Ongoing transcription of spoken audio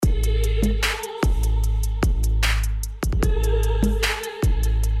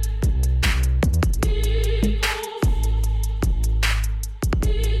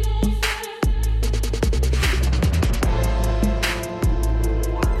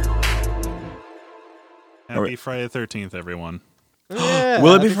Happy Friday the 13th, everyone. Yeah,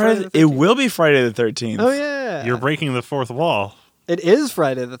 will it be Friday? It will be Friday the 13th. Oh, yeah. You're breaking the fourth wall. It is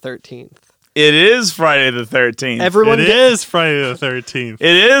Friday the 13th. It is Friday the 13th. Everyone It is Friday the 13th.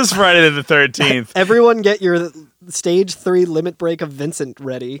 It is Friday the 13th. Everyone get your Stage 3 limit break of Vincent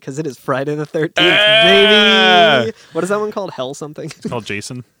ready, because it is Friday the 13th, baby! What is that one called? Hell something? It's called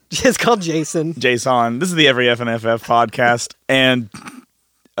Jason. It's called Jason. Jason. This is the Every FNFF podcast, and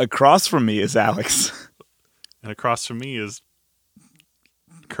across from me is Alex. And across from me is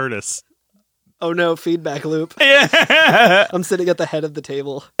Curtis. Oh no, feedback loop. Yeah. I'm sitting at the head of the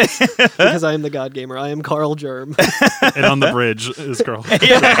table because I am the God Gamer. I am Carl Germ. And on the bridge is Girl.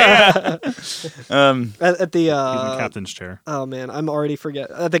 At the He's in captain's chair. Oh man, I'm already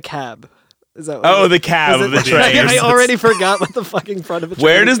the cab. Is that? Oh, the cab of the train. I already forgot what the fucking front of a train.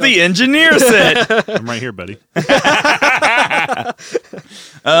 Where does the engineer sit? I'm right here, buddy.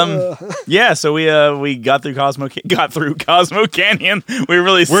 Yeah, so we got through Cosmo Canyon. We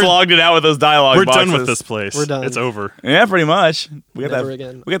really slogged it out with those dialogue We're boxes. done with this place. We're done. It's over. Yeah, pretty much. We got Never that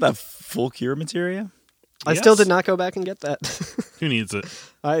again. We got that full cure materia. I still did not go back and get that. Who needs it?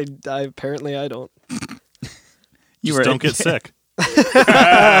 I apparently I don't. Just don't get sick.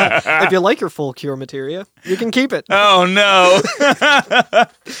 If you like your full cure materia, you can keep it. Oh no.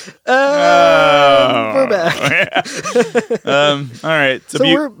 We're back. All right. So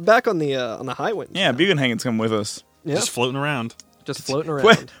we're back on the high winds. Yeah, Bugenhagen's come with us. Yeah. Just floating around. Just floating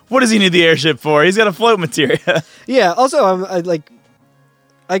around. What does he need the airship for? He's got a float materia. Yeah. Also, I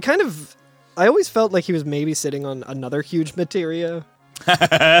always felt like he was maybe sitting on another huge materia,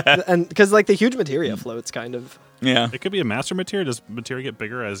 and because the huge materia floats kind of. Yeah. It could be a master materia. Does materia get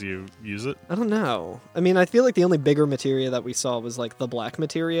bigger as you use it? I don't know. I mean, I feel like the only bigger materia that we saw was the black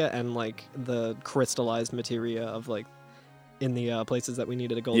materia and the crystallized materia of in the places that we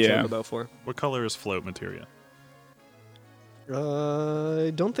needed a gold chocobo for. What color is float materia?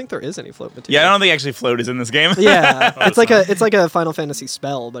 I don't think there is any float materia. Yeah, I don't think actually float is in this game. Yeah, it's like a Final Fantasy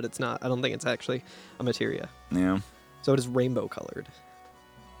spell, but it's not. I don't think it's actually a materia. Yeah. So it is rainbow colored.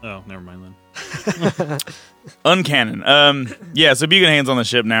 Oh, never mind then. Uncanon. Yeah, so Bugenhagen's on the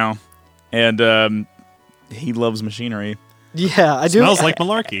ship now, and he loves machinery. Yeah, I do. Smells like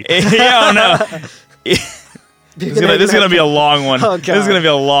malarkey. Yeah, oh no. This is gonna be a long one. Oh, God. This is gonna be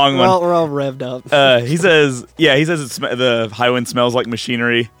a long one. We're all revved up. He says the high wind smells like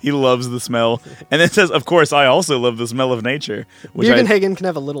machinery. He loves the smell, and then says, "Of course, I also love the smell of nature." Bugenhagen can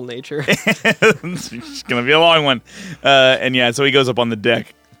have a little nature. It's gonna be a long one, and yeah, so he goes up on the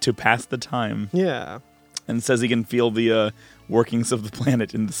deck to pass the time. Yeah, and says he can feel the workings of the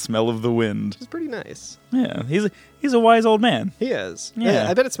planet in the smell of the wind. It's pretty nice. Yeah, he's a wise old man. He is. Yeah.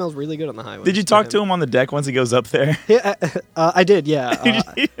 I bet it smells really good on the highway. Did you talk to him on the deck once he goes up there? Yeah, I did. Yeah.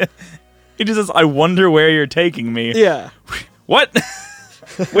 He just says, "I wonder where you're taking me." Yeah. What?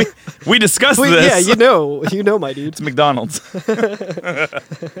 we discussed this. Yeah, you know, my dude. It's McDonald's.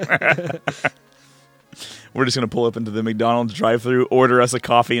 We're just gonna pull up into the McDonald's drive-thru, order us a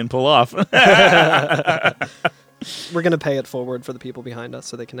coffee, and pull off. We're gonna pay it forward for the people behind us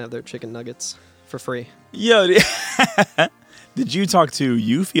so they can have their chicken nuggets for free. Yo, did you talk to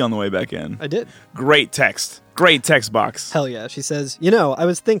Yuffie on the way back in? I did. Great text box. Hell yeah. She says, I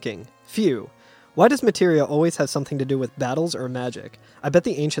was thinking, why does materia always have something to do with battles or magic? I bet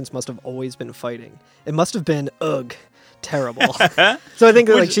the ancients must have always been fighting. It must have been, terrible. So I think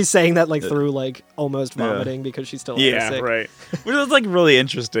she's saying that through almost vomiting because she's still sick. Right. Which is really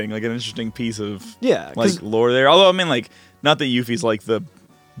interesting, an interesting piece of lore there. Although I mean not that Yuffie's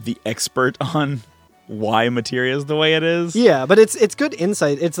the expert on why materia is the way it is. Yeah, but it's good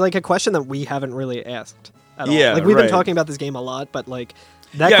insight. It's a question that we haven't really asked at all. Yeah, we've been talking about this game a lot, but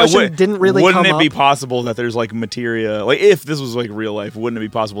that question didn't really come up. Wouldn't it be possible that there's materia, if this was real life, wouldn't it be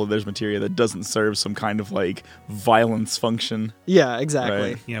possible that there's materia that doesn't serve some kind of violence function? Yeah,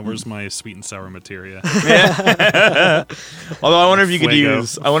 exactly. Right. Yeah, where's my sweet and sour materia? Although I wonder if you could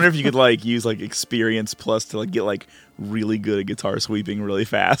use use experience plus to get really good at guitar sweeping really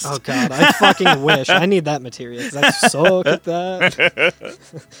fast. Oh god, I fucking wish. I need that materia because I suck at that.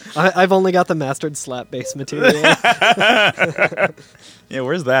 I've only got the mastered slap bass materia. Yeah,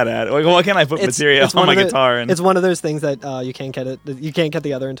 where's that at? Why can't I put materia on my guitar? And it's one of those things that you can't get it. You can't get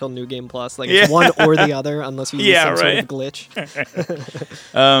the other until New Game Plus. It's one or the other unless you use some sort of glitch.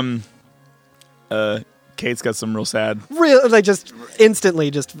 Kate's got some real sad. Just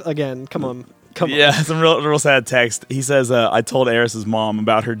instantly, again. Come on. Yeah, some real sad text. He says, "I told Eris's mom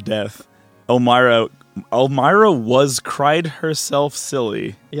about her death. Elmira was cried herself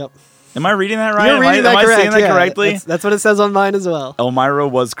silly." Yep. Am I reading that right? You're reading that am correct. I saying that correctly? That's what it says on mine as well. Elmira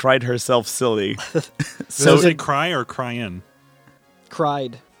was cried herself silly. So does it cry or cry in?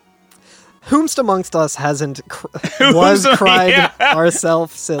 Cried. Whomst amongst us hasn't was cried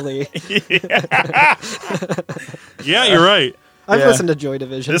ourself silly? Yeah, you're right. I've listened to Joy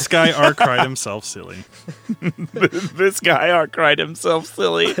Division. This guy cried himself silly. This guy cried himself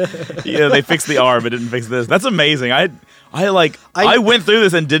silly. Yeah, they fixed the R, but didn't fix this. That's amazing. I went through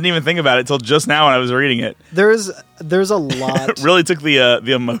this and didn't even think about it until just now when I was reading it. There's a lot. It really took the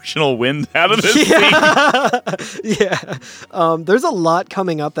emotional wind out of this scene. Yeah. There's a lot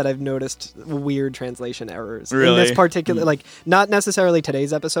coming up that I've noticed weird translation errors. Really? In this particular, like, not necessarily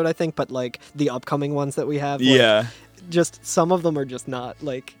today's episode, I think, but, like, the upcoming ones that we have. Like, Yeah. Just some of them are just not,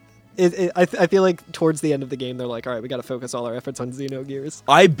 like... I feel like towards the end of the game, they're like, all right, we got to focus all our efforts on Xenogears.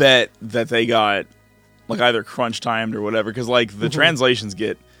 I bet that they got, like, either crunch timed or whatever, because, like, the translations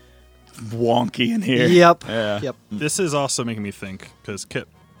get wonky in here. Yep. Yeah. Yep. This is also making me think, because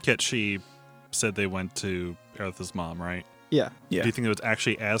Ketshi said they went to Aerith's mom, right? Yeah. Yeah. Do you think it was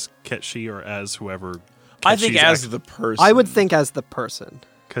actually as Ketshi or as whoever? I think as the person. I would think as the person.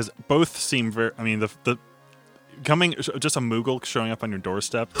 Because both seem very... I mean, the coming... Just a Moogle showing up on your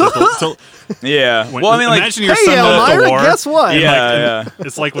doorstep. Yeah. Well, I mean, like... imagine your Hey, son goes to Elmira, war. guess what? Yeah,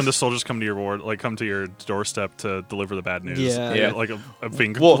 It's like when the soldiers come to your ward, like come to your doorstep to deliver the bad news. Yeah. Like a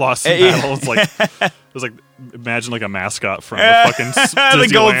being Well, lost in battle. It's like imagine like a mascot from the fucking the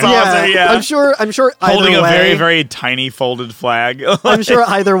gold Disneyland. saucer. Yeah. I'm sure Holding either a way, very, very tiny folded flag. I'm sure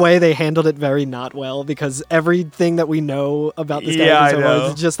either way they handled it very not well, because everything that we know about this Yeah, I guy know.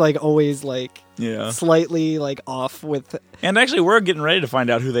 is just like always like Yeah. slightly like off with. And actually, we're getting ready to find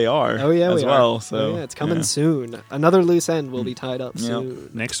out who they are. Oh yeah, as we well. are. So Oh, yeah, it's coming soon. Another loose end will be tied up soon.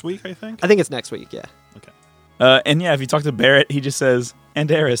 Next week, I think. I think it's next week. Yeah. Okay. And yeah, if you talk to Barrett, he just says,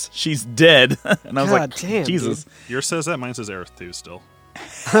 "And Eris, she's dead." And I was God like, damn, Jesus. Yours says that. Mine says Aerith too. Still.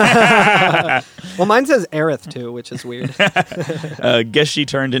 Well, mine says Aerith too, which is weird. Guess she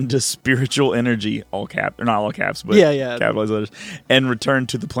turned into spiritual energy, all cap, or not all caps, but Yeah. capitalized letters, and returned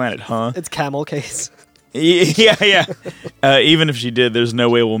to the planet, huh? It's camel case. Yeah. Even if she did, there's no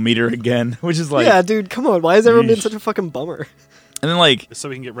way we'll meet her again. Which is like, yeah, dude, come on. Why has everyone been such a fucking bummer? and then like, So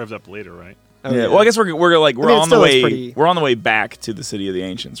we can get revved up later, right? Oh, yeah. Well, I guess we're like we're I mean, it on the still is way. pretty- We're on the way back to the city of the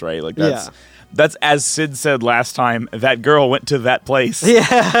ancients, right? Like Yeah. that's as Sid said last time. That girl went to that place.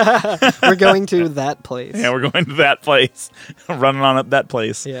 Yeah, we're going to that place. Yeah, we're going to that place, running on up that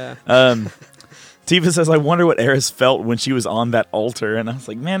place. Yeah. Tifa says, "I wonder what Eris felt when she was on that altar," and I was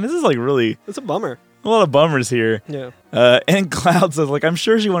like, "Man, this is like really It's a bummer. a lot of bummers here." Yeah. And Cloud says, "Like I'm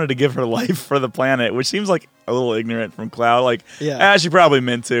sure she wanted to give her life for the planet," which seems like a little ignorant from Cloud. Like, Yeah. she probably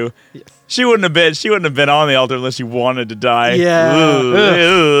meant to. Yeah. She wouldn't have been on the altar unless she wanted to die. Yeah. Ugh,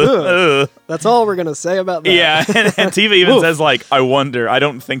 Ugh. ugh. That's all we're gonna say about that. Yeah, and Tifa even Oof. says, "Like I wonder. I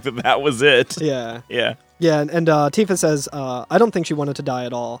don't think that was it." Yeah. Yeah. Yeah, and Tifa says, I don't think she wanted to die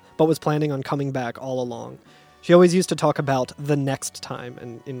at all, but was planning on coming back all along. She always used to talk about the next time,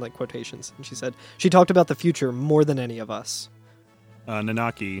 and in like quotations. And she said, she talked about the future more than any of us.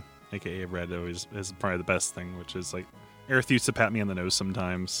 Nanaki, aka Red, always is probably the best thing, which is like Aerith used to pat me on the nose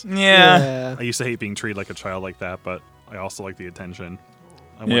sometimes. Yeah. I used to hate being treated like a child like that, but I also like the attention.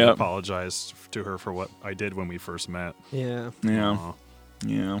 I want to Yep. apologize to her for what I did when we first met. Yeah. Yeah. Aw.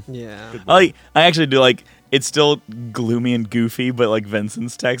 Yeah. Yeah. Good I actually do like it's still gloomy and goofy, but like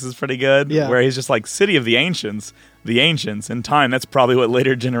Vincent's text is pretty good. Yeah. Where he's just like City of the Ancients, in time. That's probably what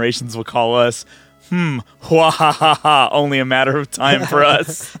later generations will call us. Wha ha ha ha. Only a matter of time for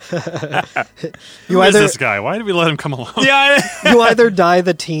us. Who is this guy? Why did we let him come along? Yeah. You either die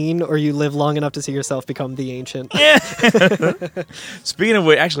the teen or you live long enough to see yourself become the ancient. Speaking of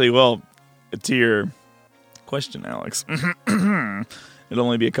which, actually, well, to your question, Alex, it'll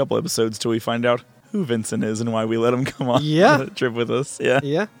only be a couple episodes till we find out who Vincent is and why we let him come on the trip with us. Yeah.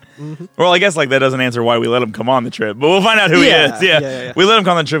 Yeah. Well, I guess like that doesn't answer why we let him come on the trip, but we'll find out who he is. Yeah. We let him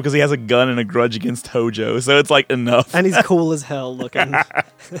come on the trip because he has a gun and a grudge against Hojo, so it's like enough. And he's cool as hell looking.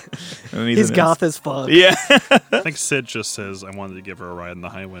 And He's goth as fuck. Yeah. I think Sid just says, I wanted to give her a ride in the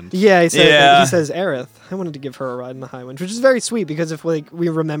high wind. Yeah, he Yeah. says, Aerith, I wanted to give her a ride in the high wind, which is very sweet because if like we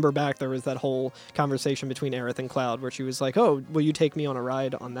remember back, there was that whole conversation between Aerith and Cloud where she was like, "Oh, will you take me on a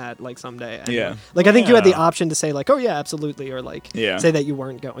ride on that like someday?" And, Yeah. like I think you had the Yeah. option to say like, "Oh yeah, absolutely," or like Yeah. say that you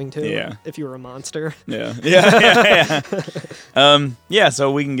weren't going to. Yeah. If you were a monster. Yeah. Yeah,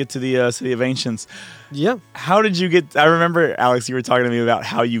 so we can get to the City of Ancients. Yeah. How did you get... I remember, Alex, you were talking to me about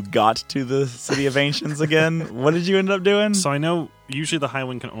how you got to the City of Ancients again. What did you end up doing? So I know usually the high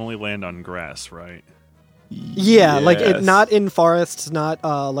wind can only land on grass, right? Yeah, like Yes. not in forests, not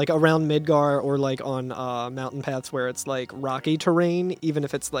like around Midgar or like on mountain paths where it's like rocky terrain. Even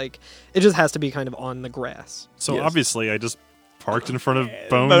if it's like, it just has to be kind of on the grass. So Yes. obviously, I just parked in front of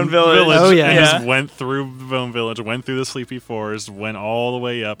Bone, Bone Village. Village. Oh, yeah. And Yeah. just went through Bone Village, went through the Sleepy Forest, went all the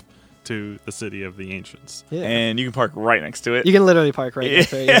way up to the City of the Ancients. Yeah, And you can park right next to it. you can literally park right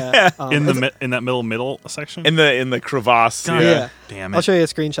next to it. Yeah, In it's- in that middle section. in the crevasse. God Yeah. damn it! I'll show you a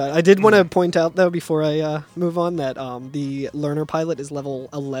screenshot. I did want to point out though before I move on that the learner pilot is level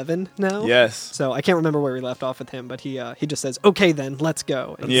 11 now. Yes. So I can't remember where we left off with him, but he just says, "Okay, then let's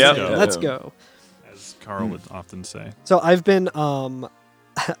go." And Yep. so, Yeah. let's go. As Carl would often say. So I've been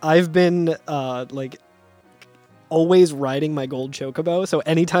like always riding my gold chocobo. So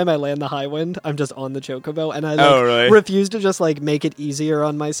anytime I land the high wind, I'm just on the chocobo, and I like really? refuse to just like make it easier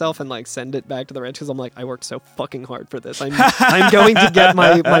on myself and like send it back to the ranch because I'm like, I worked so fucking hard for this. I'm going to get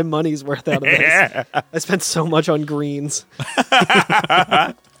my money's worth out of this. Yeah. I spent so much on greens.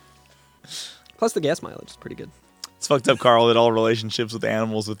 Plus the gas mileage is pretty good. It's fucked up, Carl, that all relationships with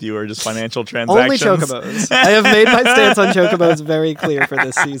animals with you are just financial Only transactions. chocobos. I have made my stance on chocobos very clear for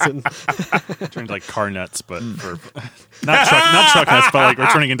this season. Turned like car nuts, but for not truck nuts, but like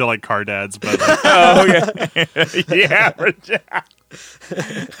we're turning into like car dads. But like, Oh, okay. Yeah.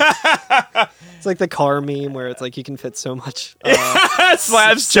 It's like the car meme where it's like you can fit so much.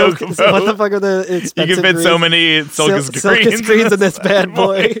 Slabs silk- chocobo. so what the fuck are the expensive You can fit so greens? many Sulcus Silkus greens in this bad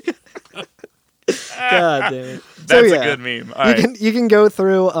boy. God damn it. That's So, a yeah, good meme. All right. you can go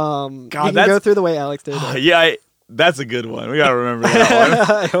through you can that's- go through the way Alex did. Yeah, that's a good one. We gotta remember that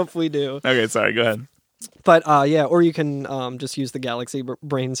one. I hope we do. Okay, sorry. Go ahead. But yeah, or you can just use the galaxy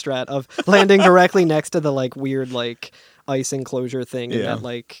brain strat of landing directly next to the like weird like ice enclosure thing in Yeah. that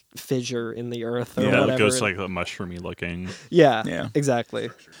like fissure in the earth or yeah, whatever. it goes like the mushroomy looking. yeah, Yeah. exactly.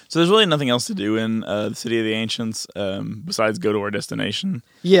 So there's really nothing else to do in the City of the Ancients besides go to our destination.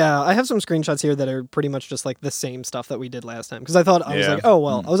 Yeah, I have some screenshots here that are pretty much just like the same stuff that we did last time. Because I thought I was Yeah. like, oh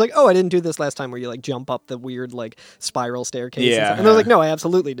well, I was like, oh, I didn't do this last time where you like jump up the weird like spiral staircase. And Yeah. stuff. And I was like, no, I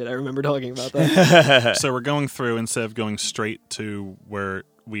absolutely did. I remember talking about that. So we're going through instead of going straight to where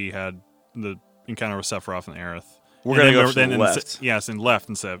we had the encounter with Sephiroth and Aerith. We're And gonna then go to the left. Yes, and left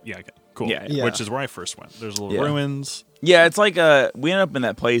instead of okay, cool. Yeah, yeah. Which is where I first went. There's little Yeah. ruins. Yeah, it's like we ended up in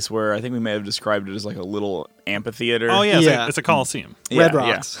that place where I think we may have described it as like a little amphitheater. Oh yeah, Yeah. It's a coliseum. Yeah, Red yeah.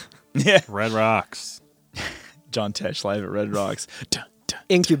 Rocks. Yeah. Red Rocks. John Tesh live at Red Rocks. Dun, dun.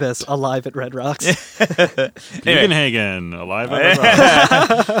 Incubus alive at Red Rocks. Bugenhagen, alive at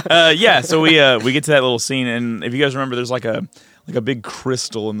Red Rocks. Yeah, so we get to that little scene, and if you guys remember, there's like a big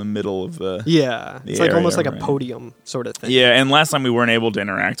crystal in the middle of the Yeah, it's like area, almost like a right. podium sort of thing. Yeah, and last time we weren't able to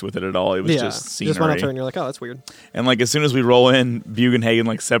interact with it at all. It was Yeah, just you just went scenery. up to her and you're like, oh, that's weird. And like as soon as we roll in, Bugenhagen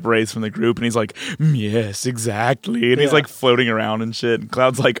like separates from the group, and he's like, "Yes, exactly." And he's Yeah. like floating around and shit. And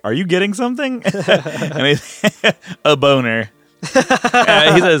Cloud's like, "Are you getting something?" And he's a boner. He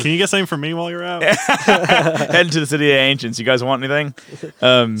says, Can you get something for me while you're out? "Heading to the City of the Ancients. You guys want anything?"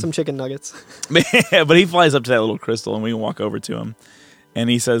 Some chicken nuggets. But he flies up to that little crystal, and we can walk over to him. And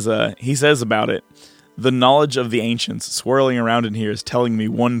he says about it, "The knowledge of the ancients swirling around in here is telling me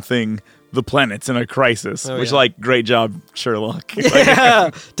one thing: the planet's in a crisis." Oh, which, yeah. like, great job, Sherlock. Yeah,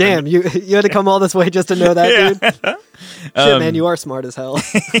 damn, you had to come all this way just to know that, dude. Shit, man, you are smart as hell.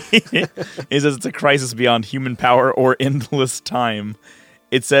 He says it's a crisis beyond human power or endless time.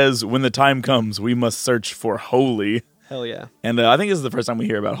 It says, when the time comes, we must search for holy. Hell yeah. And I think this is the first time we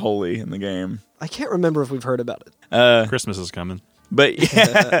hear about holy in the game. I can't remember if we've heard about it. Christmas is coming. But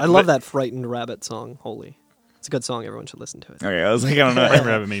yeah. I love that Frightened Rabbit song, Holy. It's a good song. Everyone should listen to it. Okay, I was like, I don't know. Rainbow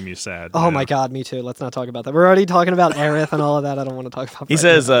Rabbit made me sad. Oh Yeah. my god, me too. Let's not talk about that. We're already talking about Aerith and all of that. I don't want to talk about He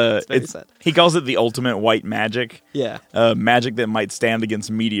Frightened says Rabbit. It's very sad. he calls it the ultimate white magic. Yeah. Magic that might stand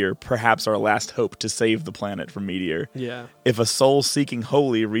against meteor, perhaps our last hope to save the planet from meteor. Yeah. If a soul seeking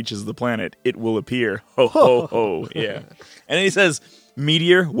holy reaches the planet, it will appear. Ho, ho, ho. Yeah. And then he says,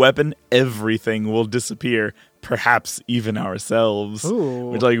 meteor, weapon, everything will disappear. Perhaps even ourselves.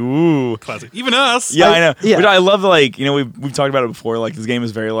 Ooh. Which, like, ooh. Classic. Even us. Yeah, I know. yeah. Which I love, like, you know, we've talked about it before. Like, this game is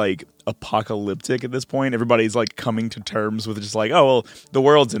very, like, apocalyptic at this point. Everybody's, like, coming to terms with just, like, oh, well, the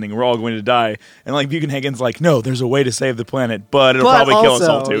world's ending. We're all going to die. And, like, Bugenhagen's like, no, there's a way to save the planet, but it'll probably kill us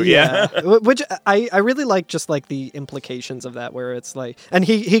all, too. Yeah. Which I really like just, like, the implications of that, where it's like... And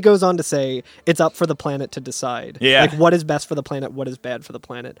he goes on to say, it's up for the planet to decide. Yeah. Like, what is best for the planet, what is bad for the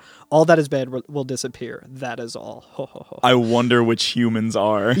planet. All that is bad will disappear. That is all. Ho, ho, ho. I wonder which humans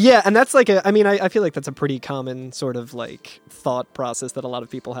are. Yeah, and that's like I feel like that's a pretty common sort of like thought process that a lot of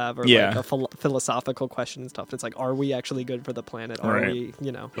people have, or Yeah. like a philosophical question and stuff. It's like, are we actually good for the planet? Are Right. we,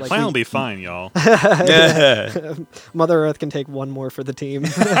 The like plan will be fine, y'all. Mother Earth can take one more for the team.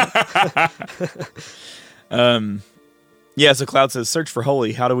 Yeah, so Cloud says, search for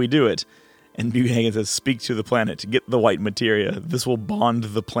holy, how do we do it? And Buchanan says, speak to the planet to get the white materia. This will bond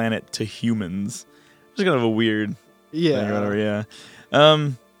the planet to humans. Which is kind of a weird thing or whatever, yeah.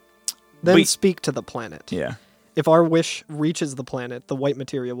 Then but- speak to the planet. Yeah. If our wish reaches the planet, the white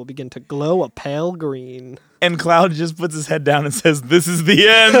materia will begin to glow a pale green. And Cloud just puts his head down and says, this is the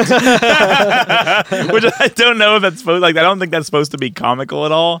end. Which I don't know if that's supposed, like, I don't think that's supposed to be comical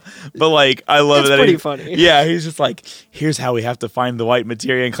at all. But, like, I love It's that. pretty funny. Yeah, he's just like, here's how we have to find the white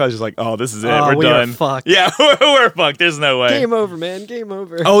materia. And Cloud's just like, oh, this is it. We're we are done. fucked. Yeah, we're fucked. There's no way. Game over, man. Game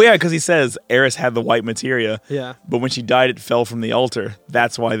over. Oh, yeah, because he says Eris had the white materia. Yeah. But when she died, it fell from the altar.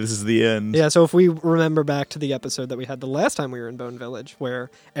 That's why this is the end. Yeah, so if we remember back to the episode that we had the last time we were in Bone Village,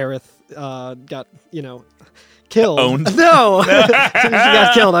 where Aerith got, killed. Owned? No! She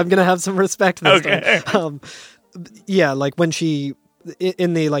got killed. I'm going to have some respect this Okay. time. Yeah, like when she...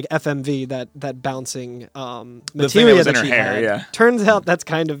 In the like FMV, that bouncing The thing that materia was in that her she hair, had, yeah. Turns out that's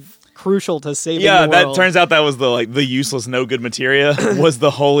kind of crucial to saving Yeah, the that world. turns out that was the useless, no good materia was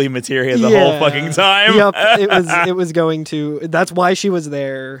the holy materia the whole fucking time. Yep, it was going to. That's why she was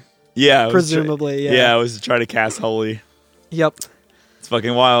there. Yeah, it was Presumably, yeah. Yeah, it was to try to cast holy. Yep. It's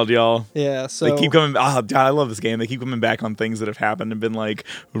fucking wild, y'all. Yeah. So They keep coming. Oh, God, I love this game. They keep coming back on things that have happened and been like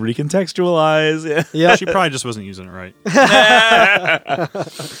recontextualize. Yeah. Yeah. She probably just wasn't using it right.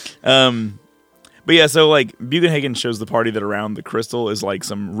 But yeah, so like Bugenhagen shows the party that around the crystal is like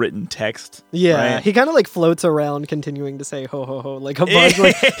some written text. Yeah, right? he kind of like floats around, continuing to say "ho ho ho" like a bunch.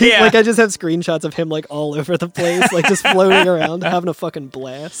 Like, Yeah. like I just have screenshots of him like all over the place, like just floating around, having a fucking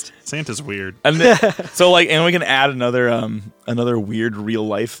blast. Santa's weird. And then, so like, and we can add another weird real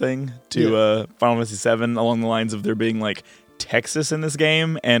life thing to Final Fantasy VII along the lines of there being like Texas in this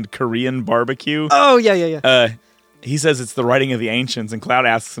game and Korean barbecue. Oh yeah. He says it's the writing of the ancients, and Cloud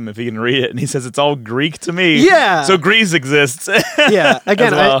asks him if he can read it, and he says it's all Greek to me. Yeah. So Greece exists. Yeah.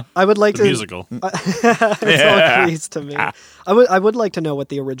 Again, As well. I would like The to. musical. It's all Greece to me. I would like to know what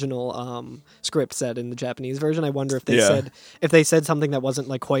the original script said in the Japanese version. I wonder if they said something that wasn't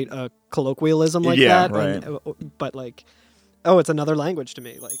like quite a colloquialism like Yeah, that. right. But like, oh, it's another language to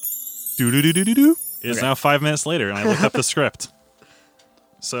me. Like, Do-do-do-do-do-do. It's Okay. now 5 minutes later, and I looked up the script.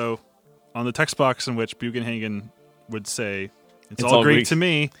 So, on the text box in which Bugenhagen would say, it's all Greek to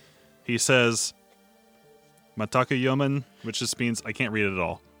me, he says, Mataka Yoman, which just means I can't read it at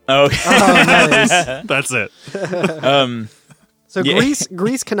all. Okay. oh, nice. That's it. So Yeah.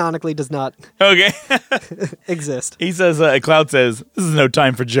 Greece canonically does not Okay. exist. He says, Cloud says, this is no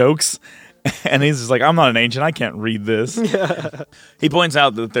time for jokes. And he's just like, I'm not an ancient. I can't read this. He points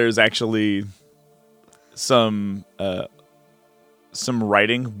out that there's actually some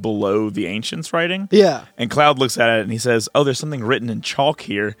writing below the ancients' writing. Yeah. And Cloud looks at it and he says, oh, there's something written in chalk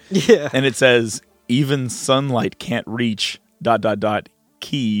here. Yeah. And it says, even sunlight can't reach ...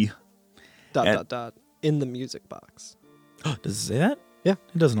 key. In the music box. Does it say that? Yeah.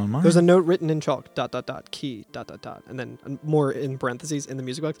 It doesn't on mine. There's a note written in chalk, ... key, ... and then more in parentheses in the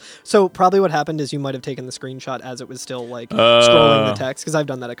music box. So probably what happened is you might have taken the screenshot as it was still like scrolling the text, because I've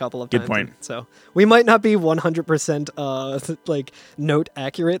done that a couple of Good times. point. So we might not be 100% like note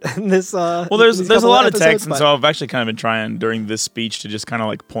accurate in this. Well, there's a lot of text, episodes, and but- so I've actually kind of been trying during this speech to just kind of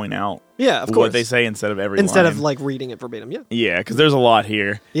like point out yeah, of course. what they say instead of every Instead line. of like reading it verbatim. Yeah. Yeah, because there's a lot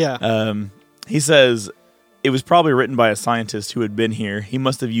here. Yeah. He says, it was probably written by a scientist who had been here. He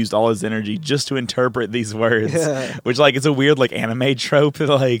must have used all his energy just to interpret these words. Yeah. Which, like, it's a weird, like, anime trope.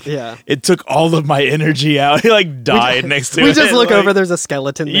 Like, Yeah. it took all of my energy out. He, like, died next to it. We just look like, over. There's a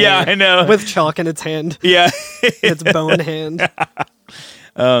skeleton there. Yeah, I know. With chalk in its hand. Yeah. Its bone hand.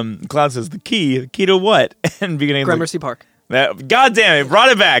 Cloud says, the key to what? And beginning Gramercy Park. that. God damn it, brought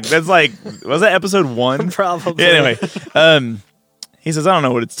it back. That's like, was that episode 1? Probably. Yeah, anyway, he says, I don't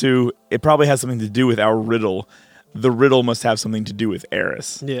know what it's to. It probably has something to do with our riddle. The riddle must have something to do with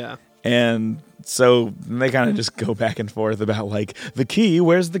Eris. Yeah. And so they kind of just go back and forth about, like, the key,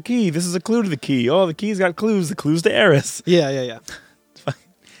 where's the key? This is a clue to the key. Oh, the key's got clues. The clue's to Eris. Yeah.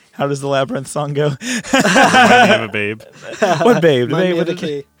 How does the Labyrinth song go? Remind me of a babe. What babe? The Remind babe me of with a the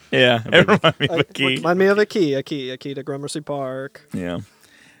key. Yeah, it reminded me of a key. Remind me of a key to Gramercy Park. Yeah.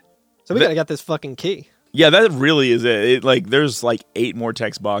 So we gotta get this fucking key. Yeah, that really is it. Like, there's like 8 more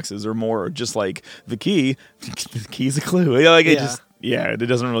text boxes or more, just like the key. The key's a clue. Yeah, like it Yeah. just, it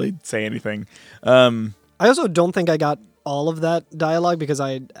doesn't really say anything. I also don't think I got all of that dialogue because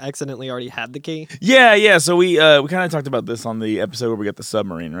I accidentally already had the key. Yeah. So we kind of talked about this on the episode where we got the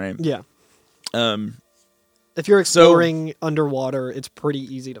submarine, right? Yeah. If you're exploring underwater, it's pretty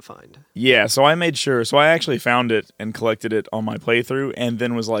easy to find. Yeah, so I made sure. So I actually found it and collected it on my playthrough and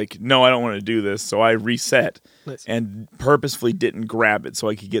then was like, no, I don't want to do this. So I reset and purposefully didn't grab it so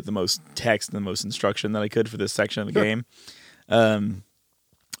I could get the most text and the most instruction that I could for this section of the game.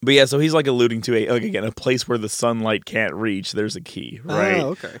 But yeah, so he's like alluding to a place where the sunlight can't reach. There's a key, right? Oh,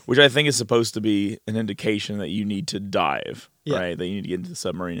 okay. Which I think is supposed to be an indication that you need to dive, right? That you need to get into the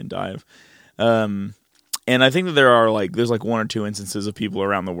submarine and dive. And I think that there's one or two instances of people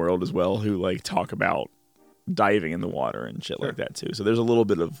around the world as well who like talk about diving in the water and shit like that too. So there's a little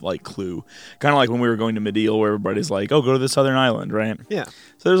bit of like clue, kind of like when we were going to Medeal, where everybody's like, "Oh, go to the southern island," right? Yeah.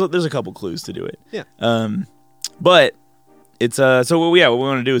 So there's a couple clues to do it. Yeah. But it's so what we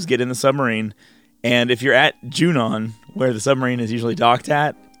want to do is get in the submarine, and if you're at Junon, where the submarine is usually docked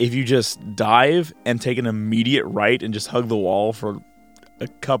at, if you just dive and take an immediate right and just hug the wall for a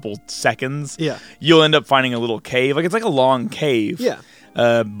couple seconds, you'll end up finding a little cave. Like it's like a long cave. Yeah.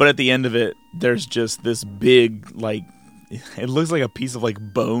 But at the end of it, there's just this big, like, it looks like a piece of like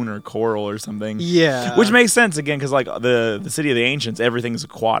bone or coral or something. Yeah. Which makes sense again because like the city of the ancients, everything's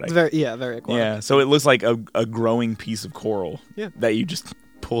aquatic. Very aquatic. Yeah. So it looks like a growing piece of coral. Yeah. That you just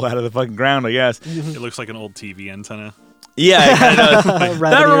pull out of the fucking ground, I guess. It looks like an old TV antenna. Yeah, it kind of does.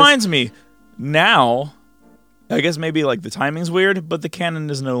 That reminds me. Now, I guess maybe like the timing's weird, but the cannon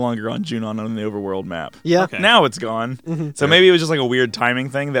is no longer on Junon on the overworld map. Yeah. Okay. Now it's gone. Mm-hmm. So maybe it was just like a weird timing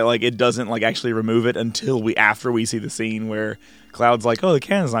thing that like it doesn't like actually remove it until after we see the scene where Cloud's like, oh, the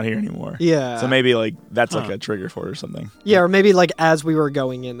cannon's not here anymore. Yeah. So maybe like that's like a trigger for it or something. Yeah, or maybe like as we were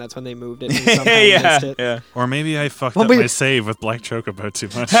going in, that's when they moved it and somehow missed it. Yeah. Or maybe I fucked up my save with Black Chocobo too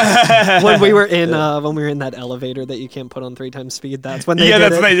much. when we were in that elevator that you can't put on 3 times speed, that's when they did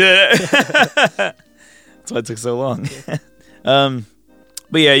that's it. when they did it. That's why it took so long.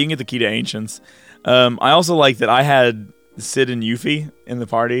 But yeah, you can get the key to Ancients. I also like that I had Sid and Yuffie in the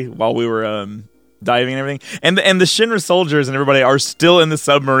party while we were diving and everything. And the Shinra soldiers and everybody are still in the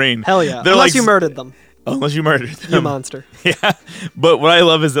submarine. Hell yeah. They're Unless you murdered them. Unless you murdered them. You monster. Yeah. But what I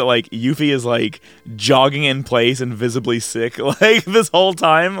love is that like Yuffie is like jogging in place and visibly sick like this whole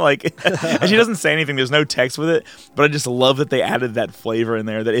time. Like and she doesn't say anything. There's no text with it. But I just love that they added that flavor in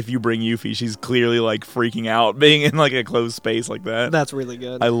there that if you bring Yuffie, she's clearly like freaking out being in like a closed space like that. That's really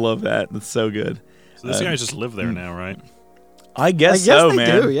good. I love that. That's so good. So these guys just live there now, right? I guess they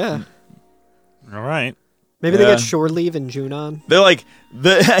man. do, yeah. All right. Maybe they get shore leave in Junon. They're like,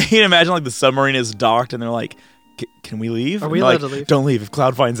 you can imagine like the submarine is docked and they're like, can we leave? Are we allowed to leave? Don't leave. If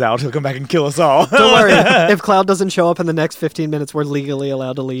Cloud finds out, he'll come back and kill us all. Don't worry. If Cloud doesn't show up in the next 15 minutes, we're legally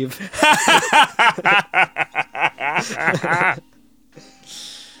allowed to leave.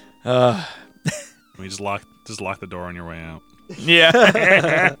 We just lock the door on your way out.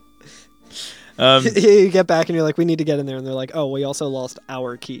 Yeah. You get back and you're like, we need to get in there. And they're like, oh, we also lost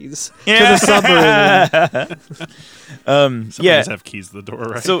our keys to the submarine. Some have keys to the door,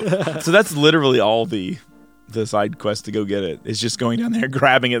 right? So that's literally all the side quest to go get it. It's just going down there,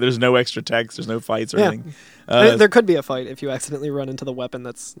 grabbing it. There's no extra text. There's no fights or anything. There could be a fight if you accidentally run into the weapon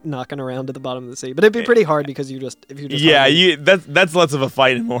that's knocking around at the bottom of the sea. But it'd be pretty hard because if you just that's less of a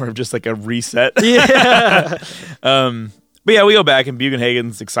fight and more of just like a reset. Yeah. But yeah, we go back and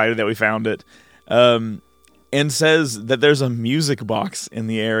Bugenhagen's excited that we found it. And says that there's a music box in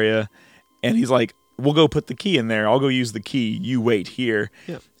the area, and he's like, we'll go put the key in there. I'll go use the key. You wait here.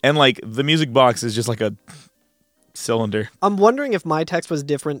 Yeah. And like the music box is just like a cylinder. I'm wondering if my text was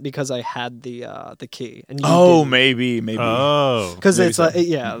different because I had the key. And you didn't. Maybe. Oh. Because it's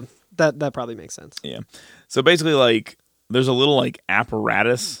that probably makes sense. Yeah. So basically, like, there's a little like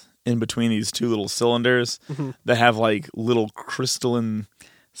apparatus in between these two little cylinders that have like little crystalline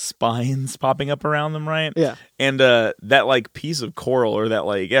spines popping up around them, right? Yeah. And that like piece of coral or that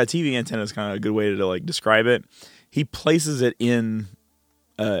like TV antenna is kind of a good way to like describe it. He places it in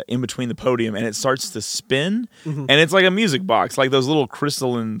between the podium and it starts to spin and it's like a music box. Like those little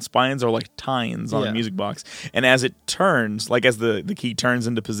crystalline spines are like tines on a music box. And as it turns, like as the key turns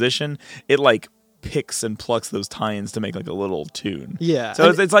into position, it like picks and plucks those tines to make like a little tune. Yeah. So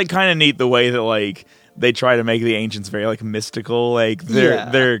it's like kind of neat the way that like they try to make the ancients very like mystical. Like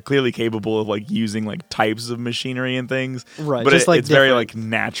they're clearly capable of like using like types of machinery and things. Right. But just like it's very like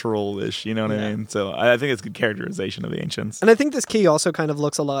natural-ish, you know what I mean? So I think it's good characterization of the ancients. And I think this key also kind of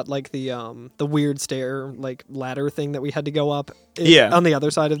looks a lot like the weird stair like ladder thing that we had to go up on the other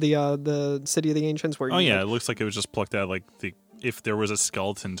side of the city of the ancients where it looks like it was just plucked out like the if there was a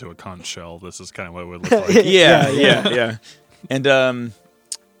skeleton to a conch shell, this is kind of what it would look like. Yeah. And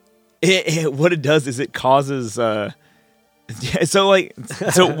what it does is it causes. So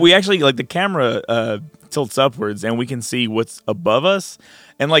we actually like the camera tilts upwards and we can see what's above us,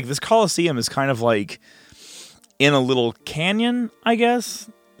 and like this Colosseum is kind of like in a little canyon, I guess.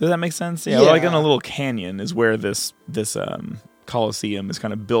 Does that make sense? Yeah. Like in a little canyon is where this Colosseum is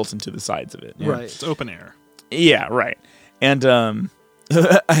kind of built into the sides of it. Yeah. Right. It's open air. Yeah, right. And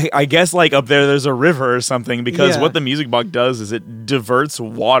I guess like up there's a river or something, because what the music box does is it diverts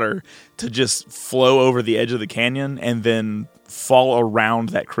water to just flow over the edge of the canyon and then fall around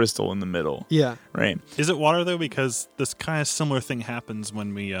that crystal in the middle. Yeah. Right. Is it water, though? Because this kind of similar thing happens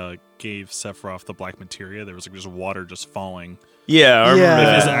when we gave Sephiroth the black materia. There was like just water just falling. Yeah. I remember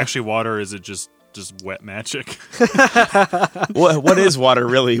that. Is it actually water, or is it just wet magic? What is water,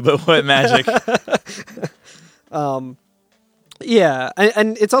 really, but wet magic? Yeah.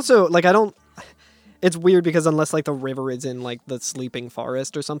 And it's also, like, it's weird because unless like the river is in like the sleeping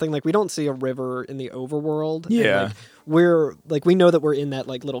forest or something, like we don't see a river in the overworld. Yeah. And, like, we know that we're in that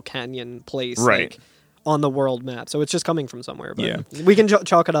like little canyon place, right, like, on the world map. So it's just coming from somewhere. But yeah, we can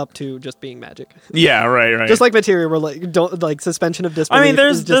chalk it up to just being magic. Yeah, right. Just like materia, we're like don't like suspension of disbelief. I mean,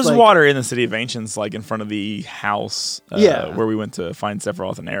 there's like, water in the City of Ancients, like in front of the house, where we went to find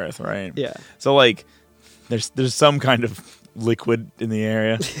Sephiroth and Aerith, right? Yeah. So like, there's some kind of liquid in the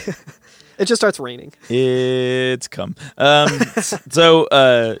area. It just starts raining. It's come. So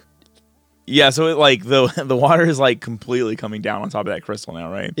it, like the water is like completely coming down on top of that crystal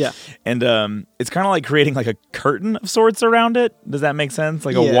now, right? Yeah. And it's kind of like creating like a curtain of sorts around it. Does that make sense?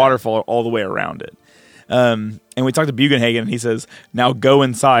 Like a waterfall all the way around it. And we talked to Bugenhagen, and he says, "Now go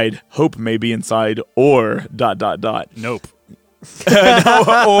inside. Hope may be inside, or ... Nope.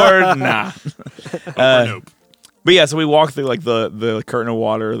 or nah. Nope. But yeah, so we walk through like the curtain of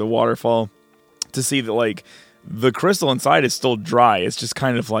water, the waterfall, to see that like the crystal inside is still dry. It's just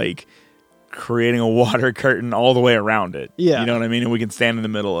kind of like creating a water curtain all the way around it. Yeah. You know what I mean? And we can stand in the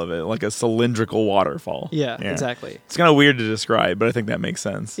middle of it, like a cylindrical waterfall. Yeah. Exactly. It's kind of weird to describe, but I think that makes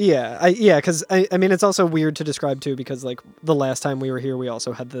sense. Yeah. Because I mean, it's also weird to describe too, because like the last time we were here, we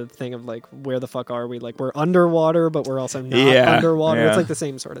also had the thing of like, where the fuck are we? Like, we're underwater, but we're also not underwater. Yeah. It's like the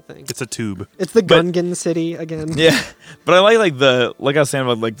same sort of thing. It's a tube. It's the Gungan city again. Yeah. But I like I was saying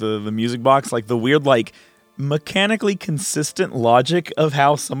about like the music box, like the weird like mechanically consistent logic of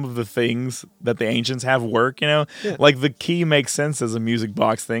how some of the things that the ancients have work, you know? Yeah. Like the key makes sense as a music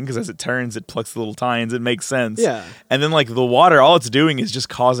box thing, because as it turns, it plucks the little tines. It makes sense. Yeah. And then like the water, all it's doing is just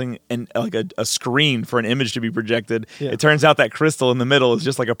causing a screen for an image to be projected. Yeah. It turns out that crystal in the middle is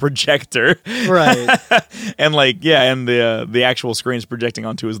just like a projector. Right. And like, and the actual screen is projecting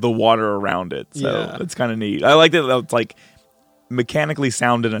onto is the water around it. So it's kind of neat. I like that it's like mechanically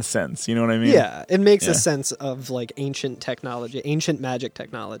sound in a sense, you know what I mean? Yeah, it makes a sense of like ancient technology, ancient magic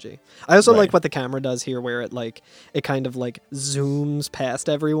technology. I also like what the camera does here, where it kind of like zooms past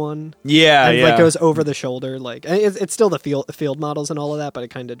everyone. And like goes over the shoulder. Like it's still the field models and all of that, but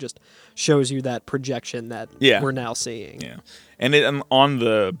it kind of just shows you that projection that we're now seeing. Yeah, and on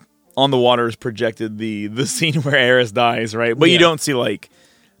the water is projected the scene where Aerith dies, right? But you don't see like.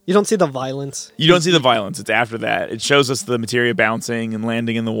 You don't see the violence. You don't see the violence. It's after that. It shows us the materia bouncing and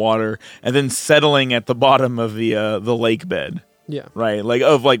landing in the water, and then settling at the bottom of the lake bed. Yeah. Right.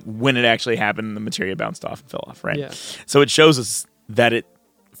 Like when it actually happened, and the materia bounced off and fell off. Right. Yeah. So it shows us that it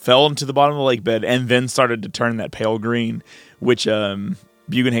fell into the bottom of the lake bed and then started to turn that pale green, which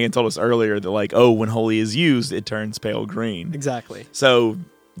Bugenhagen told us earlier that like, when holy is used, it turns pale green. Exactly. So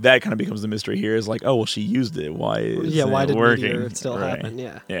that kind of becomes the mystery here, is like, she used it. Why is why did it working? Meteor still happen?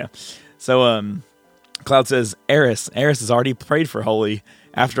 Yeah. So Cloud says, Eris has already prayed for holy.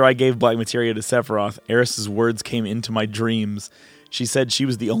 After I gave black materia to Sephiroth, Eris's words came into my dreams. She said she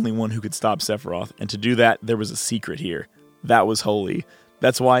was the only one who could stop Sephiroth, and to do that, there was a secret here. That was holy.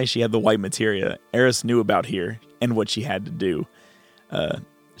 That's why she had the white materia. Eris knew about here and what she had to do.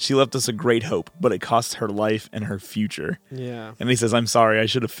 She left us a great hope, but it cost her life and her future. Yeah. And he says, I'm sorry, I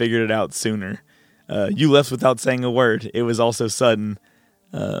should have figured it out sooner. You left without saying a word. It was all so sudden.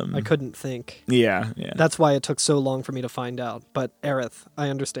 I couldn't think. Yeah. That's why it took so long for me to find out. But Aerith, I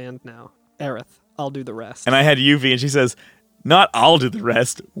understand now. Aerith, I'll do the rest. And I had Yuvi, and she says, not I'll do the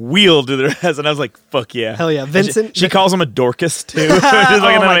rest, we'll do the rest. And I was like, fuck yeah. Hell yeah. Vincent. She calls him a Dorcas, too. Which is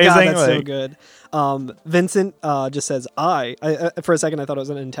like an amazing. God, that's so good. Vincent just says, I for a second I thought it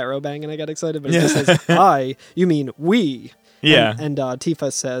was an interrobang and I got excited, but it just says, I, you mean we. Yeah. And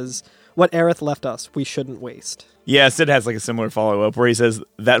Tifa says, What Aerith left us, we shouldn't waste. Yeah, Sid has like a similar follow-up where he says,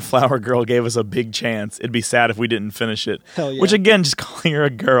 that flower girl gave us a big chance. It'd be sad if we didn't finish it. Hell yeah. Which, again, just calling her a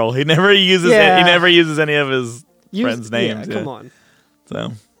girl. He never uses any of his friends' names. Yeah, come on.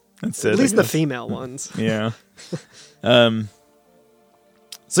 So, that's it. At least the female ones. Yeah.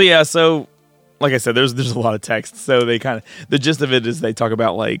 So, like I said, there's a lot of text. So they the gist of it is they talk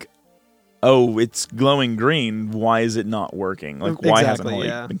about like, oh, it's glowing green. Why is it not working? Like, why hasn't Holy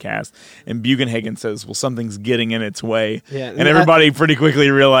been cast? And Bugenhagen says, well, something's getting in its way. Yeah, and everybody pretty quickly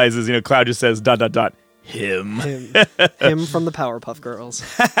realizes, Cloud just says, ... him. Him from the Powerpuff Girls.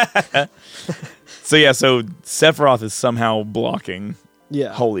 So Sephiroth is somehow blocking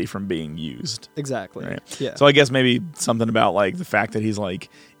Holy from being used. Exactly. Right? Yeah. So I guess maybe something about like the fact that he's like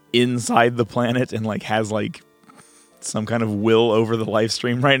inside the planet and like has like some kind of will over the live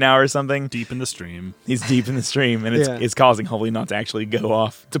stream right now or something. Deep in the stream. He's deep in the stream, and it's causing Holy not to actually go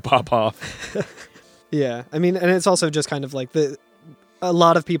off, to pop off. Yeah. I mean, and it's also just kind of like a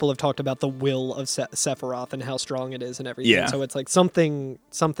lot of people have talked about the will of Sephiroth and how strong it is and everything. Yeah. So it's like something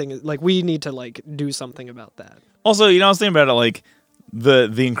like we need to like do something about that. Also, I was thinking about it like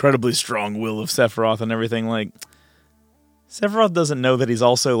the incredibly strong will of Sephiroth and everything. Like, Sephiroth doesn't know that he's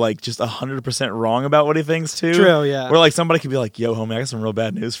also like just 100% wrong about what he thinks too. True, yeah. Where like somebody could be like, "Yo, homie, I got some real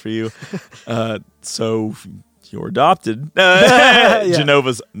bad news for you. So you're adopted.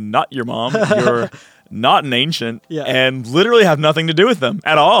 Genova's not your mom. You're not an ancient, and literally have nothing to do with them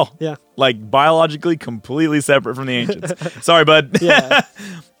at all. Yeah, like biologically completely separate from the ancients. Sorry, bud. Yeah."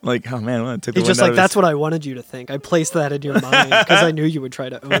 Like, oh man, I took the He's just like, that's what I wanted you to think. I placed that in your mind because I knew you would try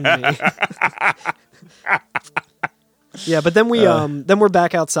to own me. Yeah, but then we're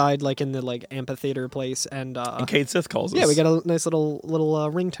back outside, like in the like amphitheater place, and Kate Sith calls us. Yeah, we got a nice little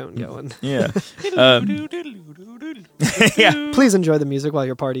ringtone going. Yeah. Yeah. Please enjoy the music while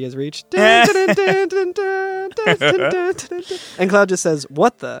your party is reached. And Cloud just says,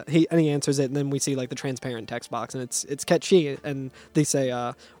 "What the?" He answers it, and then we see like the transparent text box, and it's Ketchi, and they say,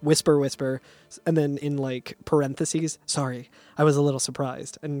 "Whisper, whisper," and then in like parentheses, "Sorry, I was a little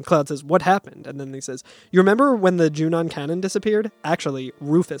surprised." And Cloud says, "What happened?" And then he says, "You remember when the Junon cannon disappeared? Actually,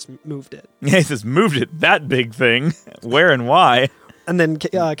 Rufus moved it." Yeah, he says, "Moved it? That big thing? Where and why?" And then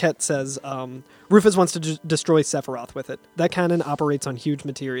Ket says, Rufus wants to destroy Sephiroth with it. That cannon operates on huge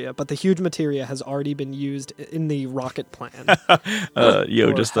materia, but the huge materia has already been used in the rocket plan. I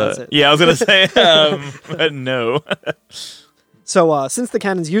was going to say, but no. So, since the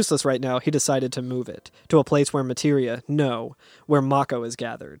cannon's useless right now, he decided to move it to a place where where Mako is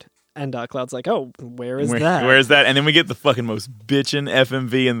gathered. And Cloud's like, "Oh, where is that? Where is that?" And then we get the fucking most bitchin'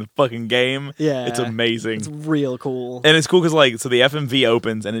 FMV in the fucking game. Yeah. It's amazing. It's real cool. And it's cool because, like, so the FMV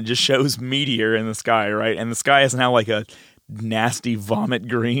opens and it just shows meteor in the sky, right? And the sky is now like a nasty vomit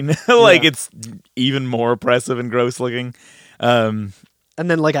green. It's even more oppressive and gross looking. And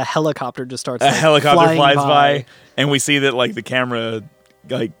then, like, a helicopter just starts. A helicopter flies by, and we see that, like, the camera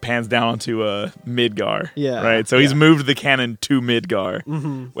like pans down onto Midgar. Yeah. Right? So he's moved the cannon to Midgar.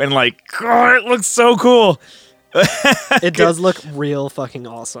 Mm-hmm. And like, God, it looks so cool. It does look real fucking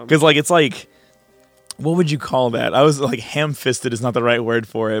awesome. Because like, it's like, what would you call that? I was like, ham-fisted is not the right word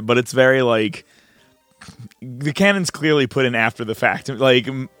for it, but it's very like, the cannon's clearly put in after the fact. Like,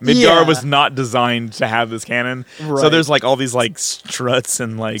 Midgar was not designed to have this cannon. Right. So there's like all these like struts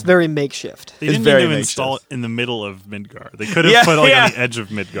and like... It's very makeshift. They didn't need to install it in the middle of Midgar. They could have put it like on the edge of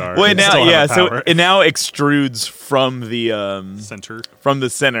Midgar. Well, now, so it now extrudes from the... center. From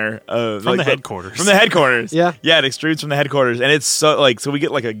the center. From the headquarters. From the headquarters. Yeah. Yeah, it extrudes from the headquarters. And it's so like... So we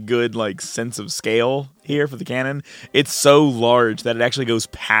get like a good like sense of scale here for the cannon. It's so large that it actually goes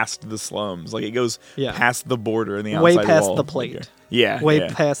past the slums. Like it goes past the border and the outside way past wall. The plate. Yeah, way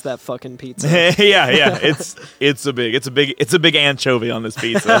past that fucking pizza. yeah. It's a big anchovy on this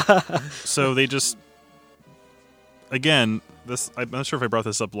pizza. So they just again I'm not sure if I brought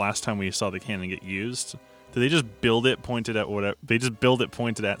this up last time we saw the cannon get used. Did they just build it pointed at whatever? They just build it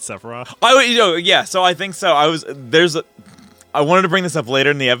pointed at Sephiroth. Yeah. So I think so. I wanted to bring this up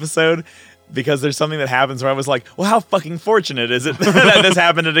later in the episode. Because there's something that happens where I was like, well, how fucking fortunate is it that this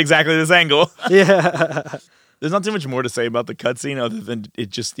happened at exactly this angle? Yeah. There's not too much more to say about the cutscene other than it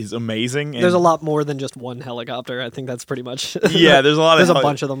just is amazing. There's a lot more than just one helicopter. I think that's pretty much... Yeah, there's a lot There's a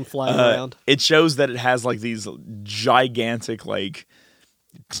bunch of them flying around. It shows that it has like these gigantic like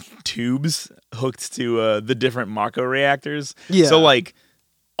tubes hooked to the different Mako reactors. Yeah. So like...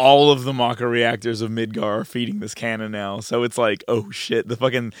 all of the Mako reactors of Midgar are feeding this cannon now. So it's like, oh shit, the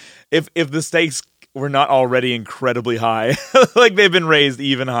fucking if the stakes were not already incredibly high. Like they've been raised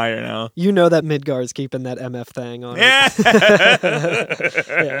even higher now. You know that Midgar's keeping that MF thing on. Yeah.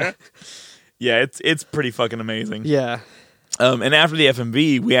 Yeah. Yeah, it's pretty fucking amazing. Yeah. And after the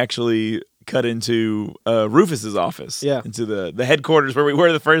FMV, we actually cut into Rufus's office. Yeah. Into the headquarters where we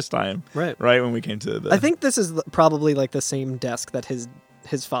were the first time. Right. Right when we came to the... I think this is probably like the same desk that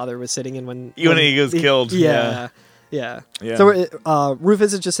his father was sitting in when he was killed. Yeah. So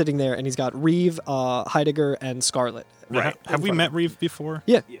Rufus is just sitting there, and he's got Reeve, Heidegger, and Scarlet. Right. Have we met Reeve before?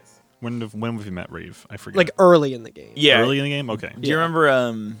 Yeah. Yes. When have we met Reeve? I forget. Like early in the game. Yeah. Early in the game? Okay. Do you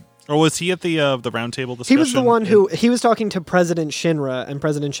remember... Or was he at the round table discussion? He was the one who he was talking to President Shinra, and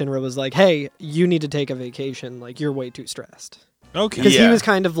President Shinra was like, "Hey, you need to take a vacation. Like, you're way too stressed." Okay. Because he was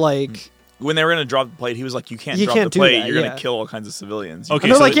kind of like, when they were going to drop the plate, he was like, you can't You drop can't the do plate. that, You're going yeah. to kill all kinds of civilians. Okay.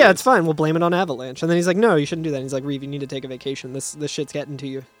 and they're so like, "Yeah, it's fine. We'll blame it on Avalanche." And then he's like, "No, you shouldn't do that." And he's like, "Reeve, you need to take a vacation. This shit's getting to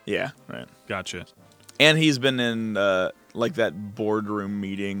you." Yeah, right. Gotcha. And he's been in like that boardroom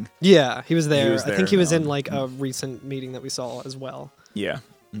meeting. Yeah, he was there. He was I think he was there, in like a recent meeting that we saw as well. Yeah.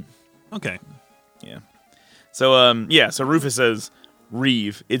 Okay. Yeah. So so Rufus says,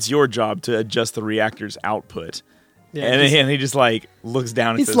 Reeve, it's your job to adjust the reactor's output. Yeah, And he just like looks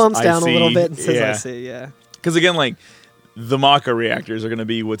down and he says, slumps I down see. a little bit and says, Yeah. "I see." Yeah. Because again, like the Mako reactors are going to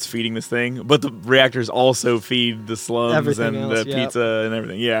be what's feeding this thing, but the reactors also feed the slums Everything and else, the yeah. pizza and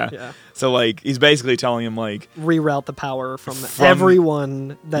everything. Yeah. Yeah. So like he's basically telling him like, Reroute the power from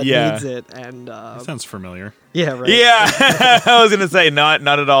everyone that Yeah. needs it, and That sounds familiar. yeah, right. yeah, I was going to say not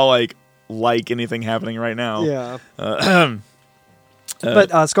at all like anything happening right now. Yeah.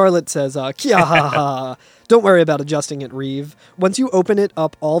 But Scarlet says, "Kia ha ha. Don't worry about adjusting it, Reeve. Once you open it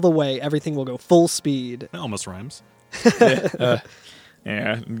up all the way, everything will go full speed." That almost rhymes.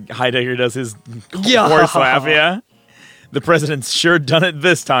 Yeah, Heidegger does his Yeah. horse laugh, yeah. The president's sure done it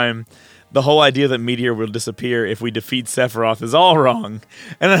this time. The whole idea that Meteor will disappear if we defeat Sephiroth is all wrong.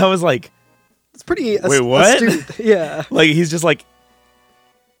 And then I was like, It's pretty Wait, what? astute. Yeah. like he's just like,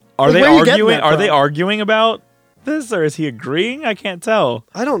 are Like, they where are you getting arguing? that Are they from? arguing about this, or is he agreeing? I can't tell.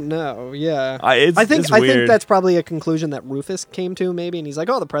 I don't know. Yeah. It's I think weird. that's probably a conclusion that Rufus came to, maybe, and he's like,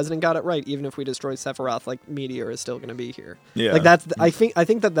 "Oh, the president got it right. Even if we destroy Sephiroth, like Meteor is still going to be here." Yeah. Like that's. I think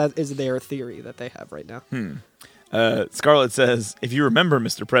that is their theory that they have right now. Scarlet says, if you remember,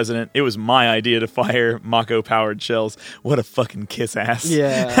 Mr. President, it was my idea to fire Mako-powered shells. What a fucking kiss-ass.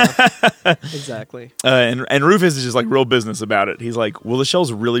 Yeah. Exactly. And Rufus is just like real business about it. He's like, will the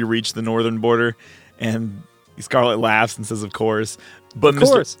shells really reach the northern border? And Scarlet laughs and says, of course. But Of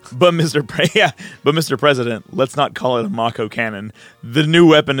course. But Mr. President, let's not call it a Mako cannon. The new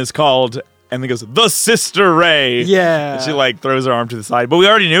weapon is called... And then goes, the Sister Ray. Yeah. And she like throws her arm to the side. But we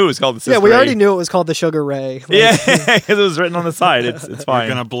already knew it was called the Sister Yeah, Ray. we already knew it was called the Sugar Ray. Like, Yeah, because it was written on the side. It's fine.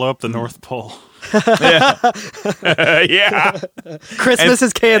 You're gonna blow up the North Pole. Yeah. Christmas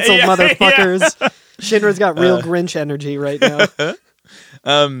is canceled, Yeah, motherfuckers. Shinra's got real Grinch energy right now.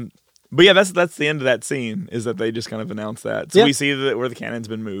 But yeah, that's the end of that scene, is that they just kind of announce that. So Yeah. we see that where the cannon's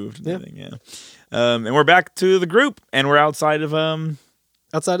been moved. And Yeah. everything, yeah. And we're back to the group, and we're outside of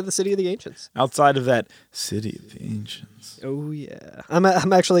Outside of the City of the Ancients. that City of the Ancients. Oh yeah, I'm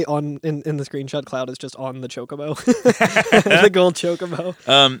actually on in the screenshot. Cloud is just on the chocobo, the gold chocobo.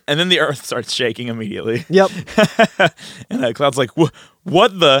 And then the earth starts shaking immediately. Yep. And Cloud's like, what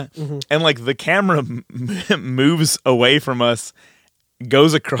the? Mm-hmm. And like the camera moves away from us,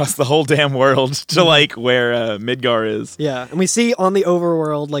 goes across the whole damn world to like where Midgar is. Yeah, and we see on the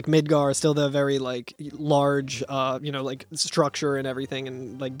overworld like Midgar is still the very like large, like structure and everything,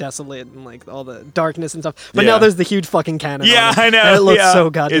 and like desolate and like all the darkness and stuff. But Yeah. now there's the huge fucking cannon. Yeah, on it, I know. And it looks yeah. so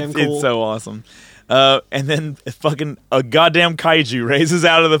goddamn cool. It's so awesome. And then fucking a goddamn kaiju raises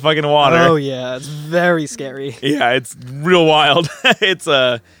out of the fucking water. Oh yeah, it's very scary. Yeah, it's real wild. It's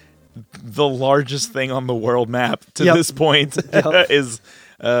the largest thing on the world map to Yep. this point Yep. is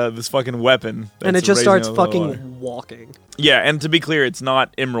this fucking weapon. And it that's just raising starts out of the water. fucking walking. Yeah, and to be clear, it's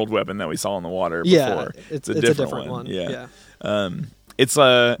not Emerald Weapon that we saw in the water Yeah, before. it's a different one. Yeah. Yeah. It's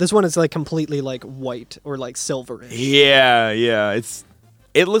This one is like completely like white or like silverish. yeah.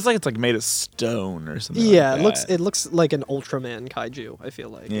 It looks like it's like made of stone or something. Yeah, like that. it looks like an Ultraman kaiju. I feel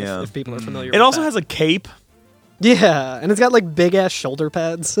like Yeah. if people are familiar. It with also that. has a cape yeah, and it's got like big ass shoulder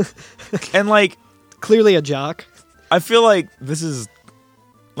pads. and like Clearly a jock. I feel like this is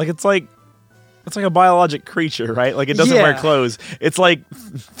like it's like It's like a biologic creature, right? Like, it doesn't wear clothes. It's like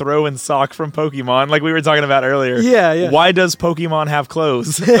Throw and Sock from Pokemon, like we were talking about earlier. Yeah. Why does Pokemon have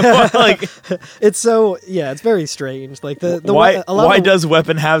clothes? Like, it's very strange. Like why does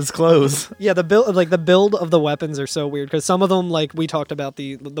Weapon have clothes? Yeah, the build of the weapons are so weird because some of them, like we talked about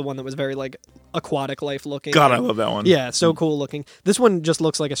the one that was very like aquatic life looking. God, I love that one. Yeah, so cool looking. This one just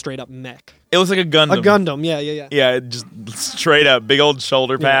looks like a straight up mech. It looks like a Gundam. A Gundam, yeah. Yeah, just straight up big old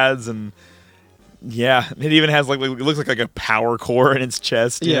shoulder pads and. Yeah, it even has it looks like a power core in its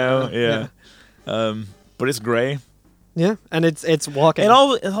chest. You know? Yeah. But it's gray. Yeah, and it's walking.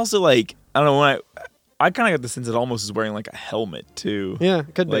 And it's also like I don't know when I kind of got the sense it almost is wearing like a helmet too. Yeah,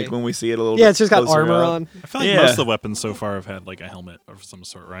 it could like be. when we see it a little. Yeah, bit it's just got armor out. on. I feel like most of the weapons so far have had like a helmet of some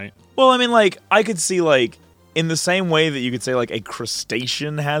sort, right? Well, I mean, like I could see like. In the same way that you could say, like, a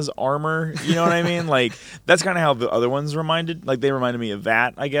crustacean has armor, you know what I mean? Like, that's kind of how the other ones reminded me of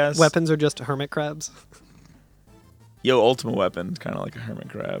that, I guess. Weapons are just hermit crabs. Ultimate Weapon, kind of like a hermit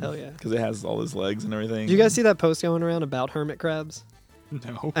crab. Hell yeah. Because it has all his legs and everything. Do you guys see that post going around about hermit crabs?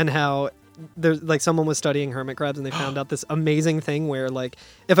 No. And how there's like someone was studying hermit crabs and they found out this amazing thing where like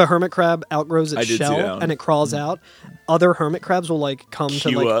if a hermit crab outgrows its shell and it crawls out, other hermit crabs will like come to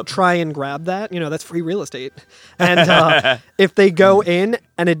like try and grab that. You know, that's free real estate. And if they go in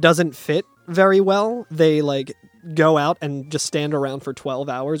and it doesn't fit very well, they like go out and just stand around for 12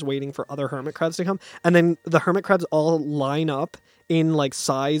 hours waiting for other hermit crabs to come. And then the hermit crabs all line up in like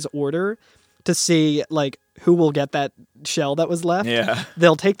size order to see like who will get that shell that was left. Yeah.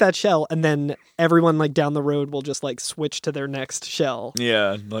 They'll take that shell and then everyone like down the road will just like switch to their next shell.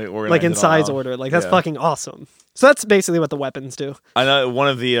 Yeah. Like in size order. Like that's fucking awesome. So that's basically what the weapons do. I know one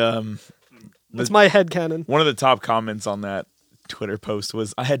of the that's my headcanon. One of the top comments on that Twitter post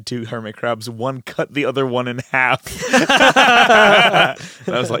was, I had 2 hermit crabs, one cut the other one in half.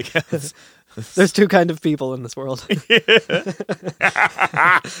 And I was like, yes. There's 2 kind of people in this world. It's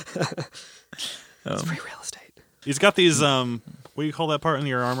free real estate. He's got these, what do you call that part in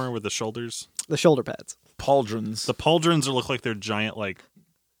your armor with the shoulders? The shoulder pads. Pauldrons. The pauldrons look like they're giant, like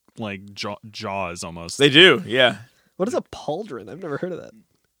jaws almost. They do, yeah. What is a pauldron? I've never heard of that.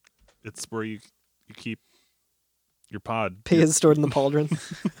 It's where you keep your pod. Pee is stored in the pauldron.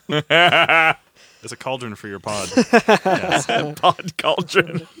 It's a cauldron for your pod. Yes. Pod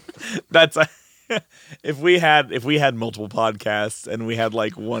cauldron. That's if we had multiple podcasts and we had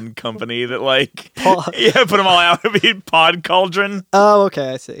like one company that like put them all out, it'd be Pod Cauldron. Oh, okay,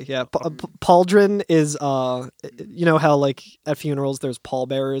 I see. Yeah, pauldron is you know how like at funerals there's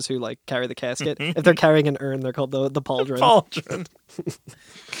pallbearers who like carry the casket. If they're carrying an urn, they're called the pauldron. Pauldron.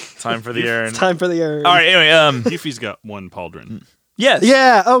 Time for the urn. It's time for the urn. All right. Anyway, Yuffie's got one pauldron. Yes.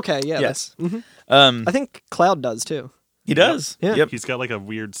 Yeah. Okay. Yeah. Yes. I think Cloud does too. He does. Yeah. Yep. He's got like a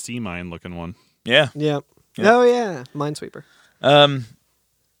weird sea mine looking one. Yeah. Yeah. Oh yeah, Minesweeper.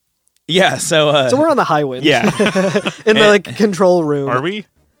 Yeah. So we're on the high wind. Yeah. In the like control room. Are we?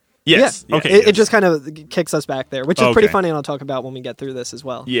 Yes. Yeah. Okay. It just kind of kicks us back there, which is pretty funny, and I'll talk about when we get through this as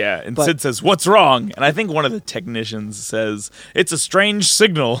well. Yeah. And Sid says, "What's wrong?" And I think one of the technicians says, "It's a strange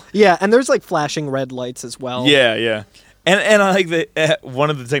signal." Yeah, and there's like flashing red lights as well. Yeah. Yeah. And I like that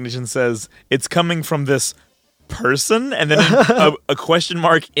one of the technicians says, "It's coming from this person," and then a question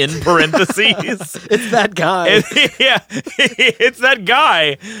mark in parentheses. It's that guy. It's that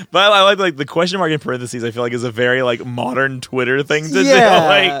guy. But I like the question mark in parentheses. I feel like is a very like modern Twitter thing to do.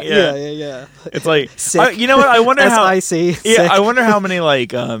 Like, yeah. It's like Sick. You know what? I wonder how. SIC. Yeah, Sick. I wonder how many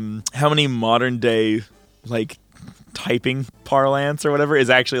like how many modern day like typing parlance or whatever is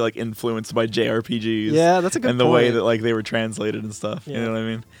actually like influenced by JRPGs. Yeah, that's a good and the point. way that like they were translated and stuff. Yeah. You know what I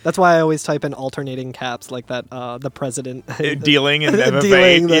mean? That's why I always type in alternating caps like that. The president Dealing in FFVIII.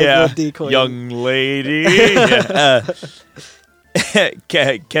 Dealing the decoy. Young lady. Yeah.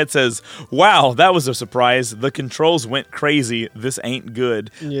 Ket says, "Wow, that was a surprise. The controls went crazy. This ain't good."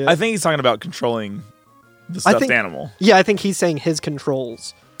 Yeah. I think he's talking about controlling the stuffed animal. Yeah, I think he's saying his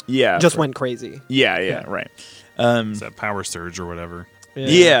controls just went crazy. Yeah, right. It's that power surge or whatever.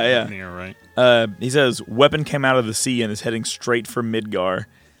 Yeah. Near, right? He says, "Weapon came out of the sea and is heading straight for Midgar."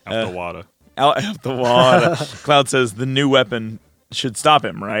 Out the water. Out the water. Cloud says the new weapon should stop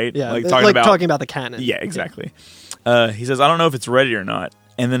him, right? Yeah, talking about the cannon. Yeah, exactly. He says, "I don't know if it's ready or not."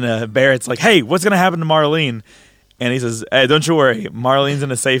 And then Barrett's like, "Hey, what's going to happen to Marlene?" And he says, "Hey, don't you worry. Marlene's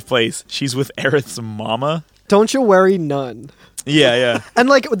in a safe place. She's with Aerith's mama." Don't you worry, none. Yeah. And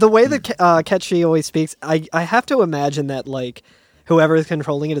like the way that Ketchi always speaks, I have to imagine that like whoever is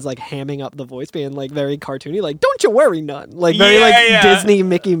controlling it is like hamming up the voice, being like very cartoony, like "Don't you worry, none," like very Disney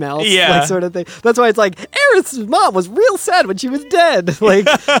Mickey Mouse like sort of thing. That's why it's like Aerith's mom was real sad when she was dead, like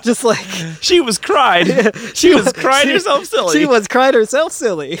just like she was cried. She was cried herself silly. She was cried herself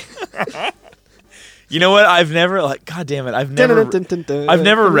silly. You know what? I've never God damn it! I've never read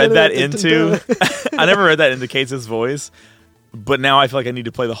that into. I never read that into Kate's voice. But now I feel like I need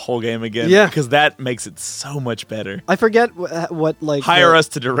to play the whole game again. Yeah. Because that makes it so much better. I forget what like... Hire us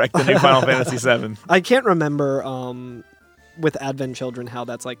to direct the new Final Fantasy VII. I can't remember with Advent Children how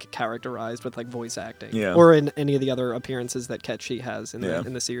that's like characterized with like voice acting. Yeah. Or in any of the other appearances that Ketchi has in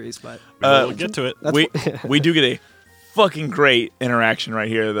the series. But we'll get to it. We do get a fucking great interaction right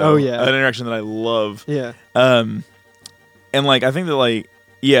here, though. Oh, yeah. An interaction that I love. Yeah. And like, I think that like...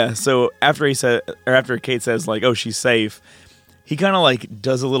 Yeah, so after Kate says like, oh, she's safe... He kind of like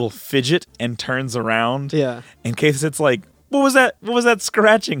does a little fidget and turns around. Yeah. And Kate sits like, what was that? What was that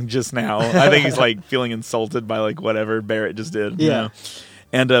scratching just now? I think he's like feeling insulted by like whatever Barrett just did. Yeah. You know?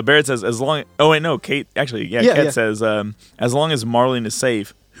 And Barrett says, as long. Oh wait, no. Kate actually, Kate says, as long as Marlene is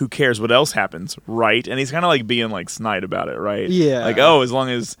safe, who cares what else happens, right? And he's kind of like being like snide about it, right? Yeah. Like, oh, as long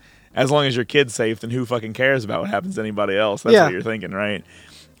as your kid's safe, then who fucking cares about what happens to anybody else? That's what you're thinking, right?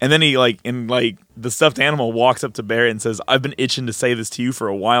 And then he the stuffed animal walks up to Barrett and says, I've been itching to say this to you for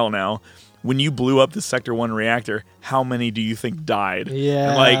a while now. When you blew up the Sector 1 reactor, how many do you think died?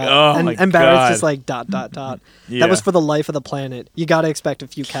 Yeah. And and Barrett's just like ... Yeah. That was for the life of the planet. You got to expect a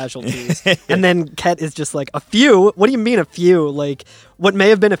few casualties. And then Ket is just like, a few? What do you mean a few? Like, what may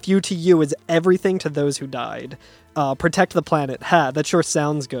have been a few to you is everything to those who died. Protect the planet. That sure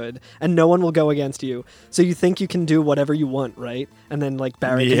sounds good. And no one will go against you. So you think you can do whatever you want, right? And then like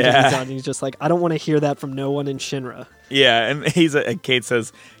Barrett continues on and he's just like, I don't want to hear that from no one in Shinra. Yeah, and Kate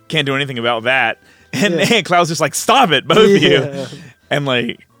says, can't do anything about that. And Cloud's just like, stop it, both of you. And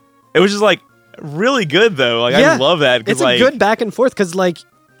like, it was just like really good though. Like I love that. It's a good back and forth because like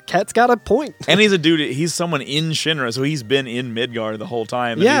Ket's got a point. And he's a dude, he's someone in Shinra, so he's been in Midgar the whole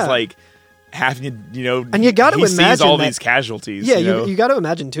time. And he's like, having to, and you got to imagine sees all these casualties. Yeah, you know? you got to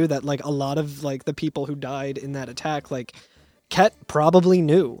imagine too that like a lot of like the people who died in that attack, like Ket probably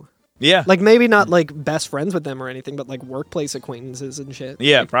knew. Yeah, like maybe not like best friends with them or anything, but like workplace acquaintances and shit.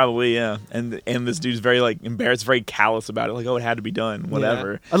 Yeah, like, probably. Yeah, and this dude's very like embarrassed, very callous about it. Like, oh, it had to be done.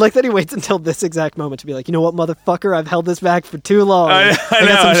 Whatever. Yeah. I like that he waits until this exact moment to be like, you know what, motherfucker, I've held this back for too long. I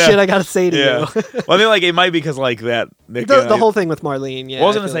got some shit I got to say to you. Well, I mean, like it might be because like that the whole thing with Marlene. Yeah, I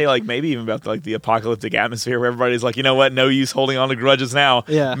was gonna say like maybe even about like the apocalyptic atmosphere where everybody's like, you know what, no use holding on to grudges now.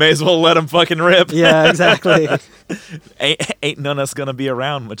 Yeah, may as well let them fucking rip. Yeah, exactly. ain't none of us gonna be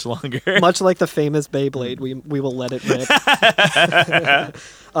around much longer. Much like the famous Beyblade, we will let it rip.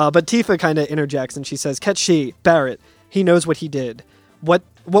 But Tifa kind of interjects and she says, Ketchi, Barrett, he knows what he did. What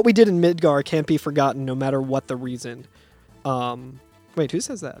we did in Midgar can't be forgotten no matter what the reason. Wait, who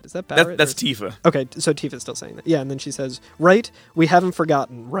says that? Is that Barrett? That's Tifa. Okay, so Tifa's still saying that. Yeah, and then she says, right? We haven't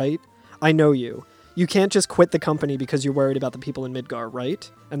forgotten, right? I know you. You can't just quit the company because you're worried about the people in Midgar,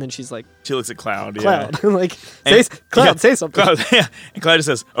 right? And then she's like... She looks at Cloud, Cloud. Like, say something. Cloud, And Cloud just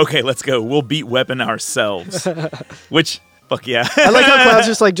says, okay, let's go. We'll beat Weapon ourselves. Which... Fuck yeah. I like how Cloud's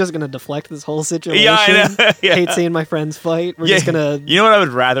just gonna deflect this whole situation. Yeah, I know. Yeah. Hate seeing my friends fight. We're just gonna... You know what I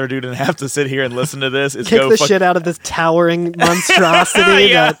would rather do than have to sit here and listen to this? Is kick the shit out of this towering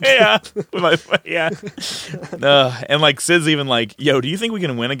monstrosity. And like Sid's even like, yo, do you think we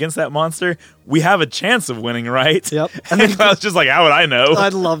can win against that monster? We have a chance of winning, right? Yep. And then Cloud's just like, how would I know?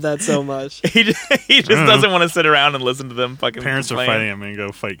 I'd love that so much. He just doesn't want to sit around and listen to them fucking Parents complain. are fighting him and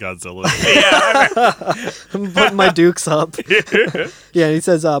go fight Godzilla. I'm putting my dukes up. Yeah, he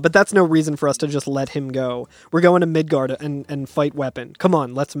says, but that's no reason for us to just let him go. We're going to Midgar and fight Weapon. Come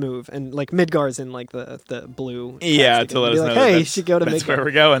on, let's move. And like Midgar's in like the blue. Yeah, to let us know. Hey, you should go to Midgar. That's where we're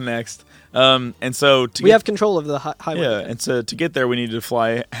going next. And so we have control of the highway. Yeah, and so to get there, we need to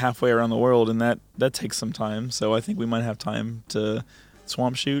fly halfway around the world, and that takes some time. So I think we might have time to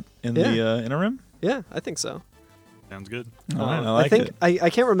swamp shoot in the interim. Yeah, I think so. Sounds good. All right, I think it. I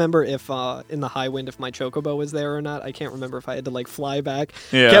can't remember if in the high wind if my chocobo was there or not. I can't remember if I had to like fly back,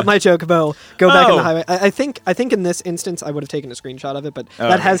 get my chocobo, go back in the highway. I think in this instance I would have taken a screenshot of it, but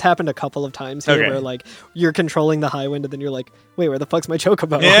that has happened a couple of times here where like you're controlling the high wind and then you're like, wait, where the fuck's my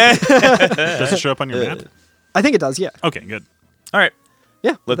chocobo? Yeah. Does it show up on your map? I think it does. Yeah. Okay, good. All right.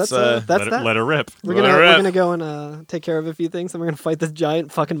 Yeah, let's that's that. Let her rip. We're gonna go and take care of a few things, and we're gonna fight this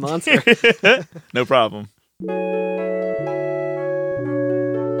giant fucking monster. No problem.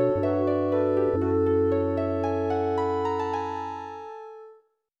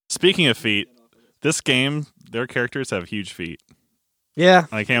 Speaking of feet, this game, their characters have huge feet. Yeah.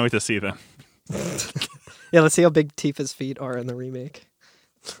 I can't wait to see them. Yeah, let's see how big Tifa's feet are in the remake.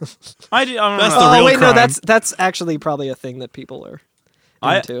 I don't know. That's the real wait, no, crime. that's actually probably a thing that people are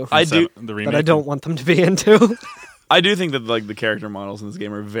into. I do, The remake. but I don't want them to be into. I do think that like the character models in this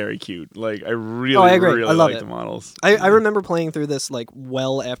game are very cute. Like I really, I agree. really I love like it. the models. I remember playing through this like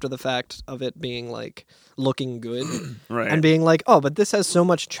well after the fact of it being like looking good Right. and being like, oh, but this has so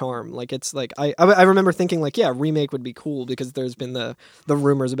much charm. Like it's like I remember thinking like, yeah, remake would be cool because there's been the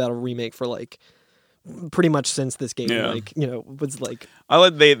rumors about a remake for like pretty much since this game like, you know, was like I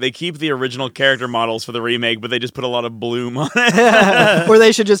like they keep the original character models for the remake, but they just put a lot of bloom on it. or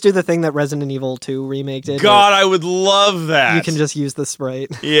they should just do the thing that Resident Evil 2 remake did. God, I would love that. You can just use the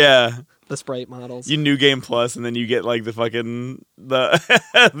sprite. Yeah. The sprite models. You New Game Plus, and then you get like the fucking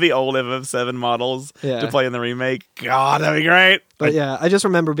the old FF7 models to play in the remake. God, that'd be great. But yeah, I just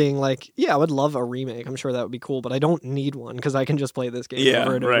remember being like, yeah, I would love a remake. I'm sure that would be cool, but I don't need one because I can just play this game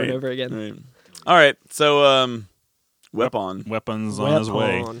over and over and over again. Right. All right, so Weapon. Weapons on his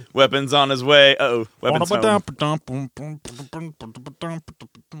way. Weapons on his way. Uh-oh. Weapons home.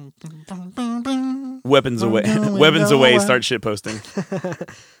 Weapons away. Weapons away. Start shitposting.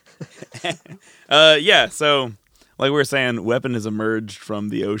 Yeah, so like we were saying, Weapon has emerged from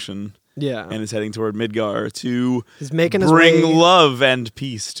the ocean. Yeah. And is heading toward Midgar to He's making his bring way, love and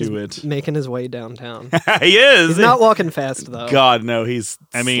peace to it. Making his way downtown. He is. He's not walking fast though. God, no, he's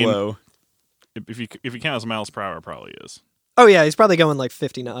slow. If you count as miles per hour, it probably is. Oh yeah, he's probably going like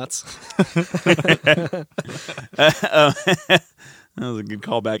 50 knots. That was a good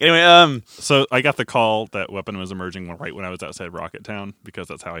callback. Anyway, so I got the call that Weapon was emerging right when I was outside Rocket Town because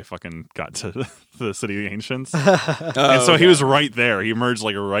that's how I fucking got to the City of the Ancients. And so he was right there. He emerged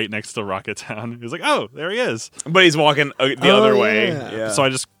like right next to Rocket Town. He was like, "Oh, there he is." But he's walking the other way. Yeah. So I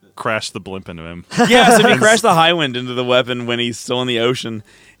just crashed the blimp into him. Yeah, so if you crash the high wind into the Weapon when he's still in the ocean,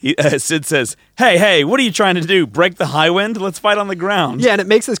 Sid says, hey, what are you trying to do? Break the high wind? Let's fight on the ground. Yeah, and it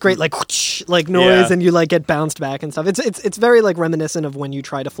makes this great like whoosh, like noise, and you like get bounced back and stuff. It's very like reminiscent of when you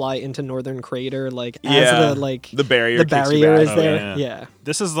try to fly into Northern Crater, like as the barrier is there. Yeah.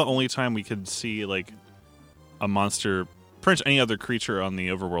 This is the only time we could see like a monster, pretty much any other creature on the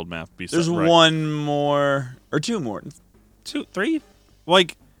overworld map. There's one more or two more, 2, 3,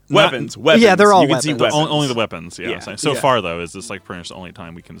 like. Weapons. Yeah, they're all you can weapons. see weapons. Only the weapons, yeah. So far, though, is this like pretty much the only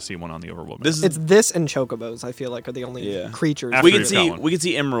time we can see one on the overworld map. It's this and chocobos, I feel like, are the only creatures. We can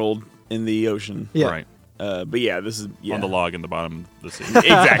see Emerald in the ocean. Yeah. Right. But yeah, this is on the log in the bottom of the sea.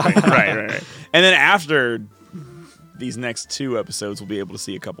 Exactly. right. And then after these next 2 episodes, we'll be able to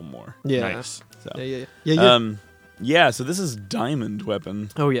see a couple more. Yeah. Nice. So. Yeah. So this is Diamond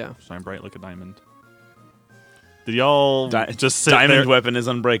Weapon. Oh yeah. Shine bright like a diamond. Did y'all just sit Diamond there? Weapon is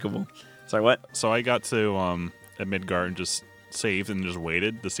unbreakable. Sorry, what? So I got to at Midgar and just saved and just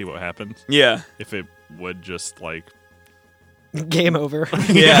waited to see what happened. Yeah. If it would just like game over.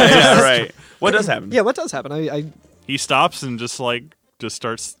 yeah, right. What does happen? Yeah, what does happen? He stops and just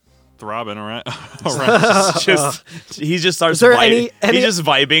starts throbbing around. He just starts Is there vibing. any- He's just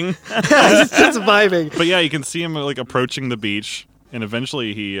vibing. He's just vibing. But yeah, you can see him like approaching the beach, and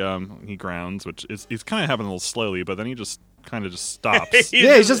eventually he grounds, which is he's kind of happening a little slowly, but then he just kind of just stops.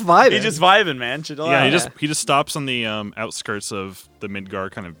 he's just vibing. He's just vibing, man. Chill out. He just stops on the outskirts of the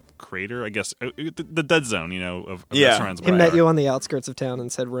Midgar kind of crater, I guess, the dead zone, of that surrounds He met you on the outskirts of town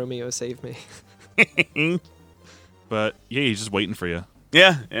and said, "Romeo, save me." But yeah, he's just waiting for you.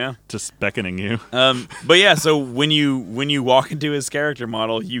 Yeah. Just beckoning you. But yeah, so when you walk into his character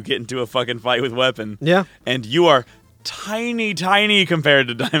model, you get into a fucking fight with Weapon. Yeah. And you are tiny compared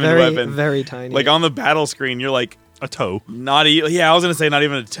to Diamond Very, Weapon. very tiny. Like on the battle screen, you're like a toe. I was gonna say not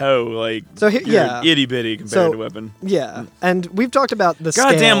even a toe. Like so, you're itty bitty compared to Weapon. Yeah, and we've talked about the God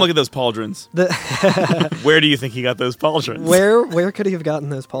scale. damn! Look at those pauldrons. Where do you think he got those pauldrons? Where could he have gotten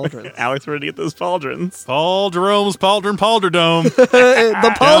those pauldrons? Alex, where did he get those pauldrons? Paul Jerome's Pauldrome.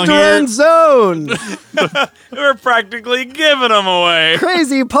 The pauldron zone. We're practically giving them away.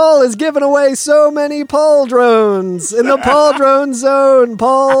 Crazy Paul is giving away so many pauldrons in the pauldron zone.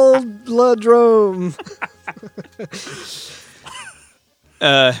 Pauldrome.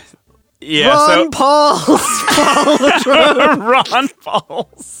 Ron Paul's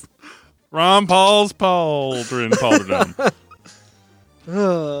Ron Paul's Pauldron.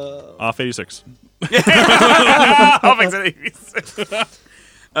 Off 86. Off 86.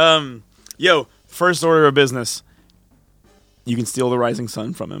 First order of business. You can steal the Rising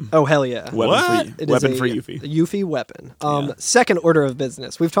Sun from him. Oh, hell yeah. Weapon for Yuffie. Yuffie weapon. Second order of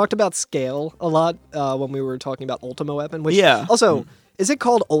business. We've talked about scale a lot when we were talking about Ultima Weapon. Which also, is it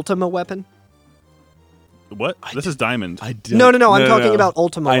called Ultima Weapon? What? This is Diamond. I don't, No. I'm talking about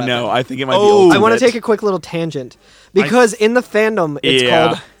Ultima I Weapon. know. I think it might be Ultimate. I want to take a quick little tangent because in the fandom it's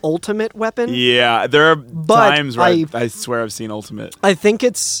called Ultimate Weapon. Yeah, there are times where I swear I've seen Ultimate. I think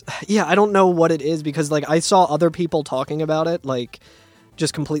it's I don't know what it is because like I saw other people talking about it like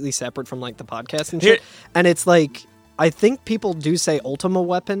just completely separate from like the podcast and shit. And it's like I think people do say Ultima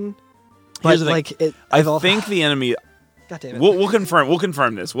Weapon. But like I think the enemy. God damn it. We'll confirm. We'll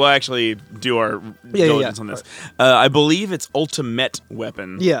confirm this. We'll actually do our diligence on this. I believe it's Ultimate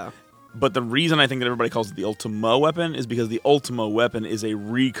Weapon. Yeah. But the reason I think that everybody calls it the Ultima Weapon is because the Ultima Weapon is a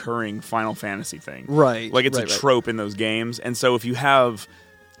recurring Final Fantasy thing. Right. Like it's a trope in those games. And so if you have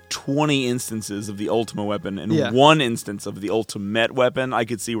 20 instances of the Ultima Weapon and one instance of the Ultimate Weapon, I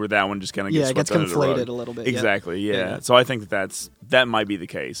could see where that one just kind of gets swept under the rug. Conflated a little bit. Exactly. Yeah. So I think that might be the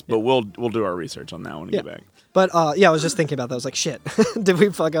case. But we'll do our research on that one and get back. But I was just thinking about that. I was like, shit, did we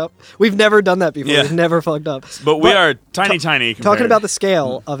fuck up? We've never done that before. We've never fucked up. But we are tiny. Talking about the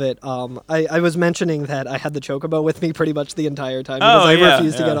scale of it, I was mentioning that I had the Chocobo with me pretty much the entire time because I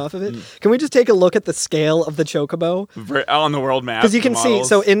refused to get off of it. Can we just take a look at the scale of the Chocobo? On the world map. Because you can see,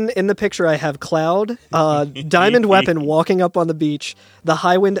 so in the picture I have Cloud, Diamond Weapon walking up on the beach, the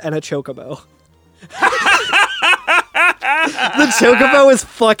Highwind, and a Chocobo. The Chocobo is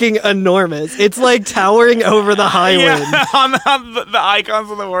fucking enormous. It's like towering over the Highwind. Yeah, on the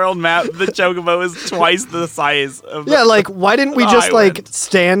icons of the world map, the Chocobo is twice the size of the like, why didn't we just, Highwind. like,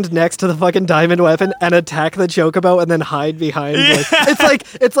 stand next to the fucking Diamond Weapon and attack the Chocobo and then hide behind? Yeah. Like,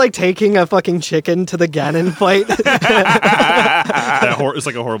 it's like taking a fucking chicken to the Ganon fight. It's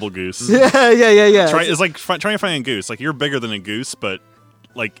like a horrible goose. Yeah. It's like trying to find a goose. Like, you're bigger than a goose, but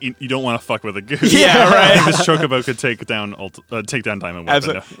like you don't want to fuck with a goose. Yeah, right. This Chocobo could take down Diamond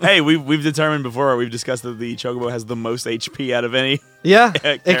Weapon. Absolutely. Hey, we've determined before. We've discussed that the Chocobo has the most HP out of any. Yeah,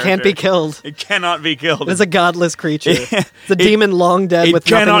 it can't be killed. It cannot be killed. It's a godless creature. It's a demon long dead with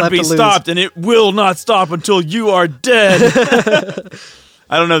nothing left to lose. It cannot be stopped, and it will not stop until you are dead.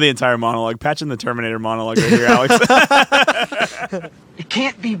 I don't know the entire monologue. Patch in the Terminator monologue right here, Alex. It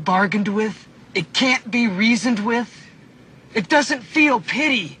can't be bargained with. It can't be reasoned with. It doesn't feel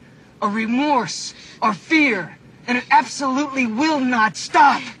pity or remorse or fear. And it absolutely will not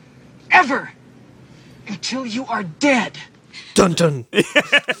stop. Ever. Until you are dead. Dun dun.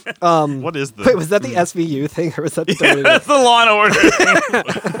 What is this? Wait, was that the SVU thing or was that the Yeah, that's the Law and Order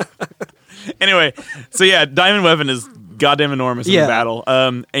thing. Anyway, so yeah, Diamond Weapon is goddamn enormous in the battle.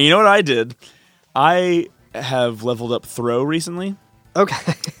 And you know what I did? I have leveled up Throw recently.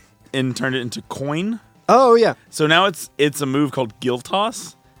 Okay. And turned it into Coin. Oh, yeah. So now it's a move called Guild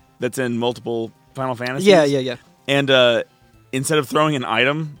Toss that's in multiple Final Fantasies. Yeah. And instead of throwing an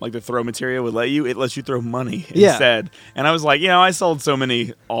item, like the throw materia would let you, it lets you throw money instead. And I was like, I sold so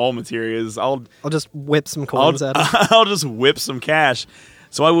many all materias. I'll just whip some coins at it. I'll just whip some cash.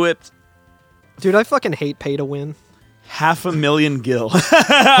 So I whipped... Dude, I fucking hate pay to win. 500,000 gil. Holy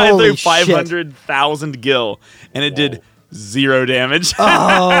I threw 500,000 gil. And it did 0 damage.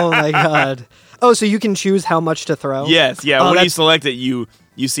 Oh, my God. Oh, so you can choose how much to throw? Yes, yeah. When you select it, you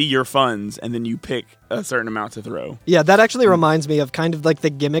see your funds, and then you pick a certain amount to throw. Yeah, that actually reminds me of kind of like the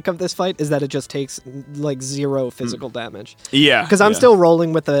gimmick of this fight is that it just takes like 0 physical damage. Yeah. Because I'm still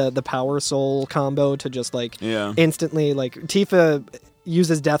rolling with the Power Soul combo to just like instantly, like Tifa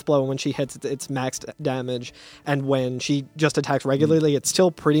uses Death Blow when she hits its max damage, and when she just attacks regularly, it's still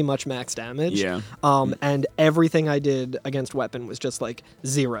pretty much max damage. Yeah. And everything I did against weapon was just like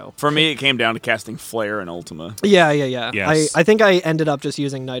 0. For me, it came down to casting Flare and Ultima. Yeah. Yes. I think I ended up just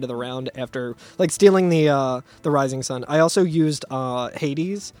using Knight of the Round after like stealing the Rising Sun. I also used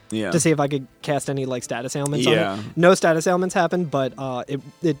Hades to see if I could cast any like status ailments on it. No status ailments happened, but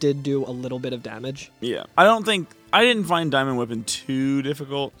it did do a little bit of damage. Yeah. I didn't find Diamond Weapon too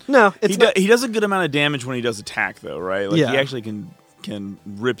difficult. No, he does a good amount of damage when he does attack, though, right? Like he actually can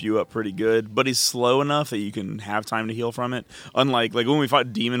rip you up pretty good, but he's slow enough that you can have time to heal from it. Unlike like when we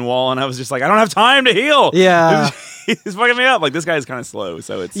fought Demon Wall, and I was just like, I don't have time to heal. Yeah, he's fucking me up. Like this guy is kind of slow,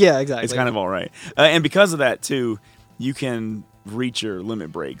 so it's exactly. It's kind of all right, and because of that too, you can reach your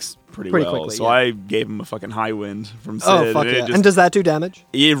limit breaks pretty well. Quickly, so I gave him a fucking high wind from Sid. Oh fuck yeah! And does that do damage?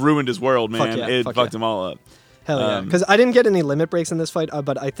 It ruined his world, man. It fucked him all up. Hell yeah. Because I didn't get any limit breaks in this fight,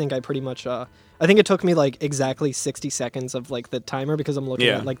 but I think I pretty much... I think it took me like exactly 60 seconds of like the timer because I'm looking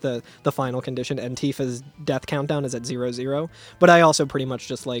at like the final condition, and Tifa's death countdown is at 0-0. But I also pretty much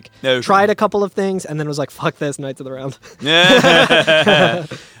just like tried a couple of things and then was like, fuck this, Knights of the Round.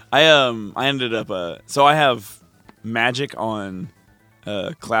 I ended up... so I have magic on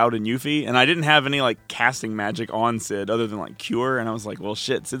Cloud and Yuffie, and I didn't have any like casting magic on Sid other than like Cure, and I was like, well,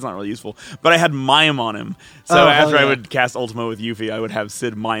 shit, Sid's not really useful. But I had Mime on him, so after I would cast Ultima with Yuffie, I would have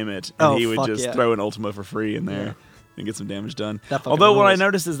Sid mime it, and he would just throw an Ultima for free in there and get some damage done. Although what I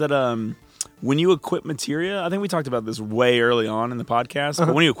noticed is that when you equip materia, I think we talked about this way early on in the podcast,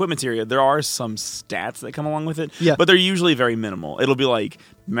 but when you equip materia, there are some stats that come along with it, but they're usually very minimal. It'll be like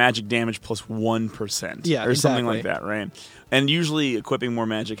magic damage plus 1%, or something like that, right? And usually equipping more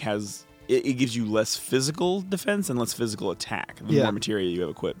magic it gives you less physical defense and less physical attack the more materia you have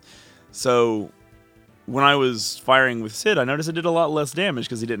equipped. So when I was firing with Sid, I noticed it did a lot less damage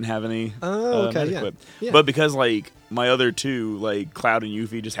because he didn't have any magic equipped. Yeah. But because like my other two, like Cloud and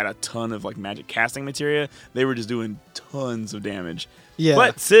Yuffie, just had a ton of like magic casting materia, they were just doing tons of damage. Yeah.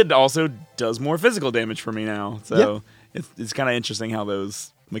 But Sid also does more physical damage for me now, so it's kind of interesting how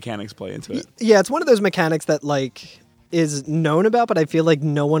those mechanics play into it. Yeah, it's one of those mechanics that like is known about, but I feel like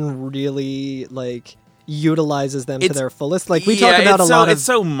no one really like utilizes them to their fullest. Like we talk about it's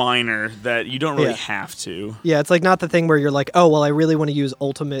so minor that you don't really have to. Yeah, it's like not the thing where you're like, oh well, I really want to use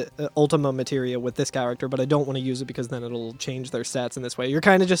Ultima materia with this character, but I don't want to use it because then it'll change their stats in this way. You're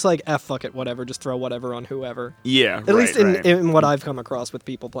kind of just like, fuck it, whatever, just throw whatever on whoever. Yeah, at least in what I've come across with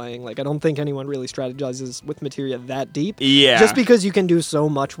people playing. Like I don't think anyone really strategizes with materia that deep. Yeah, just because you can do so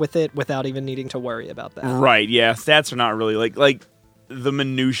much with it without even needing to worry about that. Right. Yeah, stats are not really like. The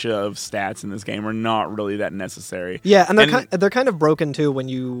minutia of stats in this game are not really that necessary. Yeah, and they're kind of broken too when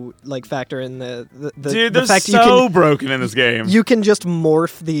you like factor in the dude, the fact they're so broken in this game. You can just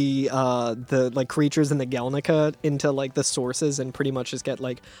morph the like creatures in the Galnica into like the sources and pretty much just get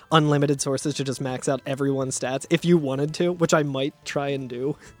like unlimited sources to just max out everyone's stats if you wanted to, which I might try and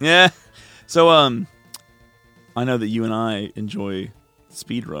do. Yeah. So I know that you and I enjoy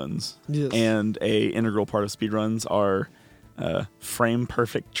speedruns, and a integral part of speedruns are frame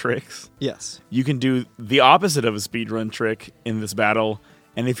perfect tricks. Yes. You can do the opposite of a speedrun trick in this battle,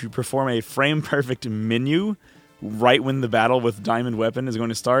 and if you perform a frame perfect menu right when the battle with Diamond Weapon is going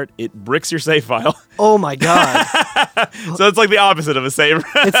to start, it bricks your save file. Oh my god. So it's like the opposite of a save.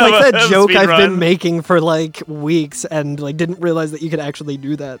 It's like that joke I've been making for like weeks and like didn't realize that you could actually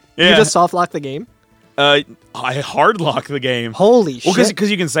do that. Yeah. You just soft lock the game? I hard lock the game. Holy shit. Well, because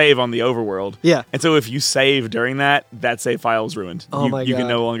you can save on the overworld. Yeah. And so if you save during that save file is ruined. Oh my god. You can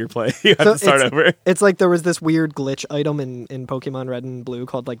no longer play. You have to start over. It's like there was this weird glitch item in Pokemon Red and Blue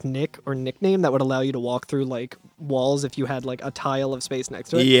called like Nick or Nickname that would allow you to walk through like walls if you had like a tile of space next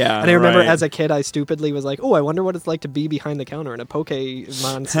to it. Yeah. And I remember as a kid I stupidly was like, oh, I wonder what it's like to be behind the counter in a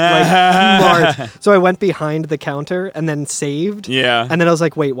Pokemon like Mart. So I went behind the counter and then saved. Yeah. And then I was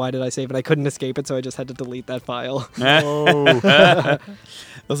like, wait, why did I save? And I couldn't escape it, so I just had to delete that file. Oh.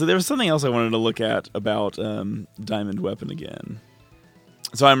 So there was something else I wanted to look at about Diamond Weapon again.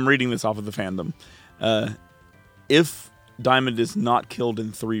 So I'm reading this off of the fandom. If Diamond is not killed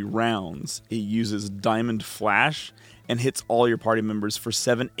in 3 rounds, it uses Diamond Flash and hits all your party members for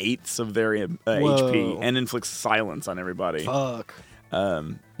 7/8 of their HP and inflicts silence on everybody. Fuck.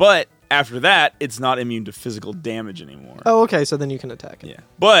 But after that, it's not immune to physical damage anymore. Oh, okay, so then you can attack it. Yeah.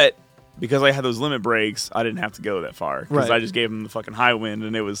 But because I had those limit breaks, I didn't have to go that far. Because I just gave him the fucking high wind,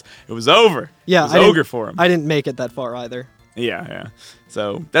 and it was over. Yeah, it was ogre for him. I didn't make it that far either. Yeah.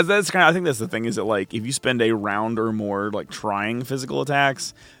 So that's kind of, I think that's the thing, is that like if you spend a round or more like trying physical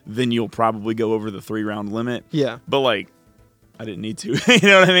attacks, then you'll probably go over the 3-round limit. Yeah. But like I didn't need to. You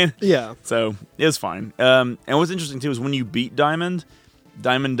know what I mean? Yeah. So it was fine. And what's interesting too is when you beat Diamond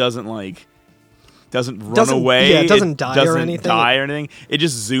doesn't run away. Yeah, it doesn't die or anything. It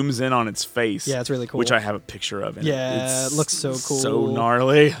just zooms in on its face. Yeah, it's really cool. Which I have a picture of. It looks so cool. So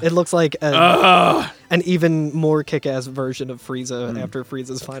gnarly. It looks like an even more kick-ass version of Frieza after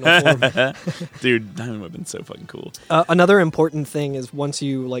Frieza's final form. Dude, Diamond Weapon's so fucking cool. Another important thing is once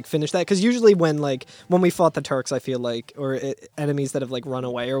you like finish that, because usually when we fought the Turks, I feel like, or enemies that have like run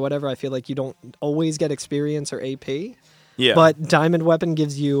away or whatever, I feel like you don't always get experience or AP. Yeah. But Diamond Weapon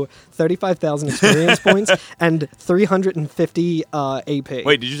gives you 35,000 experience points and 350 AP.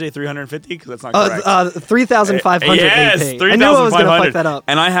 Wait, did you say 350? Because that's not correct. 3,500 yes, AP. I knew I was going to fuck that up.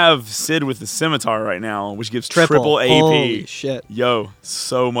 And I have Sid with the scimitar right now, which gives triple AP. Holy shit. Yo,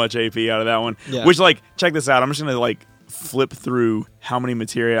 so much AP out of that one. Yeah. Which, like, check this out. I'm just going to, like, flip through how many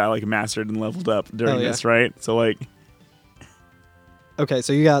materia I, like, mastered and leveled up during this, right? So, like... Okay,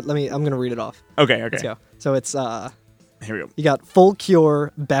 so you got... I'm going to read it off. Okay. Let's go. So it's... Here we go. You got Full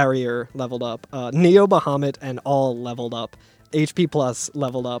Cure, Barrier leveled up, Neo Bahamut and all leveled up, HP Plus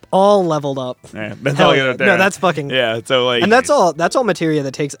leveled up, all leveled up. Yeah, that's all you got there. No, that's fucking... Yeah, so like... And that's all materia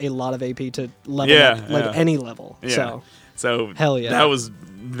that takes a lot of AP to level up, any level. Yeah. So Hell yeah. that was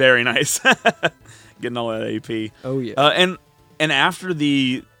very nice. Getting all that AP. Oh yeah. And after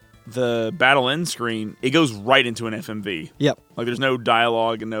the battle end screen, it goes right into an FMV. Yep. Like there's no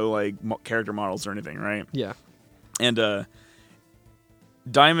dialogue and no like character models or anything, right? Yeah. And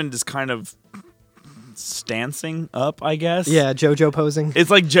Diamond is kind of stancing up, I guess. Yeah, JoJo posing. It's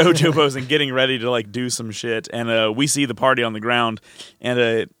like JoJo posing, getting ready to like do some shit, and we see the party on the ground,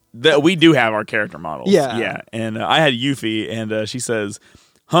 and we do have our character models. Yeah. And I had Yuffie, and she says,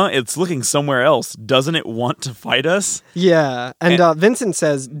 "Huh? It's looking somewhere else. Doesn't it want to fight us?" Yeah, and Vincent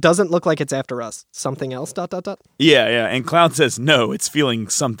says, "Doesn't look like it's after us. Something else." ... Yeah. And Cloud says, "No, it's feeling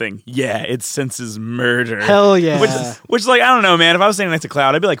something. Yeah, it senses murder." Hell yeah. Which, like, I don't know, man. If I was standing next to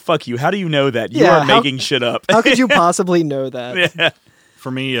Cloud, I'd be like, "Fuck you. How do you know that? You are making shit up." How could you possibly know that? Yeah.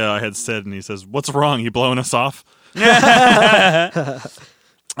 For me, I had said, and he says, "What's wrong? You blowing us off?"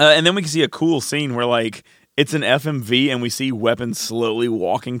 And then we can see a cool scene where, like, it's an FMV and we see Weapon slowly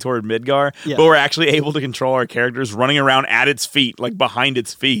walking toward Midgar, but we're actually able to control our characters running around at its feet, like behind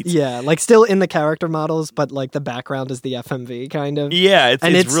its feet. Yeah, like still in the character models, but like the background is the FMV kind of. Yeah,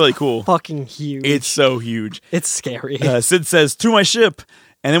 it's really cool. Fucking huge. It's so huge. It's scary. Sid says, "To my ship."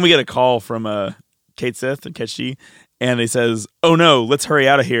 And then we get a call from Kate Sith and Ketchi, and he says, "Oh no, let's hurry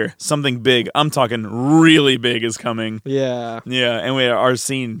out of here. Something big, I'm talking really big, is coming." Yeah. Yeah, and our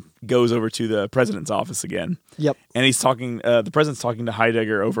scene goes over to the president's office again. Yep. And he's talking, the president's talking to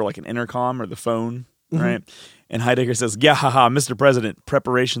Heidegger over like an intercom or the phone, right? And Heidegger says, "Yeah, haha, Mr. President,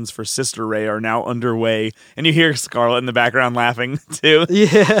 preparations for Sister Ray are now underway." And you hear Scarlet in the background laughing too.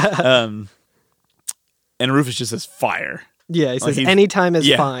 Yeah. And Rufus just says, "Fire." Yeah, he says, "Anytime is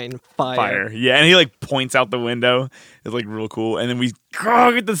fine. Fire." Yeah, and he like points out the window. It's like real cool. And then we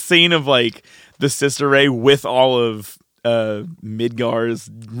get the scene of like the Sister Ray with all of Midgar's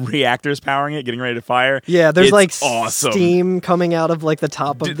reactors powering it, getting ready to fire. Yeah, there's it's like awesome. Steam coming out of like the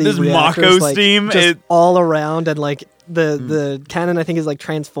top of these This reactors, Mako like, steam just all around, and like the cannon I think is like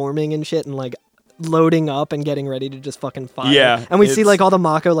transforming and shit, and like loading up and getting ready to just fucking fire. Yeah, and we see like all the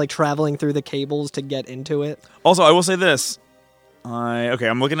Mako like traveling through the cables to get into it. Also, I will say this.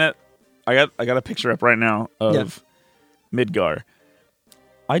 I'm looking at. I got a picture up right now of Midgar.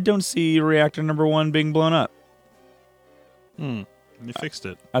 I don't see reactor number 1 being blown up. They fixed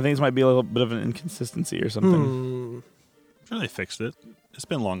it. I think this might be a little bit of an inconsistency or something. I'm sure they fixed it. It's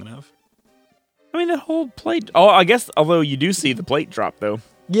been long enough. I mean, that whole plate. Oh, I guess. Although you do see the plate drop though.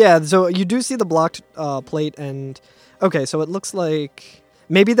 Yeah, so you do see the blocked plate, and okay, so it looks like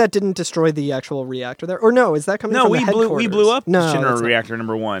maybe that didn't destroy the actual reactor there, or no? Is that coming from the headquarters? We blew up no, Shinra reactor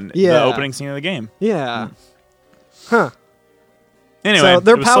number 1. Yeah. The opening scene of the game. Yeah. Huh. Anyway, so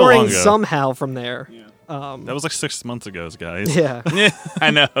they're it was so powering long ago. somehow from there. Yeah. That was like 6 months ago, guys. Yeah.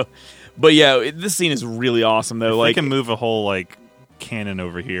 I know, but yeah, this scene is really awesome though. If like, they can move a whole like cannon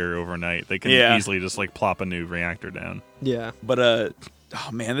over here overnight, they can easily just like plop a new reactor down. Yeah. but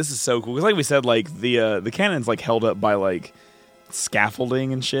oh man, this is so cool because like we said, like the cannon's like held up by like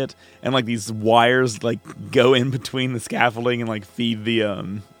scaffolding and shit, and like these wires like go in between the scaffolding and like feed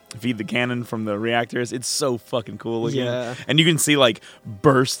the cannon from the reactors. It's so fucking cool looking. Yeah. And you can see like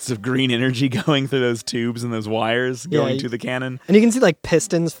bursts of green energy going through those tubes and those wires going to the cannon. And you can see like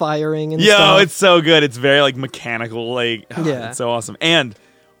pistons firing and Yo, stuff. it's so good. It's very like mechanical. Like, it's so awesome. And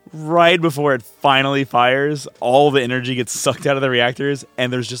right before it finally fires, all the energy gets sucked out of the reactors,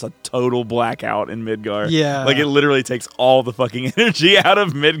 and there's just a total blackout in Midgar. Yeah. Like, it literally takes all the fucking energy out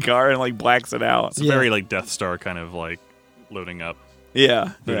of Midgar and like blacks it out. It's very like Death Star kind of like loading up,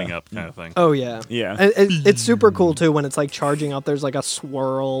 Yeah. booting up kind of thing. Oh yeah. Yeah. And it's super cool too when it's like charging up. There's like a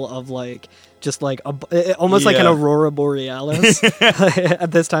swirl of like just like almost like an aurora borealis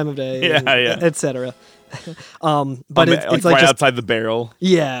at this time of day. Yeah. Etc. But it's like right just outside the barrel.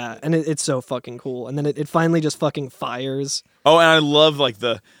 Yeah, and it's so fucking cool. And then it finally just fucking fires. Oh, and I love like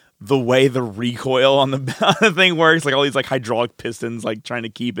the way the recoil on the thing works, like all these like hydraulic pistons, like trying to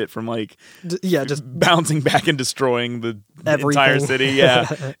keep it from like just bouncing back and destroying the entire city.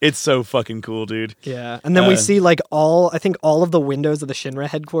 Yeah, it's so fucking cool, dude. Yeah, and then we see like I think all of the windows of the Shinra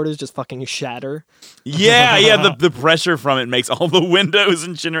headquarters just fucking shatter. Yeah. The pressure from it makes all the windows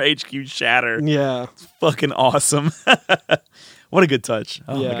in Shinra HQ shatter. Yeah, It's fucking awesome. What a good touch.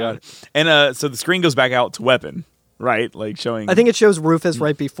 Oh my god. And so the screen goes back out to Weapon. Right, like showing. I think it shows Rufus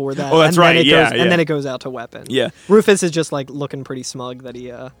right before that. Oh, that's right. And then it goes out to Weapon. Yeah, Rufus is just like looking pretty smug that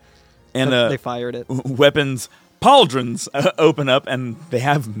he they fired it. Weapons pauldrons open up, and they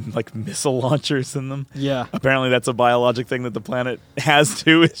have like missile launchers in them. Yeah, apparently that's a biologic thing that the planet has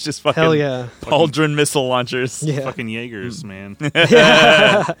too. It's just fucking hell yeah, pauldron missile launchers. Yeah, fucking Jaegers, man.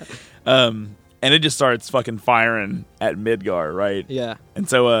 And it just starts fucking firing at Midgar, right? Yeah. And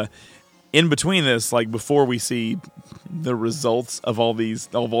so in between this, like before we see the results of all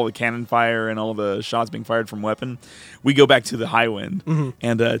the cannon fire and all the shots being fired from weapon, we go back to the high wind.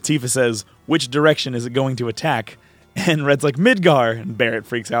 And Tifa says, which direction is it going to attack? And Red's like, Midgar. And Barrett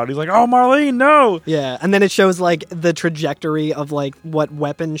freaks out. He's like, oh, Marlene, no. Yeah, and then it shows like the trajectory of like what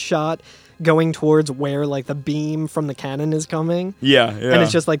weapon shot going towards where like the beam from the cannon is coming. Yeah. And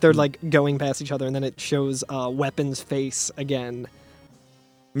it's just like they're like going past each other, and then it shows Weapon's face again.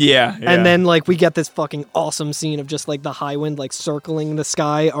 Yeah. And then like we get this fucking awesome scene of just like the high wind like circling the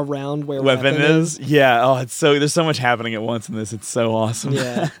sky around where Weapon is. Yeah. Oh, there's so much happening at once in this. It's so awesome.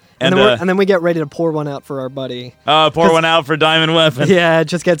 Yeah. And then we get ready to pour one out for our buddy. Pour one out for Diamond Weapon. Yeah, it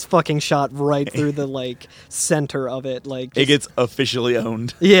just gets fucking shot right through the like center of it. Like it gets officially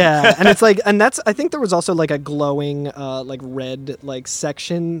owned. Yeah, and it's like, and that's, I think there was also like a glowing like red like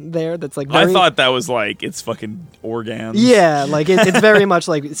section there that's like very, I thought that was like its fucking organs. Yeah, like it's very much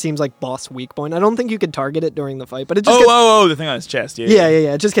like, it seems like boss weak point. I don't think you could target it during the fight, but it just the thing on his chest. Yeah.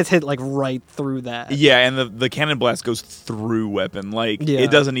 It just gets hit like right through that. Yeah, and the cannon blast goes through Weapon. Like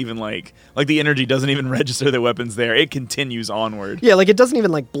it doesn't even like the energy doesn't even register the weapons there. It continues onward. Yeah, like it doesn't even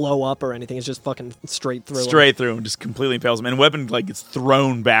like blow up or anything. It's just fucking straight through him, just completely impales him. And Weapon like gets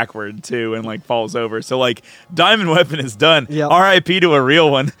thrown backward too and like falls over. So like Diamond Weapon is done. Yep. R.I.P. to a real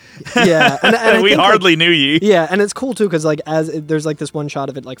one. Yeah, and we hardly knew you. Yeah, and it's cool too because like there's like this one shot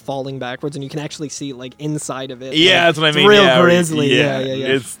of it like falling backwards, and you can actually see like inside of it. Yeah, like, that's what I mean. It's real grisly.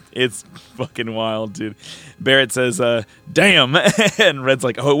 Yeah. It's fucking wild, dude. Barrett says, damn. And Red's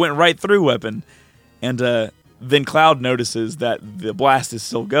like, oh, it went right through Weapon. And then Cloud notices that the blast is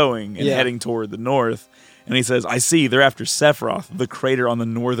still going and heading toward the north. And he says, I see, they're after Sephiroth, the crater on the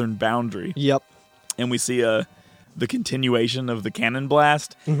northern boundary. Yep. And we see the continuation of the cannon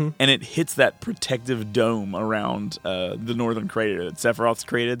blast, and it hits that protective dome around the northern crater that Sephiroth's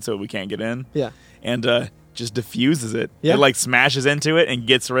created so we can't get in. Yeah. And just diffuses it. Yeah. It like smashes into it and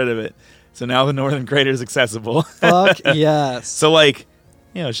gets rid of it. So now the northern crater is accessible. Fuck yes. So like,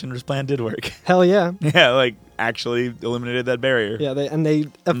 Shinra's plan did work. Hell yeah. Yeah, like actually eliminated that barrier. Yeah, they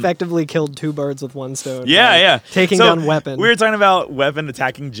effectively killed two birds with one stone. Yeah. Taking down Weapon. We were talking about Weapon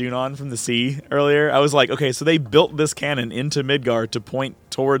attacking Junon from the sea earlier. I was like, okay, so they built this cannon into Midgar to point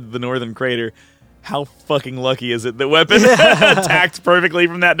toward the northern crater. How fucking lucky is it that Weapon attacked perfectly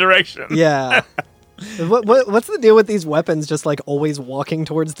from that direction? Yeah. What's the deal with these weapons just like always walking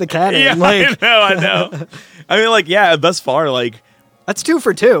towards the cannon? Yeah, like, I know. I mean, like, yeah, thus far, like, that's 2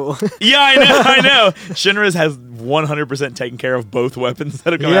 for 2. Yeah, I know. Shinra's has 100% taken care of both weapons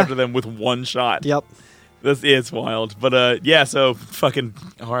that have come after them with one shot. Yep. It's wild. But, so fucking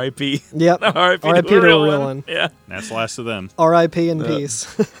R.I.P. Yep. R.I.P. to a real one. Yeah. That's the last of them. R.I.P. in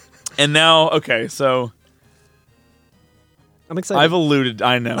peace. And now, okay, so I'm excited.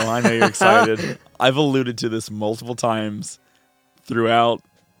 I know you're excited. I've alluded to this multiple times throughout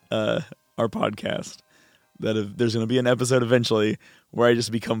our podcast that there's going to be an episode eventually where I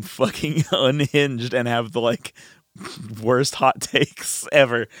just become fucking unhinged and have the like worst hot takes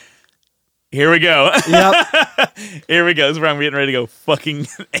ever. Here we go. Yep. Here we go. This is where I'm getting ready to go fucking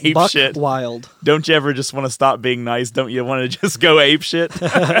ape Buck shit. wild. Don't you ever just want to stop being nice? Don't you want to just go ape shit?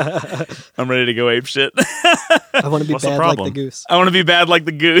 I'm ready to go ape shit. I want to be bad like the goose. I want to be bad like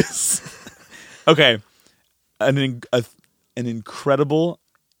the goose. Okay. An incredible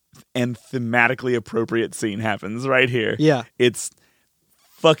and thematically appropriate scene happens right here. Yeah. It's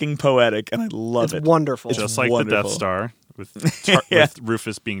fucking poetic, and I love it. It's wonderful. Just like the Death Star. With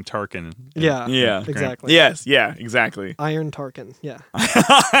Rufus being Tarkin. Yeah, exactly. Yes, yeah, exactly. Iron Tarkin, yeah.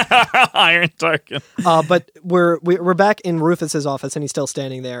 Iron Tarkin. But we're back in Rufus's office, and he's still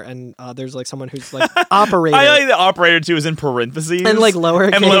standing there, and there's like someone who's like operator. I like the operator too is in parentheses and like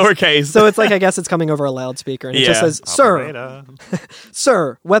lowercase. So it's like I guess it's coming over a loudspeaker, and it just says, "Sir,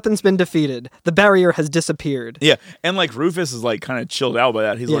 sir, weapon's been defeated. The barrier has disappeared." Yeah, and like Rufus is like kind of chilled out by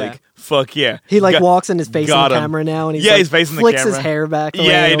that. He's like, "Fuck yeah." He like walks in his face in the camera now, and he's facing the camera. Flicks his hair back.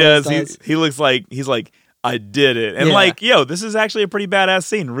 Yeah, he does. He looks like he's like, I did it. And like, this is actually a pretty badass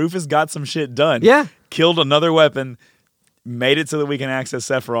scene. Rufus got some shit done. Yeah. Killed another weapon. Made it so that we can access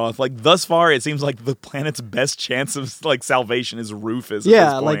Sephiroth. Like, thus far, it seems like the planet's best chance of like salvation is Rufus. At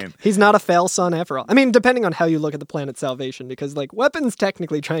this point. Like he's not a fail son after all. I mean, depending on how you look at the planet's salvation, because like Weapon's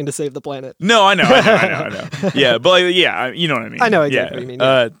technically trying to save the planet. No, I know. Yeah, but like, you know what I mean. I know exactly what you mean.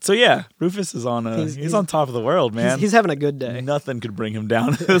 Yeah. So yeah, Rufus is on. He's on top of the world, man. He's having a good day. Nothing could bring him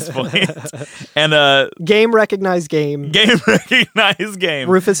down at this point. And game recognized game. Game recognized game.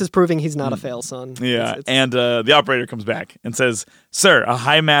 Rufus is proving he's not a fail son. Yeah, and the operator comes back. back and says, "Sir,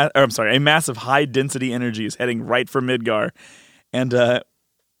 a massive high density energy is heading right for Midgar," and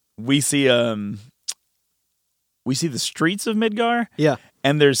we see the streets of Midgar. Yeah.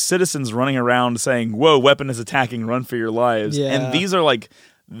 And there's citizens running around saying, "Whoa, weapon is attacking, run for your lives." Yeah. And these are like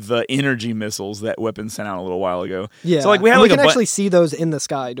the energy missiles that Weapon sent out a little while ago. Yeah. So like we can actually see those in the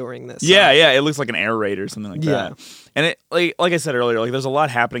sky during this. Yeah, yeah, it looks like an air raid or something like Yeah. that. And it like I said earlier, like there's a lot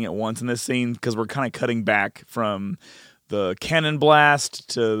happening at once in this scene because we're kind of cutting back from the cannon blast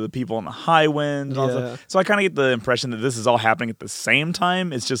to the people in the high wind and all that. So I kind of get the impression that this is all happening at the same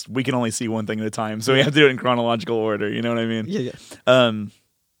time. It's just we can only see one thing at a time, so we have to do it in chronological order. You know what I mean? Yeah.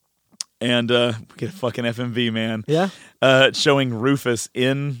 And we get a fucking FMV, man. Yeah. Showing Rufus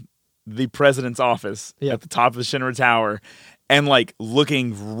in the president's office at the top of the Shinra Tower and like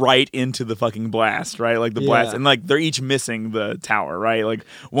looking right into the fucking blast, right? Like the blast. And like they're each missing the tower, right? Like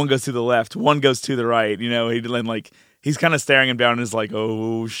one goes to the left, one goes to the right, you know, he's kind of staring him down and is like,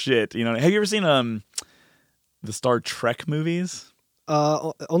 oh shit. You know, have you ever seen the Star Trek movies?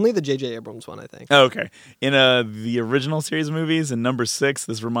 Only the J.J. Abrams one, I think. Oh, okay. In the original series of movies, in number 6,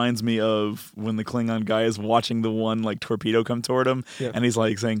 this reminds me of when the Klingon guy is watching the one like torpedo come toward him, and he's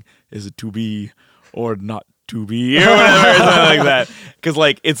like saying, "Is it to be or not to be?" or whatever, or something like that. Because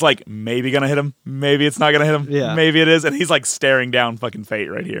like it's like maybe gonna hit him, maybe it's not gonna hit him, maybe it is, and he's like staring down fucking fate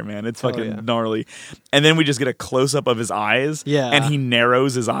right here, man. It's fucking gnarly. And then we just get a close up of his eyes, and he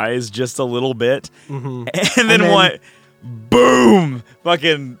narrows his eyes just a little bit, and then what? Boom!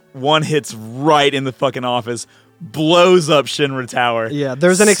 Fucking one hits right in the fucking office, blows up Shinra Tower. Yeah,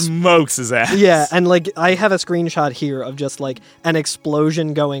 there's smokes his ass. Yeah, and like I have a screenshot here of just like an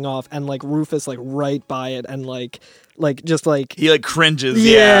explosion going off, and like Rufus like right by it, and like just like he like cringes.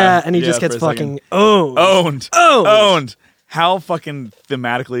 Yeah, and he just gets fucking owned. How fucking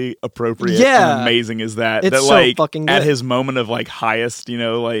thematically appropriate and amazing is that? It's that so like fucking good. At his moment of like highest, you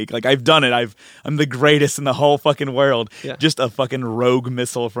know, like I've done it. I'm the greatest in the whole fucking world. Yeah. Just a fucking rogue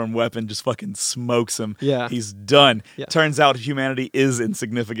missile from Weapon just fucking smokes him. Yeah. He's done. Yeah. Turns out humanity is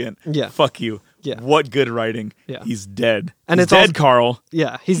insignificant. Yeah. Fuck you. Yeah. What good writing. Yeah. He's dead. And he's it's dead, Carl.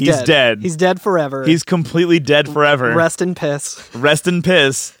 Yeah, he's dead. Dead. He's dead forever. He's completely dead forever. Rest in piss. Rest in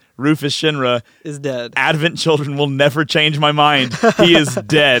piss. Rufus Shinra is dead. Advent Children will never change my mind. He is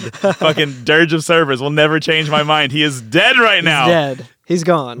dead. Fucking Dirge of Servers will never change my mind. He is dead right now. He's dead. He's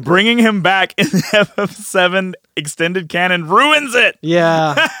gone. Bringing him back in FF7 extended canon ruins it.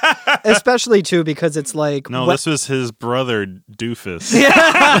 Yeah. Especially, too, because it's like... No, this was his brother, Doofus.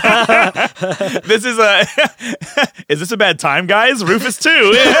 This is is this a bad time, guys? Rufus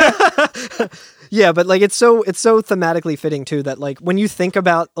too. Yeah, but like it's so thematically fitting too that like when you think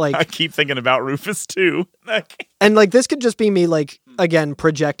about like I keep thinking about Rufus too. And like this could just be me like again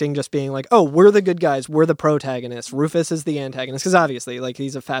projecting, just being like, oh, we're the good guys, we're the protagonists, Rufus is the antagonist, because obviously like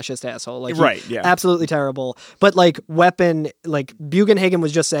he's a fascist asshole, like absolutely terrible. But like Weapon, like Bugenhagen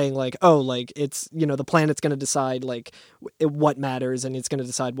was just saying like, oh, like it's, you know, the planet's going to decide like what matters and it's going to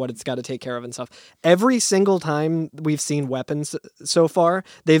decide what it's got to take care of and stuff. Every single time we've seen Weapons so far,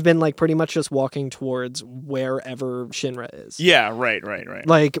 they've been like pretty much just walking towards wherever Shinra is. Yeah, right.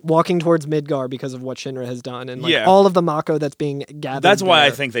 Like walking towards Midgar because of what Shinra has done, and like all of the Mako that's being gathered. That's why there.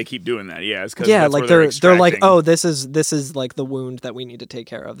 I think they keep doing that. Yeah, it's like they're like, oh, this is like the wound that we need to take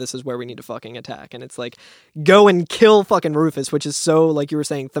care of. This is where we need to fucking attack, and it's like go and kill fucking Rufus, which is so like you were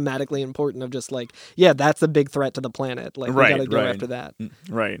saying thematically important. Of just like that's the big threat to the planet. Like we gotta go after that.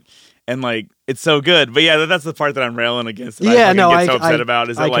 Right. And like it's so good, but that's the part that I'm railing against. I get so upset about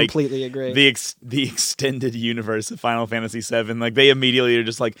is that I completely agree. The extended universe of Final Fantasy VII, like they immediately are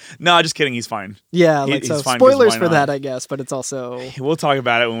just like, no, just kidding, he's fine. Yeah, like so spoilers for that, I guess, but it's also we'll talk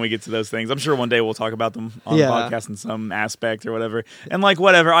about it when we get to those things. I'm sure one day we'll talk about them on the podcast in some aspect or whatever. And like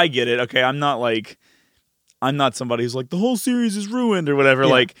whatever, I get it. Okay, I'm not somebody who's like the whole series is ruined or whatever.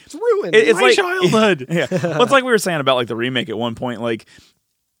 Like it's ruined. It's my like childhood. Well, it's like we were saying about like the remake at one point, like.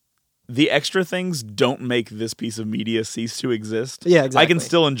 The extra things don't make this piece of media cease to exist. Yeah, exactly. I can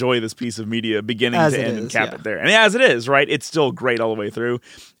still enjoy this piece of media beginning to end and cap it there. And as it is, right? It's still great all the way through.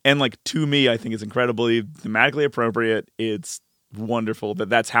 And like to me, I think it's incredibly thematically appropriate. It's wonderful that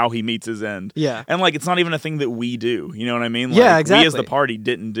that's how he meets his end. Yeah. And like it's not even a thing that we do. You know what I mean? Like, yeah, exactly. We as the party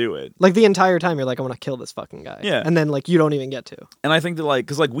didn't do it. Like the entire time you're like, I want to kill this fucking guy. Yeah. And then like you don't even get to. And I think that like,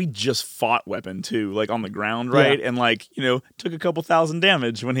 because like we just fought Weapon too, like on the ground, right? Yeah. And like, you know, took a couple thousand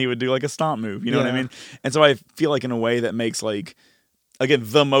damage when he would do like a stomp move. You know what I mean? And so I feel like in a way that makes like, again,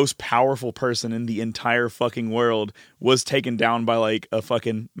 the most powerful person in the entire fucking world was taken down by like a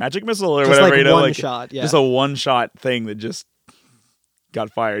fucking magic missile or just whatever. Like you know, one like shot. Yeah. Just a one shot thing that just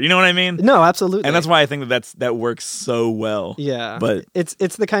got fired. You know what I mean? No, absolutely. And that's why I think that works so well. Yeah. But it's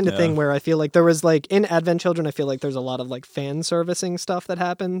the kind of thing where I feel like there was like in Advent Children, I feel like there's a lot of like fan servicing stuff that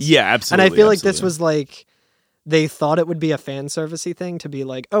happens. Yeah, absolutely. And I feel like this was like they thought it would be a fan servicey thing to be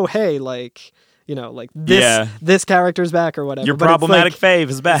like, oh hey, like, you know, like this character's back or whatever. Your but problematic it's like, fave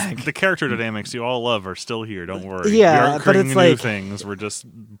is back. The character dynamics you all love are still here. Don't worry. Yeah, we aren't but creating it's new like- things. We're just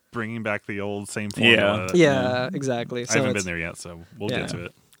bringing back the old same formula. Yeah, exactly. I So haven't it's- been there yet, so we'll get to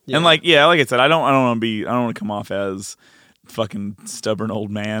it. yeah. And like I said, I don't want to come off as fucking stubborn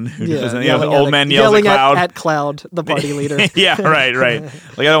old man who doesn't. Old man yells at Cloud. At Cloud, the party leader. Yeah, right.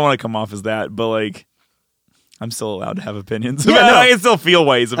 Like I don't want to come off as that, but like I'm still allowed to have opinions. Yeah, no. I can still feel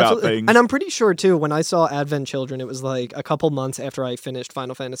ways about Absolutely. things. And I'm pretty sure too, when I saw Advent Children, it was like a couple months after I finished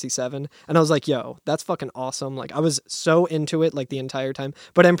Final Fantasy VII, and I was like, yo, that's fucking awesome. Like I was so into it like the entire time.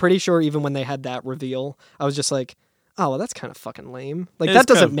 But I'm pretty sure even when they had that reveal, I was just like, oh well, that's kind of fucking lame. Like It's that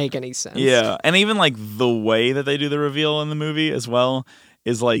doesn't kind of- make any sense. Yeah, and even like the way that they do the reveal in the movie as well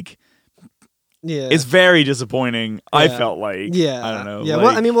is like Yeah. it's very disappointing. I Yeah. felt like I don't know. Yeah, like,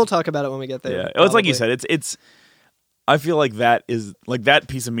 well, I mean, we'll talk about it when we get there. yeah, it's like you probably. said. It's. I feel like that is like that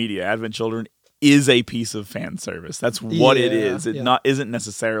piece of media, Advent Children, is a piece of fan service. That's what it Yeah, is. It yeah. isn't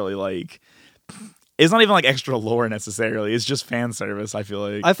necessarily like. It's not even like extra lore necessarily. It's just fan service. I feel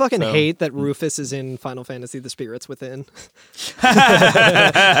like I fucking So- hate that Rufus is in Final Fantasy: The Spirits Within.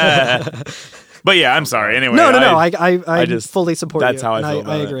 But yeah, I'm sorry. Anyway, No. I just- fully support that's you. how I and feel I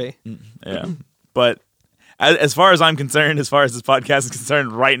about it. agree. Yeah, but as far as I'm concerned, as far as this podcast is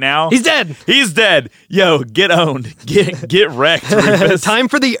concerned, right now He's dead. He's dead. Yo, get owned. Get wrecked. Rufus. Time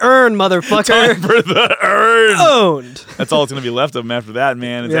for the urn, motherfucker. Time for the urn. Owned. That's all that's gonna be left of him after that,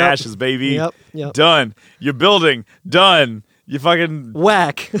 man. It's Yep. ashes, baby. Yep. Done. You're building. Done. You fucking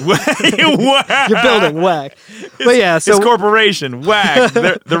Whack. whack. You're building. Whack. But yeah, so His corporation. Whack.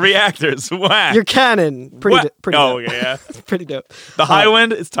 the reactors. Whack. your cannon. Pretty Whack. pretty Oh dope. yeah. Pretty dope. The high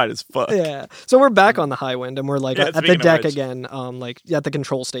wind is tight as fuck. Yeah. So we're back on the high wind and we're like Yeah, at the speaking of deck which. again, like at the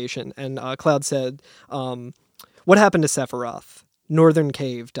control station. And Cloud said, what happened to Sephiroth? Northern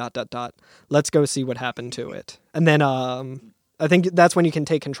cave, ... Let's go see what happened to it. And then I think that's when you can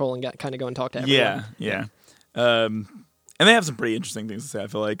take control and kind of go and talk to everyone. Yeah. And they have some pretty interesting things to say, I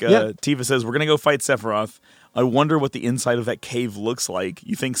feel like. Yeah. Tifa says, we're going to go fight Sephiroth. I wonder what the inside of that cave looks like.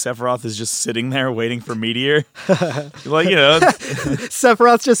 You think Sephiroth is just sitting there waiting for Meteor? Like, you know.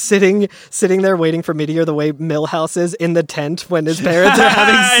 Sephiroth's just sitting there waiting for Meteor the way Millhouse is in the tent when his parents are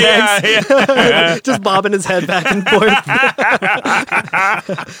having sex. Yeah. Just bobbing his head back and forth.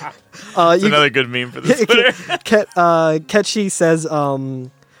 It's another good meme for this Twitter. Ketchy says,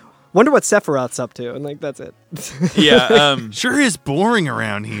 wonder what Sephiroth's up to. And like, that's it. Yeah. Sure is boring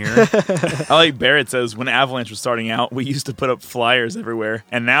around here. I like Barrett says, when Avalanche was starting out, we used to put up flyers everywhere.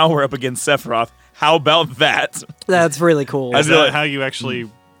 And now we're up against Sephiroth. How about that? That's really cool. Is feel that like- how you actually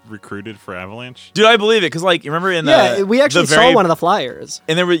recruited for Avalanche? Dude, I believe it. Because, like, you remember in Yeah, we actually saw one of the flyers.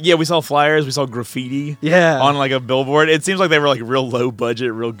 And there were, we saw flyers. We saw graffiti. Yeah. On like a billboard. It seems like they were like real low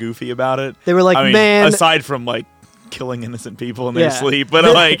budget, real goofy about it. They were like, I mean, man. aside from like killing innocent people in their Yeah. sleep, but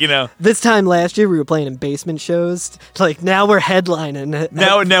like, you know, This time last year, we were playing in basement shows. Like, now we're headlining.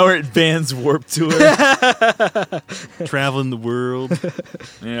 now we're at Vans Warp Tour. Traveling the world,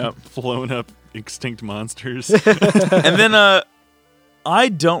 Yeah. blowing up extinct monsters. And then I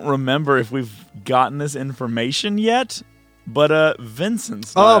don't remember if we've gotten this information yet, but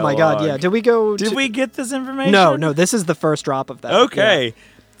Vincent's Oh my god, dialogue. yeah. Did we go Did to- we get this information? No, this is the first drop of that. Okay.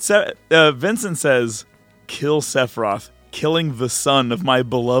 So Vincent says, kill Sephiroth, killing the son of my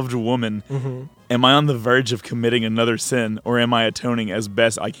beloved woman. Mm-hmm. Am I on the verge of committing another sin, or am I atoning as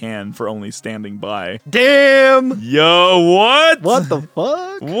best I can for only standing by? Damn! Yo, what? What the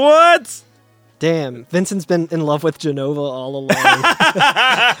fuck? What? Damn, Vincent's been in love with Genova all along.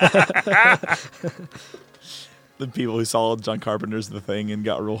 The people who saw John Carpenter's The Thing and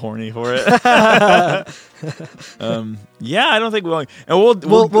got real horny for it. Yeah, I don't think we'll. And we'll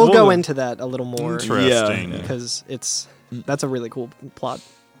go into that a little more Interesting. because that's a really cool plot.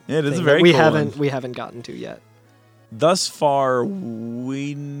 Yeah, it is a thing very that we cool haven't one. we haven't gotten to yet. Thus far,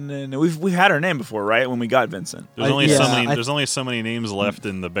 we've had her name before, right? When we got Vincent. There's only yeah, so many. I- There's only so many names left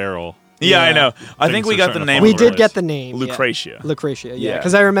in the barrel. Yeah, I Yeah. know. I think Things we are got the starting to name. fall We into did place. get the name, yeah. Lucretia. Lucretia, yeah, Yeah.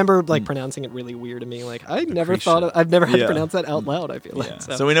 because I remember like pronouncing it really weird and being like, I never thought I've never had to Yeah. pronounce that out loud. I feel Yeah. like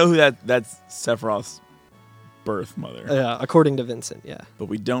So we know who that's Sephiroth's birth mother, yeah, according to Vincent, yeah, but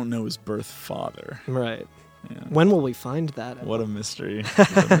we don't know his birth father. right. Yeah. When will we find that? What a mystery!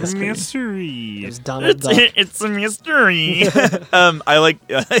 What a mystery. Mystery. There's Donald Duck. It's a mystery. I like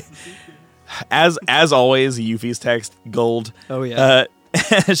as always. Yuffie's text gold. Oh yeah.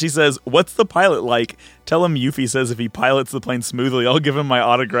 She says, "What's the pilot like? Tell him Yuffie says if he pilots the plane smoothly, I'll give him my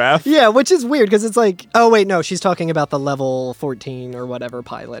autograph." Yeah, which is weird because it's like, oh wait, no, she's talking about the level 14 or whatever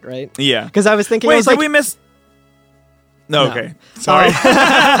pilot, right? Yeah. Because I was thinking, Wait, I was did like, we miss? No, okay. Sorry.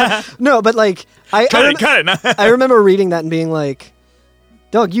 no, but like, cut it. I remember reading that and being like,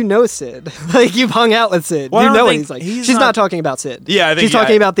 dog, you know Sid. Like, you've hung out with Sid. Well, you I know don't what think he's like. he's She's not- not talking about Sid. Yeah, I think she's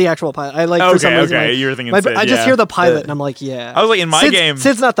talking about the actual pilot. I like for some reason. Okay, like, you were thinking Sid, I just yeah. hear the pilot and I'm like, yeah. I was like, in my game-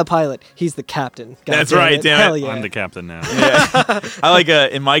 Sid's not the pilot. He's the captain. God That's damn right, it. damn it. Hell yeah. I'm the captain now. I like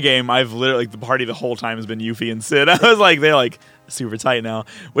in my game, I've literally the party the whole time has been Yuffie and Sid. I was like, they're like super tight now.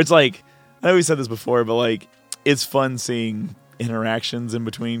 Which like I know we said this before, but like it's fun seeing interactions in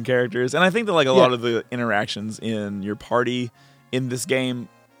between characters, and I think that like a lot of the interactions in your party in this game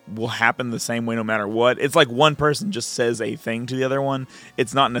will happen the same way no matter what. It's like one person just says a thing to the other one.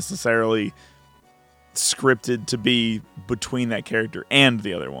 It's not necessarily scripted to be between that character and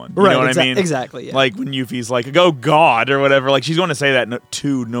the other one. You know what I mean? Exactly. Yeah. Like when Yuffie's like, "Go God" or whatever. Like she's going to say that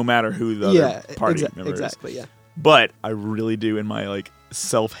no matter who the other party member is. Exactly. Yeah. But I really do in my like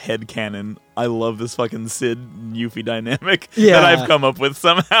self head canon. I love this fucking Sid Yuffie dynamic that I've come up with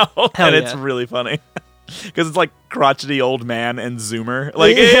somehow, and it's really funny because it's like crotchety old man and Zoomer,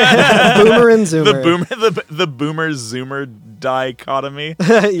 like Boomer and Zoomer, the Boomer Zoomer dichotomy.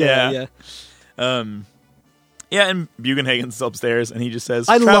 yeah. Yeah, and Bugenhagen's upstairs, and he just says,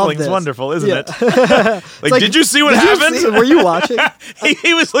 I love "Traveling's this. wonderful, isn't it?" like, did you see what happened? Were you watching?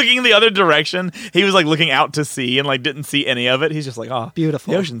 he was looking the other direction. He was like looking out to sea and like didn't see any of it. He's just like, "Oh,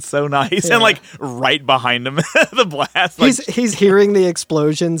 beautiful. The ocean's so nice." And like right behind him, the blast. Like, he's hearing the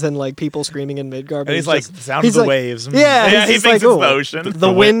explosions and like people screaming in Midgard. And he's like, the sound of the waves. Yeah, he thinks like, it's the ocean.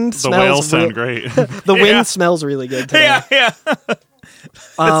 The wind smells. The whales sound great. The wind smells really good today. Yeah.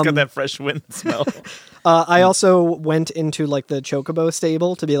 It's got that fresh wind smell. I also went into like the chocobo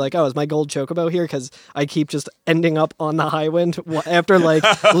stable to be like, oh, is my gold chocobo here? Because I keep just ending up on the high wind after like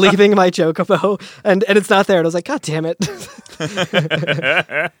leaving my chocobo, and it's not there. And I was like, God damn it!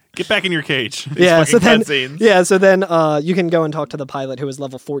 Get back in your cage. So then you can go and talk to the pilot who is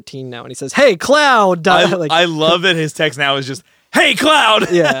level 14 now, and he says, "Hey, Cloud!" I love that his text now is just, "Hey,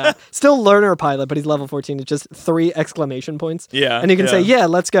 Cloud!" Yeah. Still learner pilot, but he's level 14. It's just 3 exclamation points. Yeah. And you can say, "Yeah,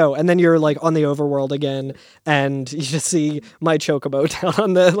 let's go." And then you're like on the overworld again, and you just see my chocobo down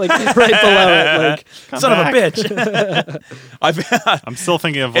on the like right below it. Like, son of a bitch. I'm still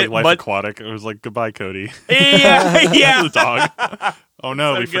thinking of like Life Aquatic. It was like, "Goodbye, Cody." Yeah. The dog. Oh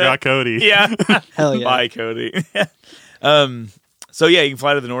no, we forgot Cody. Yeah. Hell yeah. Bye, Cody. So yeah, you can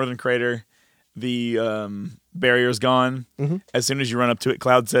fly to the northern crater. The barrier's gone. Mm-hmm. As soon as you run up to it,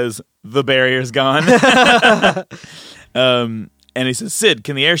 Cloud says, "The barrier's gone." And he says, "Sid,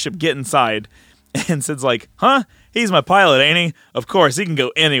 can the airship get inside?" And Sid's like, "Huh? He's my pilot, ain't he? Of course, he can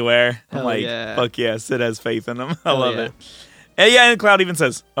go anywhere." I'm like, fuck yeah, Sid has faith in him. I love it. And Cloud even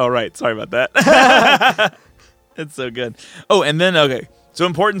says, "Oh, right, sorry about that." It's so good. Oh, and then, okay, so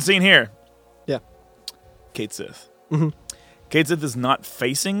important scene here. Yeah. Cait Sith. Mm-hmm. Cait Sith is not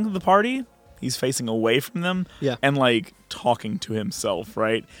facing the party. He's facing away from them and, like, talking to himself,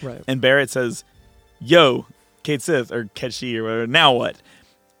 right? Right. And Barrett says, "Yo, Cait Sith," or Ketchi, or whatever, "now what?"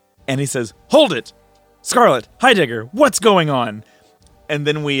 And he says, "Hold it! Scarlet, Heidegger, what's going on?" And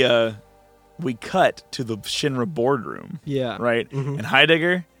then we cut to the Shinra boardroom. Yeah. Right? Mm-hmm. And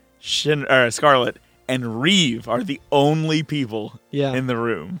Heidegger, Scarlet, and Reeve are the only people in the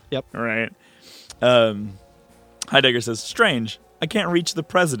room. Yep. Right? Heidegger says, "Strange, I can't reach the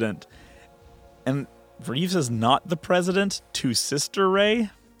president." And Reeve says, "Not the president," to Sister Ray.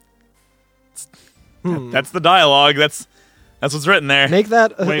 That's the dialogue. That's what's written there. Make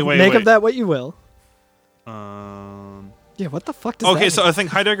that. Wait. Of that what you will. Yeah. What the fuck does that Okay, mean? so I think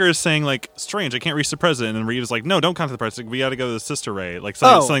Heidegger is saying like, "Strange, I can't reach the president," and Reeve is like, "No, don't contact the president. We got to go to the Sister Ray." Like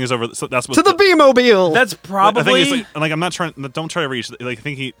something is over. So that's what to the B-mobile. That's probably. I think it's like I'm not trying. Don't try to reach. Like I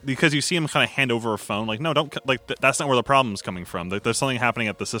think because you see him kind of hand over a phone. Like no, don't. Like that's not where the problem's coming from. Like, there's something happening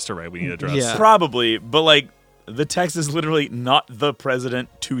at the Sister Ray we need to address. Yeah. Probably, but like the text is literally "not the president"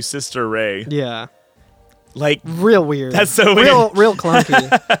 to Sister Ray. Yeah. Like real weird. That's so weird. Real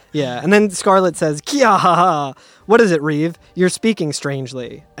clunky. Yeah. And then Scarlet says, "Kia ha ha. What is it, Reeve? You're speaking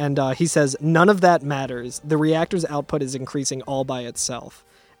strangely." And he says, "None of that matters. The reactor's output is increasing all by itself."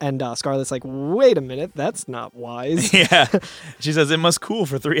 And Scarlet's like, "Wait a minute, that's not wise." Yeah. She says, "It must cool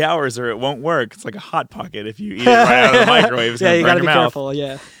for 3 hours or it won't work. It's like a Hot Pocket. If you eat it right out of the microwave, it's yeah, you gotta be mouth. careful.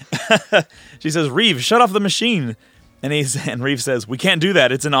 Yeah. She says, "Reeve, shut off the machine." And Reeve says, "We can't do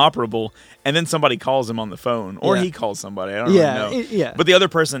that. It's inoperable." And then somebody calls him on the phone, or he calls somebody. I don't really know. Yeah. But the other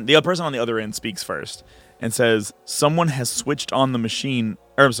person on the other end speaks first, and says, someone has switched the machine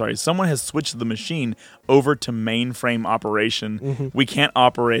over to mainframe operation. Mm-hmm. We can't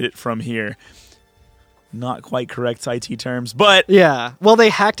operate it from here. Not quite correct IT terms, but... Yeah. Well, they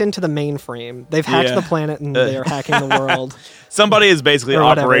hacked into the mainframe. They've hacked the planet, and they're hacking the world. Somebody is basically Or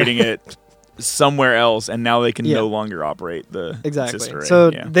operating it somewhere else, and now they can no longer operate the sister ray. So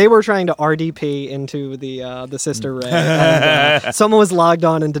they were trying to RDP into the sister ray. And, someone was logged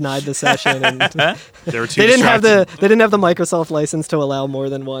on and denied the session. And They were too they didn't have distracted. the Microsoft license to allow more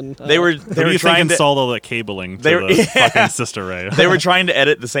than one. They were What do you think trying to installed all that cabling to the fucking sister ray? They were trying to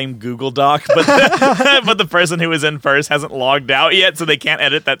edit the same Google Doc, but but the person who was in first hasn't logged out yet, so they can't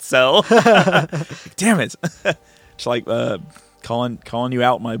edit that cell. Damn it! It's like calling you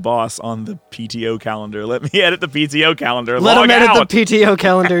out, my boss, on the PTO calendar. Let me edit the PTO calendar. Let Log him edit out. the PTO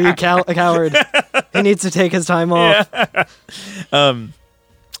calendar, you coward. He needs to take his time off.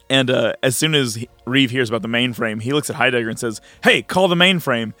 And as soon as Reeve hears about the mainframe, he looks at Heidegger and says, "Hey, call the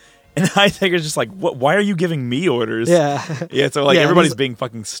mainframe." And Heidegger's just like, "What? Why are you giving me orders?" Yeah. Yeah, so like Yeah, everybody's being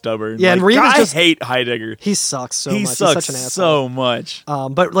fucking stubborn. Yeah, like, and Reeve is I hate Heidegger. He sucks so He much. sucks He's such an asshole. so much.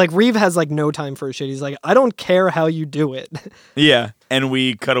 But like Reeve has like no time for shit. He's like, I don't care how you do it. Yeah, and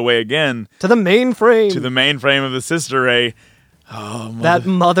we cut away again To the mainframe. to the mainframe of the sister ray. Oh, that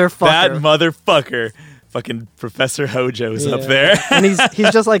motherfucker. that motherfucker. Fucking Professor Hojo's up Yeah. there. And he's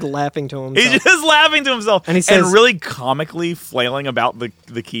just like laughing to himself. He's just laughing to himself And he says- really comically flailing about the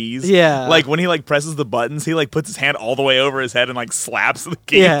keys. Yeah. Like when he like presses the buttons, he like puts his hand all the way over his head and like slaps the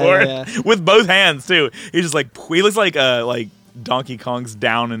Yeah, keyboard yeah. with both hands too. He's just like, he looks like Donkey Kong's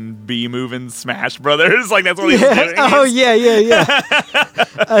down and B move in Smash Brothers. Like that's what he's doing. Oh yeah.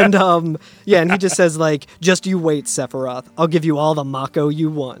 And and he just says like, just you wait, Sephiroth. I'll give you all the Mako you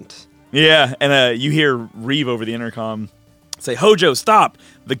want. Yeah, and you hear Reeve over the intercom say, "Hojo, stop!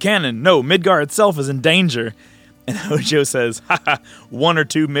 The cannon! No, Midgar itself is in danger." And Hojo says, "Haha, 1 or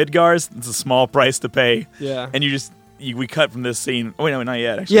 2 Midgars? It's a small price to pay." Yeah. And we cut from this scene. Oh, wait, no, not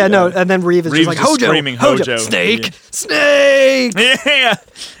yet, actually. Yeah, no, and then Reeve is just like, Hojo, screaming, Hojo, Hojo. Snake, Yeah. Snake! Yeah.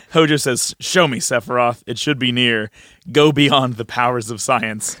 Hojo says, "Show me, Sephiroth. It should be near. Go beyond the powers of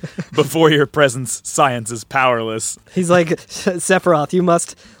science. Before your presence, science is powerless." He's like, Sephiroth, you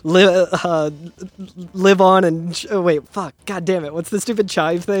must live on and... wait, fuck, god damn it. What's the stupid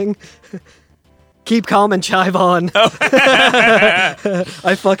chive thing? Keep calm and chive on. Oh.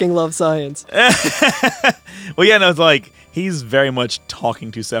 I fucking love science. Well, yeah, no, it's like, he's very much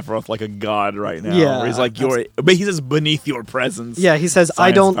talking to Sephiroth like a god right now. Yeah, Where he's like, but he says, beneath your presence. Yeah, he says, I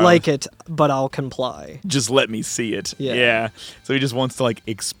Science don't power. like it, but I'll comply. Just let me see it. Yeah. So he just wants to like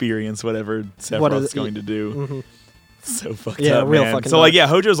experience whatever Sephiroth's going to do. Mm-hmm. So fucked Yeah, up, real man. fucking So like, dark. yeah,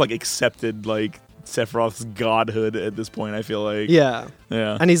 Hojo's like accepted like Sephiroth's godhood at this point, I feel like. Yeah.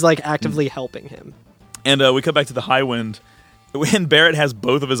 Yeah. And he's like actively helping him. And we come back to the High Wind. When Barrett has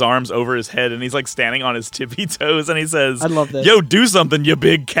both of his arms over his head and he's like standing on his tippy toes and he says, I love this. "Yo, do something, you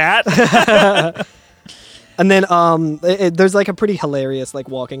big cat." And then there's like a pretty hilarious like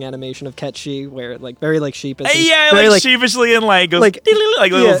walking animation of Ketchi where like very like sheepish. and Yeah, very, like sheepishly and like goes like-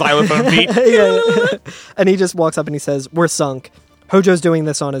 like little yeah. xylophone beat. yeah. And he just walks up and he says, "We're sunk." Hojo's doing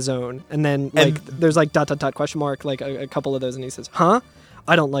this on his own. And then like there's like ... question mark, like a couple of those, and he says, "Huh?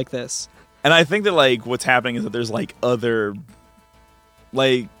 I don't like this." And I think that like what's happening is that there's like other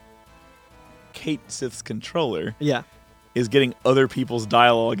like Kate Sith's controller Yeah. is getting other people's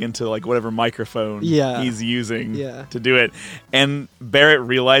dialogue into like whatever microphone he's using to do it. And Barrett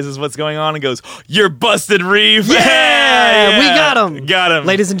realizes what's going on and goes, "You're busted, Reeve." Yeah! We got him. Got him.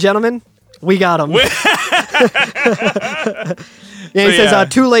 Ladies and gentlemen, we got him. Yeah, he So, says, yeah.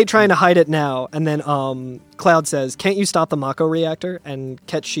 too late trying to hide it now. And then Cloud says, "Can't you stop the Mako reactor?" And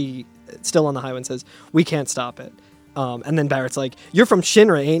Ketchi, still on the highway, says, "We can't stop it." And then Barrett's like, "You're from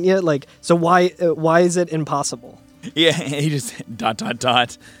Shinra, ain't you? Like, so why is it impossible?" Yeah, he just ...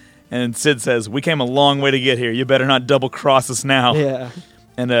 And Sid says, "We came a long way to get here. You better not double cross us now." Yeah.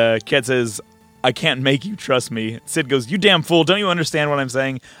 And Ket says, "I can't make you trust me." Sid goes, "You damn fool, don't you understand what I'm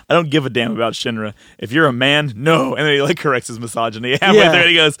saying? I don't give a damn about Shinra. If you're a man, no." And then he like corrects his misogyny halfway Yeah. through and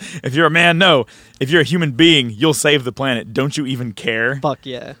he goes, "If you're a man, no. If you're a human being, you'll save the planet. Don't you even care?" Fuck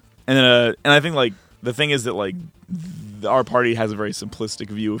yeah. And then and I think like the thing is that like our party has a very simplistic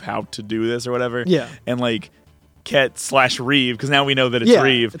view of how to do this or whatever. Yeah. And like Ket/Reeve, because now we know that it's Yeah.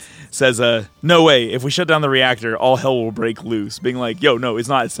 Reeve, says, "No way. If we shut down the reactor, all hell will break loose." Being like, "Yo, no, it's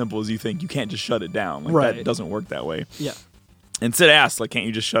not as simple as you think. You can't just shut it down. Like Right. that doesn't work that way." Yeah. And Sid asks, like, "Can't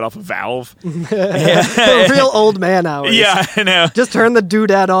you just shut off a valve?" Real old man hours. Yeah, I know. Just turn the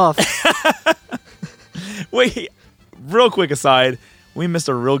doodad off. Wait, real quick aside. we missed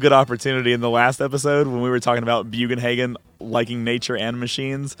a real good opportunity in the last episode when we were talking about Bugenhagen liking nature and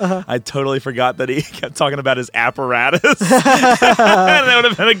machines. I totally forgot that he kept talking about his apparatus. And that would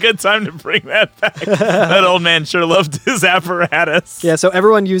have been a good time to bring that back. That old man sure loved his apparatus. Yeah, so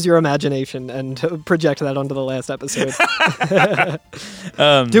everyone use your imagination and project that onto the last episode.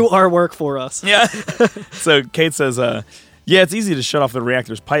 Do our work for us. Yeah. So Kate says, yeah, it's easy to shut off the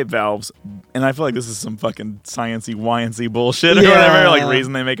reactor's pipe valves, and I feel like this is some fucking sciencey, wyancy bullshit or whatever, like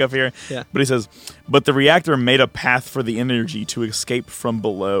reason they make up here. Yeah. But he says, but the reactor made a path for the energy to escape from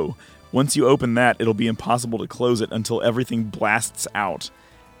below. Once you open that, it'll be impossible to close it until everything blasts out,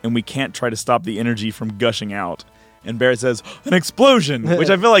 and we can't try to stop the energy from gushing out. And Barrett says, an explosion, which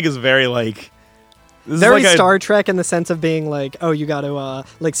I feel like is very like... Very like Star Trek in the sense of being like, oh, you got to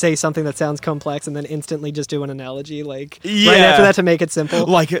like say something that sounds complex and then instantly just do an analogy like right after that to make it simple.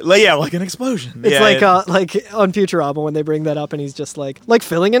 Like an explosion. It's like on Futurama when they bring that up and he's just like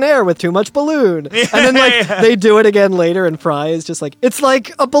filling an air with too much balloon. And then they do it again later and Fry is just like, it's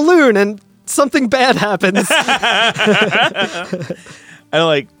like a balloon and something bad happens. And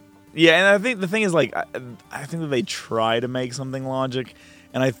I think the thing is like, I think that they try to make something logic,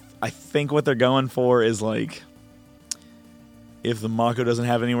 and I think what they're going for is like, if the Mako doesn't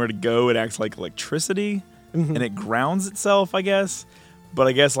have anywhere to go, it acts like electricity, and it grounds itself, I guess. But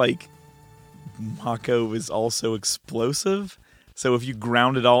I guess like Mako is also explosive. So if you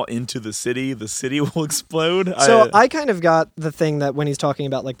ground it all into the city will explode. So I kind of got the thing that when he's talking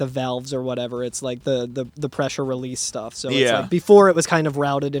about like the valves or whatever, it's like the pressure release stuff. So it's like before it was kind of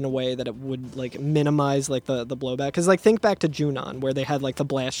routed in a way that it would like minimize like the blowback. Because like think back to Junon where they had like the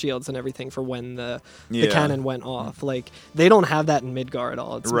blast shields and everything for when the cannon went off. Like they don't have that in Midgar at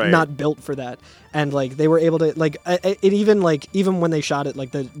all. It's not built for that. And like they were able to like it even when they shot it,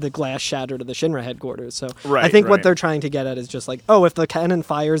 like the glass shattered at the Shinra headquarters. So I think what they're trying to get at is just like, oh, if the cannon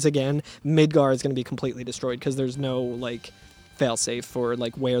fires again, Midgar is going to be completely destroyed because there's no like failsafe for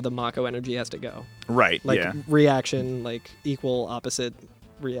like where the Mako energy has to go. Right. Like reaction, like equal opposite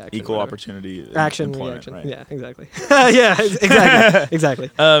reaction. Equal opportunity. Action reaction. Right. Yeah, exactly. Yeah, exactly.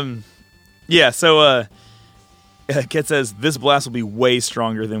 So Kit says this blast will be way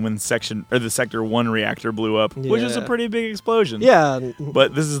stronger than when the Sector 1 reactor blew up, which is a pretty big explosion. Yeah.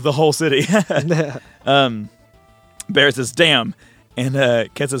 But this is the whole city. Barrett says, damn.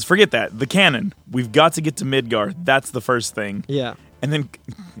 And Kit says, forget that. The cannon. We've got to get to Midgar. That's the first thing. Yeah. And then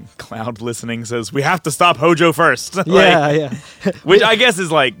Cloud listening says, we have to stop Hojo first. Yeah. Which I guess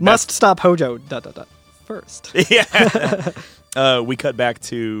is like... Must stop Hojo, first. Yeah. We cut back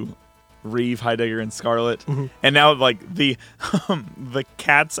to Reeve, Heidegger, and Scarlet. And now like the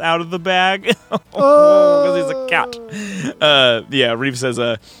cat's out of the bag. Because he's a cat. Reeve says,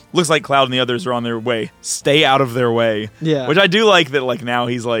 looks like Cloud and the others are on their way. Stay out of their way. Yeah. Which I do like that like now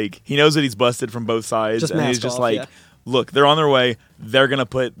he's like, he knows that he's busted from both sides. Just and he's just like, look, they're on their way. They're going to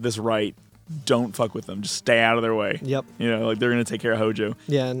put this right. Don't fuck with them. Just stay out of their way. Yep. You know, like they're going to take care of Hojo.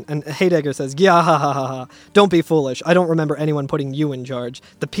 Yeah, and Heidegger says, yeah, ha, ha, ha, ha. Don't be foolish. I don't remember anyone putting you in charge.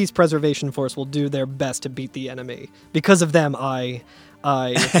 The Peace Preservation Force will do their best to beat the enemy. Because of them, I...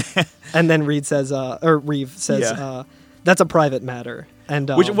 And then Reeve says, that's a private matter. And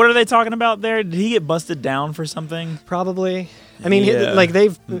what are they talking about there? Did he get busted down for something? Probably. I mean,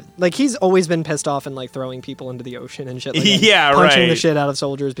 he's always been pissed off and like throwing people into the ocean and shit. Like punching the shit out of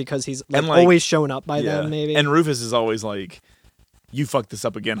soldiers because he's always shown up by them. Maybe. And Rufus is always like, "You fucked this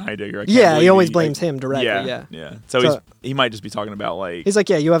up again, Heidegger." He always blames him directly. Yeah. So he might just be talking about like he's like,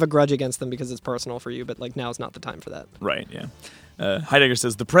 yeah, you have a grudge against them because it's personal for you, but like now's not the time for that. Right. Yeah. Heidegger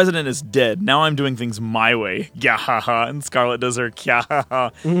says, the president is dead. Now I'm doing things my way. Yeah, ha, ha. And Scarlet does her kya, ha,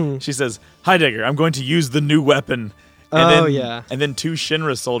 ha. She says, Heidegger, I'm going to use the new weapon. And then two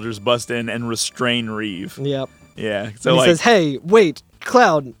Shinra soldiers bust in and restrain Reeve. Yep. Yeah. So he says, hey, wait,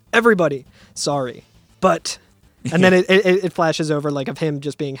 Cloud, everybody, sorry, but... And then it flashes over like of him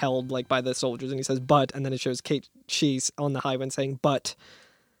just being held like by the soldiers, and he says, but, and then it shows Kate Sheese on the highway saying, but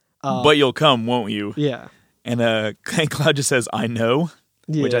you'll come, won't you? Yeah. And Cloud just says, I know,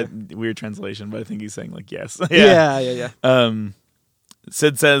 which weird translation, but I think he's saying like, yes. Yeah.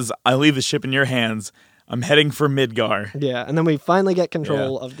 Sid says, I leave the ship in your hands. I'm heading for Midgar. Yeah, and then we finally get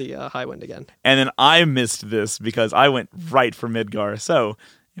control of the Highwind again. And then I missed this because I went right for Midgar. So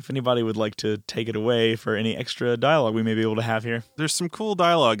if anybody would like to take it away for any extra dialogue we may be able to have here. There's some cool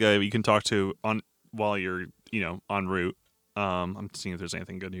dialogue you can talk to while you're en route. I'm seeing if there's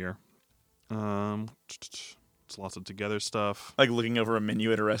anything good here. It's lots of together stuff. Like looking over a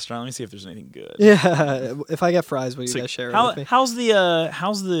menu at a restaurant. Let me see if there's anything good. Yeah, if I get fries, will you guys share it with me? How's the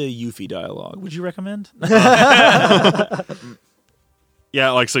Yuffie dialogue? Would you recommend?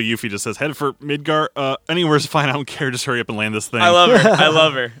 Yeah, like, so Yuffie just says, head for Midgar. Anywhere's fine, I don't care, just hurry up and land this thing. I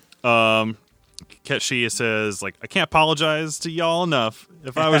love her. Ketshia says, like, I can't apologize to y'all enough.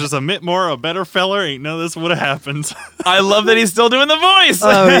 If I was just a bit more a better feller, ain't none of this would have happened. I love that he's still doing the voice.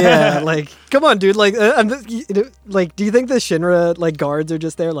 Oh yeah, like come on, dude. Like, like, do you think the Shinra like guards are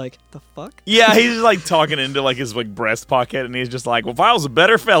just there, like the fuck? Yeah, he's just like talking into like his like breast pocket, and he's just like, "Well, if I was a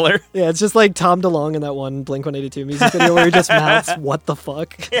better feller." Yeah, it's just like Tom DeLonge in that one Blink-182 music video where he just mouths, "What the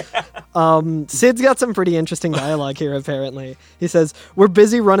fuck?" Yeah. Sid's got some pretty interesting dialogue here. Apparently, he says, "We're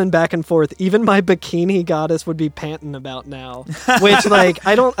busy running back and forth. Even my bikini goddess would be panting about now." Which, like,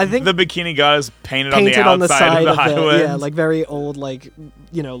 I think the bikini goddess painted on the outside side of the highway. Yeah, like very old, like,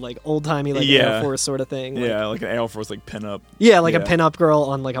 you know, like old timey, like Air Force sort of thing. Like, yeah, like an Air Force like pinup. Yeah, like a pinup girl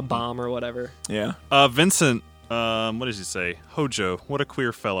on like a bomb or whatever. Yeah. Vincent, what does he say? Hojo, what a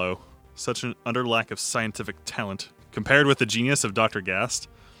queer fellow. Such an utter lack of scientific talent. Compared with the genius of Dr. Gast,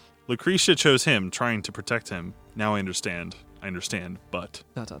 Lucretia chose him, trying to protect him. Now I understand. But...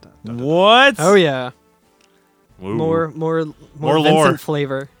 What? Oh, yeah. Ooh. More More Vincent lore.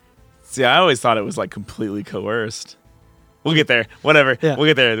 flavor. See, I always thought it was like completely coerced. We'll get there. Whatever. Yeah. We'll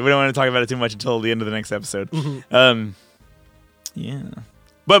get there. We don't want to talk about it too much until the end of the next episode. Mm-hmm. Yeah.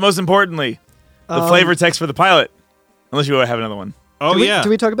 But most importantly, the flavor text for the pilot. Unless you have another one. Oh, yeah. Do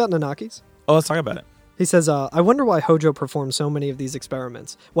we talk about Nanaki's? Oh, let's talk about it. He says, I wonder why Hojo performed so many of these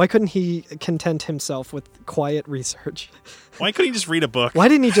experiments. Why couldn't he content himself with quiet research? Why couldn't he just read a book? Why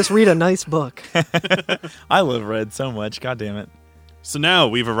didn't he just read a nice book? I love Red so much. God damn it. So now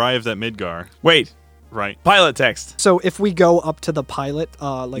we've arrived at Midgar. Wait. Right. Pilot text. So if we go up to the pilot,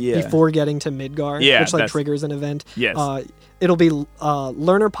 before getting to Midgar, which like that's- triggers an event, Yes. it'll be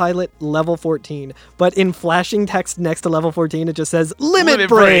learner pilot level 14. But in flashing text next to level 14, it just says limit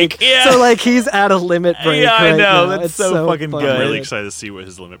break. Yeah. So like he's at a limit break. Yeah, I right know. now. That's It's so fucking good. I'm really excited to see what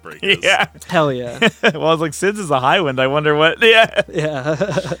his limit break is. Yeah. Hell yeah. Well, I was like, Sid's is a high wind. I wonder what. Yeah. Yeah.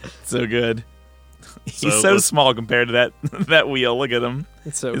 So good. He's So so let's- small compared to that wheel. Look at him.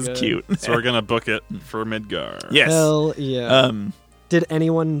 It's so It's good. cute. So we're going to book it for Midgar. Yes. Hell yeah. Did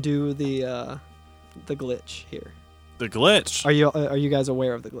anyone do the glitch here? The glitch. Are you guys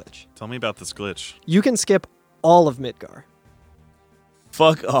aware of the glitch? Tell me about this glitch. You can skip all of Midgar.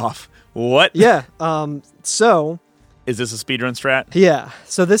 Fuck off. What? Yeah. So Is this a speedrun strat? yeah.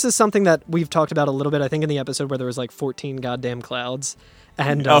 So this is something that we've talked about a little bit. I think in the episode where there was like 14 goddamn clouds.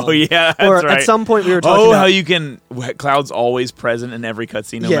 And Oh, yeah, that's or right. at some point we were talking Oh, about how you can... Cloud's always present in every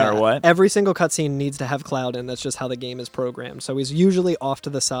cutscene no matter what? Every single cutscene needs to have Cloud in. That's just how the game is programmed. So he's usually off to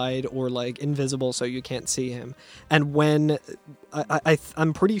the side or like invisible so you can't see him. And when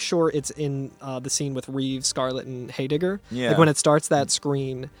I'm pretty sure it's in the scene with Reeve, Scarlet, and Heidegger. Yeah. Like when it starts that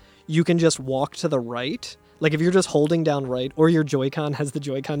screen, you can just walk to the right. Like if you're just holding down right or your Joy-Con has the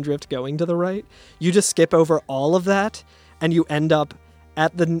Joy-Con drift going to the right, you just skip over all of that and you end up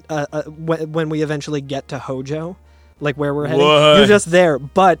at the when we eventually get to Hojo, like where we're heading, What? you're just there.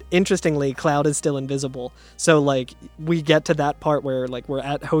 But interestingly, Cloud is still invisible. So like we get to that part where like we're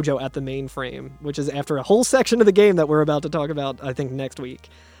at Hojo at the mainframe, which is after a whole section of the game that we're about to talk about, I think next week,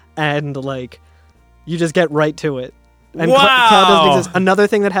 and like you just get right to it. And Wow. Cloud doesn't exist. Another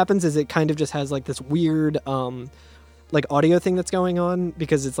thing that happens is it kind of just has like this weird like audio thing that's going on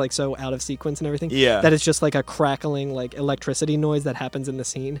because it's like so out of sequence and everything. Yeah. That it's just like a crackling like electricity noise that happens in the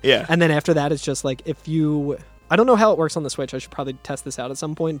scene. Yeah. And then after that it's just like if you I don't know how it works on the Switch. I should probably test this out at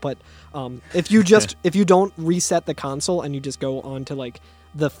some point, but if you don't reset the console and you just go on to like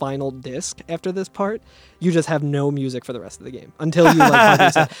the final disc after this part, you just have no music for the rest of the game until you like hard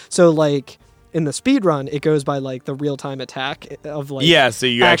reset. So like in the speed run, it goes by like the real time attack of like So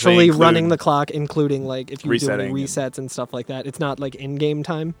you actually include running the clock, including like if you're doing resetting resets and stuff like that. It's not like in game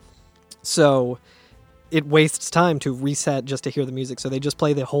time, so it wastes time to reset just to hear the music. So they just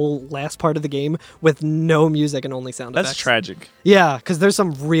play the whole last part of the game with no music and only sound That's effects. tragic. Yeah, because there's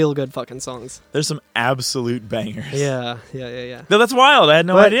some real good fucking songs. There's some absolute bangers. Yeah. No, that's wild. I had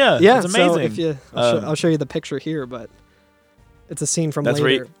no idea. Yeah, That's so amazing. if you, I'll show you the picture here, but it's a scene from That's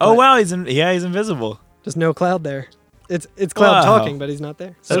later. right. Oh but wow, he's invisible. Just no Cloud there. It's Cloud Wow. talking, but he's not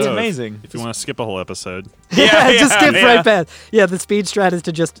there. That's So amazing. If you want to skip a whole episode, Yeah, just skip right past. Yeah, the speed strat is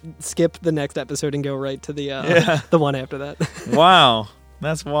to just skip the next episode and go right to the the one after that. Wow,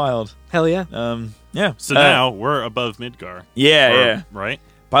 that's wild. Hell yeah. Yeah. so now we're above Midgar. Yeah. Right?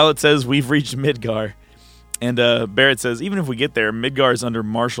 Pilot says we've reached Midgar, and Barrett says even if we get there, Midgar is under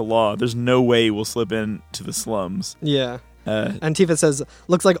martial law. There's no way we'll slip into the slums. Yeah. And Tifa says,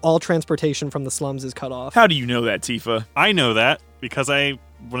 looks like all transportation from the slums is cut off. How do you know that, Tifa? I know that because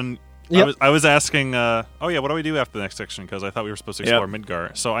when Yep. I was asking, what do we do after the next section? Because I thought we were supposed to explore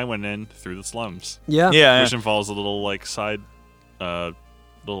Midgar. So I went in through the slums. Yeah. Which involves a little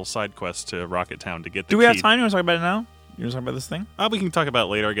side quest to Rocket Town to get the Do we have key. time? You want to talk about it now? You want to talk about this thing? We can talk about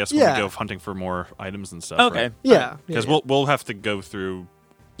it later, I guess, when we go hunting for more items and stuff. Okay. Right? Yeah. Because we'll have to go through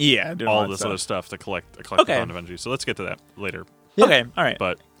all this other stuff to collect the con eventually. So let's get to that later. Yeah. Okay. All right.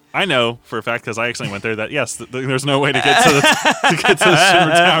 But I know for a fact because I actually went there that yes, there's no way to get to the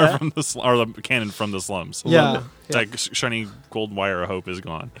Shimmer Tower from or the cannon from the slums. Yeah. It's like shiny gold wire of hope is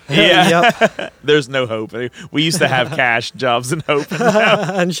gone. Yeah. Yep. There's no hope. We used to have cash, jobs, and hope.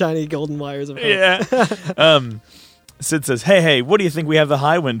 And shiny golden wires of hope. Yeah. Sid says, hey, what do you think we have the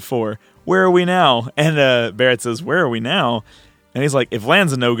high wind for? Where are we now? And Barrett says, where are we now? And he's like, if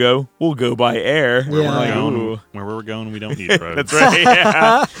land's a no-go, we'll go by air. Where We're Yeah. going, Ooh. where we're going, we don't need roads. That's right.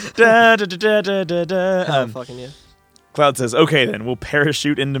 Yeah. Da, da, da, da, da, da. Oh, fucking yeah. Cloud says, okay, then we'll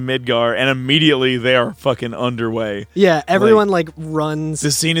parachute into Midgar, and immediately they are fucking underway. Yeah, everyone runs.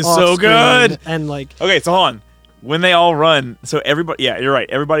 This scene is off so screen good. And Okay, so hold on. When they all run, so everybody, yeah, you're right.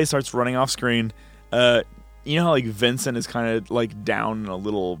 Everybody starts running off screen. You know how Vincent is kind of down in a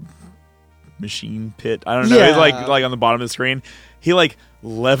little machine pit? I don't know. Yeah. He's like on the bottom of the screen. He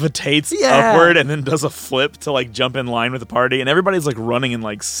levitates Yeah. upward and then does a flip to jump in line with the party, and everybody's running in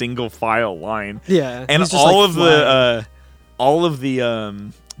single file line. Yeah, And he's just, all of flying.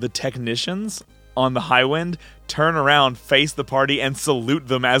 the technicians on the high wind turn around, face the party, and salute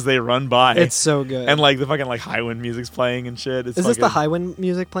them as they run by. It's so good. And the fucking high wind music's playing and shit. It's is this the fucking- high wind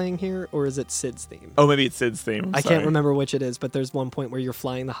music playing here, or is it Sid's theme? Oh, maybe it's Sid's theme. I Sorry. can't remember which it is, but there's one point where you're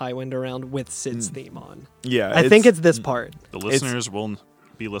flying the high wind around with Sid's theme on. Yeah, I think it's this part. The listeners will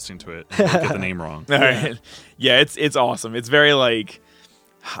be listening to it and they'll get the name wrong. All right. Yeah, it's awesome. It's very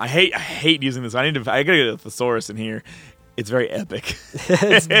I hate using this. I gotta get a thesaurus in here. It's very epic.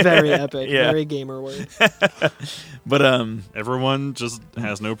 It's very epic. Yeah. Very gamer word. But Everyone just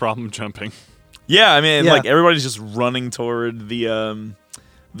has no problem jumping. yeah, I mean, Yeah. everybody's just running toward the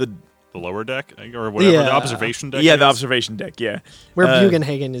The lower deck or whatever, Yeah. the observation deck. yeah, I the guess? observation deck. Yeah, Where Uh,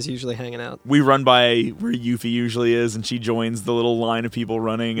 Bugenhagen is usually hanging out. we run by where Yuffie usually is, and she joins the little line of people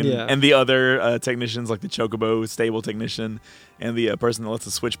running, and, Yeah. and the other technicians, like the Chocobo stable technician and the person that lets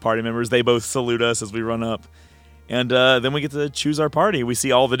us switch party members, they both salute us as we run up. And then we get to choose our party. We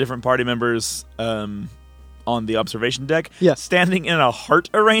see all the different party members on the observation deck standing in a heart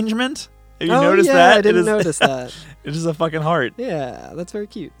arrangement. Have you noticed that? I didn't notice that. It is a fucking heart. Yeah, that's very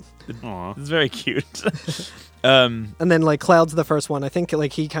cute. Aw. It's very cute. And then Cloud's the first one. I think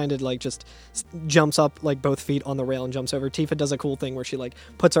he kind of just jumps up both feet on the rail and jumps over. Tifa does a cool thing where she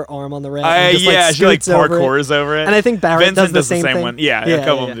puts her arm on the rail. And just, she scoots over it. parkours over it. And I think Barrett Vincent does the same thing. one. Yeah, a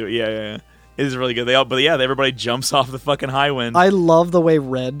couple of them do it. Yeah. It is really good. Everybody jumps off the fucking high wind. I love the way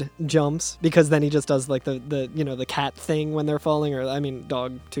Red jumps because then he just does the cat thing when they're falling, or I mean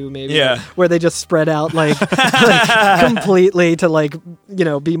dog too maybe. Yeah. Where they just spread out completely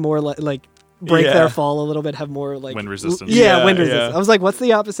to be more break Yeah. their fall a little bit, have more Wind resistance. Yeah, wind yeah. resistance. I was like, what's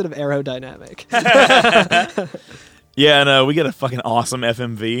the opposite of aerodynamic? Yeah, and we get a fucking awesome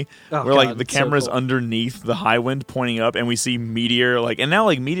FMV Oh, where God, the it's so camera's cool. underneath the high wind pointing up, and we see Meteor and now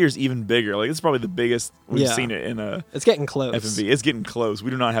Meteor's even bigger. It's probably the biggest we've Yeah. seen it in a It's getting close. FMV. It's getting close.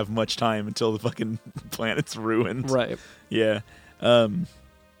 We do not have much time until the fucking planet's ruined. Right. Yeah.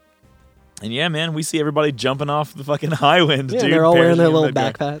 And yeah, man, we see everybody jumping off the fucking high wind. Yeah, dude, they're all wearing their parachuting little in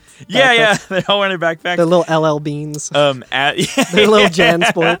the ground. backpacks. Yeah, they're all wearing their backpacks. Their little LL beans. Their Their little Jan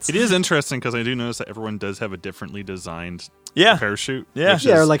sports. It is interesting because I do notice that everyone does have a differently designed Yeah. parachute. Yeah. which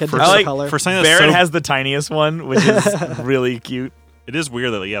Yeah, or is- like a for, different like- color. for something that's Barrett so, has the tiniest one, which is really cute. it is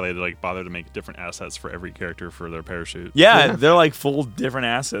weird that they bother to make different assets for every character for their parachute. Yeah, they're full different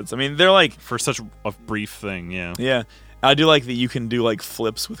assets. I mean, they're For such a brief thing, yeah. yeah. I do like that you can do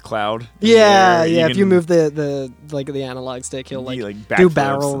flips with Cloud. in Yeah, the air. yeah. If you can move the analog stick, he'll do, do backflips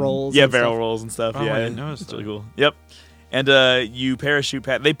barrel and- rolls. Yeah, and barrel stuff. rolls and stuff. Oh, yeah, I didn't notice it's that. really cool. Yep. And you parachute.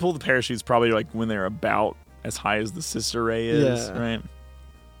 They pull the parachutes probably when they're about as high as the sister ray is, Yeah. right?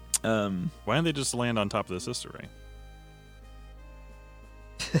 Why don't they just land on top of the sister ray?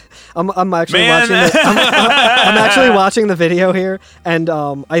 I'm actually Man. watching. I'm actually watching the video here, and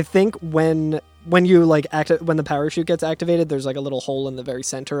I think when you when the parachute gets activated, there's a little hole in the very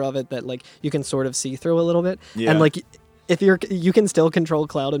center of it that you can sort of see through a little bit, Yeah. and if you can still control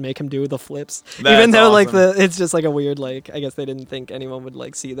Cloud and make him do the flips, That's even though awesome. it's just a weird I guess they didn't think anyone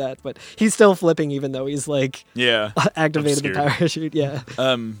would see that, but he's still flipping even though he's Yeah. activated the Obscured. parachute. Yeah.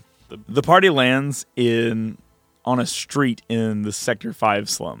 The party lands on a street in the Sector 5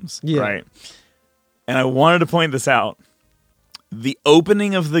 slums, Yeah. right? And I wanted to point this out. the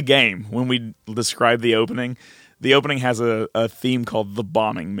opening of the game, when we describe the opening has a theme called the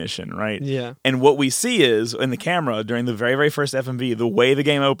bombing mission, right? Yeah. And what we see is, in the camera, during the very, very first FMV, the way the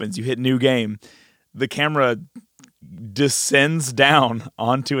game opens, you hit new game, the camera descends down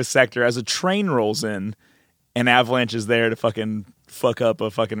onto a sector as a train rolls in, and Avalanche is there to fucking fuck up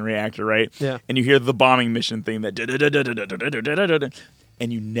a fucking reactor, right? Yeah. And you hear the bombing mission theme, that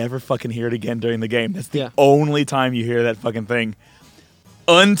and you never fucking hear it again during the game. That's the only time you hear that fucking thing.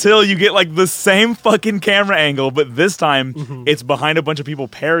 Until you get like the same fucking camera angle, but this time it's behind a bunch of people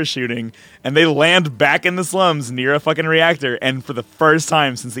parachuting, and they land back in the slums near a fucking reactor. And for the first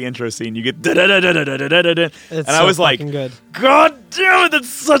time since the intro scene, you get and I was like, good. God damn it, that's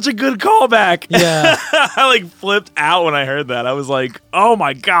such a good callback. Yeah. I like flipped out when I heard that. I was like, oh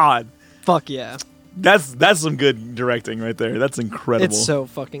my God. Fuck yeah. That's some good directing right there. That's incredible. It's so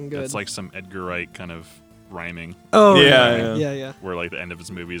fucking good. It's like some Edgar Wright kind of rhyming. Oh yeah. Where like the end of his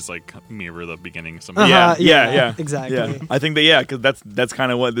movies like mirror the beginning. Yeah, exactly. Yeah. I think that because that's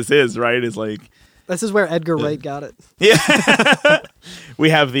kind of what this is, right? It's like this is where Edgar Wright got it. Yeah.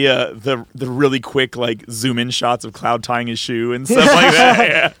 We have the really quick like zoom in shots of Cloud tying his shoe and stuff like that.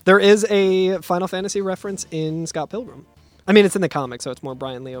 Yeah. There is a Final Fantasy reference in Scott Pilgrim. I mean, it's in the comic, so it's more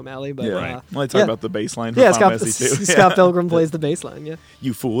Brian Lee O'Malley. But well, I talk about the bass line. Yeah, Final Fantasy too. Scott Pilgrim plays the bass line. Yeah,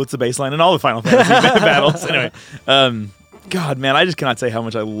 you fool! It's the bass line in all the Final Fantasy battles. Anyway, God, man, I just cannot say how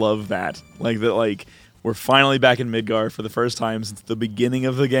much I love that. Like that, like we're finally back in Midgar for the first time since the beginning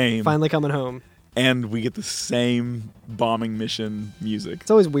of the game. Finally coming home. And we get the same bombing mission music. It's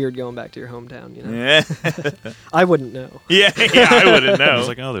always weird going back to your hometown, you know? Yeah. I wouldn't know. Yeah, I wouldn't know. I was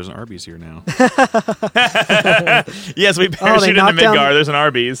like, oh, there's an Arby's here now. Yes, we parachuted into Midgar. There's an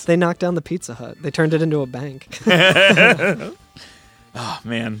Arby's. They knocked down the Pizza Hut. They turned it into a bank. Oh,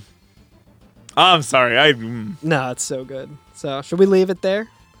 man. Oh, I'm sorry. No, it's so good. So, should we leave it there?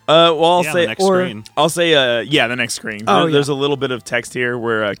 Well, I'll say, the next screen. I'll say, the next screen. There's a little bit of text here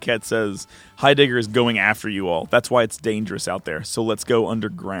where Ket says, Heidegger is going after you all. That's why it's dangerous out there. So let's go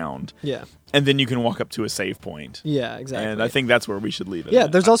underground. Yeah. And then you can walk up to a save point. Yeah, exactly. And I think that's where we should leave it. Yeah,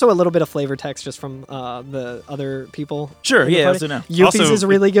 there's also a little bit of flavor text just from the other people. Sure, yeah, also now. Yuppie's is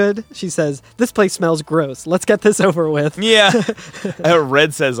really good. She says, this place smells gross. Let's get this over with. Yeah.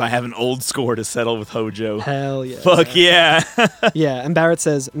 Red says, I have an old score to settle with Hojo. Hell yeah. Fuck yeah. Yeah, and Barrett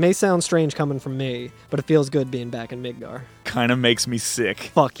says, may sound strange coming from me, but it feels good being back in Midgar. Kind of makes me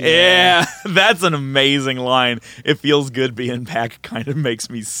sick. Fuck yeah. Yeah, that's an amazing line. It feels good being back, kind of makes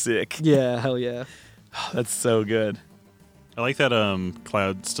me sick. Yeah, hell yeah. That's so good. I like that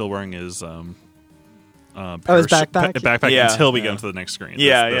Cloud's still wearing his his backpack? backpack until we go into the next screen.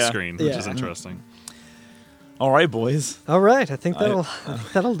 The screen, which is interesting. All right, boys. All right, I think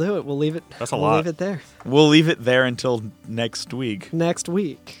that'll do it. We'll leave it. That's a lot. Leave it there. We'll leave it there until next week. Next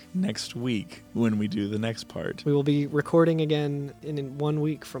week When we do the next part. We will be recording again in 1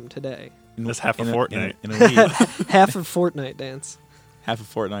 week from today. That's half a fortnight. In a week. Half of Fortnite dance. Half a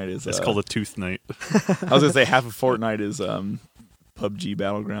fortnight is... It's called a tooth night. I was going to say half a fortnight is PUBG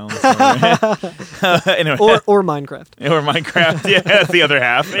Battlegrounds. Anyway. Or Minecraft. Or Minecraft. Yeah, that's the other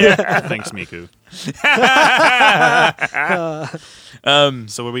half. Yeah. Thanks, Miku.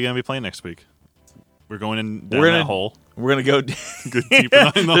 So what are we going to be playing next week? We're going in down that hole. We're going to go deep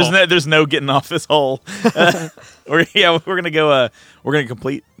behind the hole. There's no getting off this hole. We're going to go... we're going to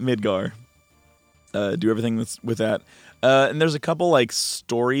complete Midgar. Do everything that's with that. And there's a couple like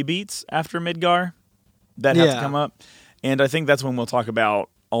story beats after Midgar that have to come up. And I think that's when we'll talk about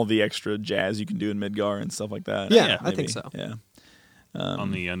all the extra jazz you can do in Midgar and stuff like that. Yeah, I think so. Yeah.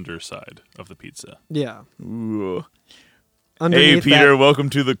 On the underside of the pizza. Yeah. Ooh. Underneath hey, Peter, welcome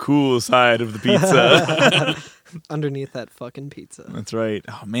to the cool side of the pizza. Underneath that fucking pizza. That's right.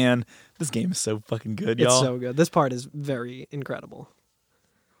 Oh, man. This game is so fucking good, y'all. It's so good. This part is very incredible.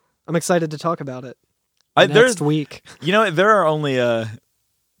 I'm excited to talk about it. Next week. You know, there are only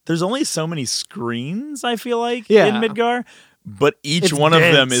there's only so many screens, I feel like, in Midgar, but each one of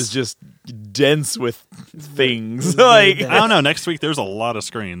them is just dense with things. Like I don't know, next week there's a lot of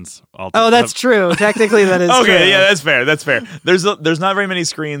screens. That's true. Technically that is okay, true. Yeah, that's fair. There's not very many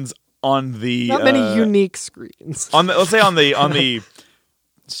screens on the not many unique screens. Let's say on the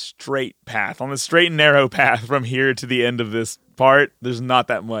straight path, on the straight and narrow path from here to the end of this part, there's not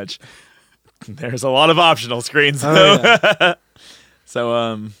that much. There's a lot of optional screens, though. Yeah.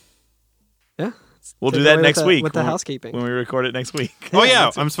 So, yeah, we'll do that next week with the housekeeping when we record it next week. Oh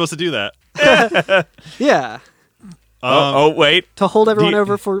yeah, I'm supposed to do that. Yeah. Wait. To hold everyone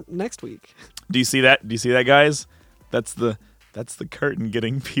over for next week. Do you see that? Do you see that, guys? That's the curtain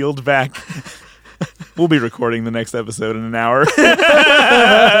getting peeled back. We'll be recording the next episode in an hour. It's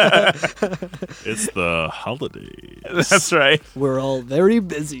the holidays. That's right. We're all very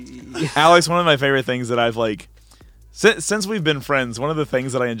busy. Alex, one of my favorite things that I've since we've been friends, one of the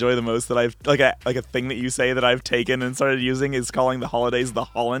things that I enjoy the most that I've like a thing that you say that I've taken and started using is calling the holidays the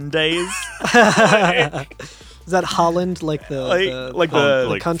Holland days. Is that Holland, like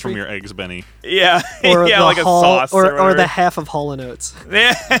the country from your eggs, Benny? Yeah, or yeah, like a sauce, or the half of Hall & Oates.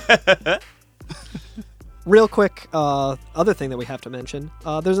 Yeah. Real quick, other thing that we have to mention: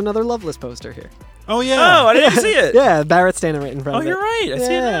 there's another Loveless poster here. Oh yeah. Oh, I didn't see it. Yeah, Barrett's standing right in front of it. Oh, you're right. I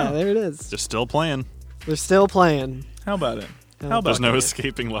see it now. There it is. Just still playing. They're still playing. How about it? There's no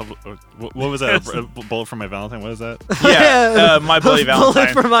escaping love. What was that? A bullet for my Valentine? What is that? Yeah, My Bloody Valentine. Bullet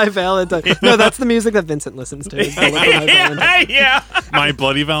for my Valentine. No, that's the music that Vincent listens to. Bullet for my Valentine. Yeah. My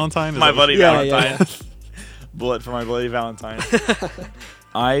Bloody Valentine? My Bloody Valentine. Yeah. Bullet for my Bloody Valentine.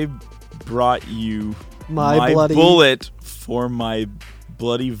 I brought you my bloody bullet for my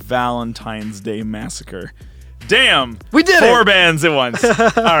Bloody Valentine's Day massacre. Damn! We did 4 it! bands at once. All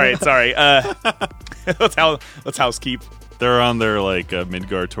right, sorry. Let's housekeep. They're on their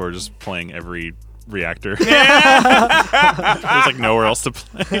Midgard tour, just playing every reactor. There's nowhere else to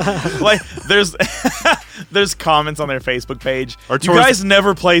play. There's comments on their Facebook page. Our You guys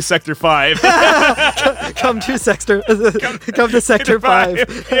never play Sector 5. Come to Sector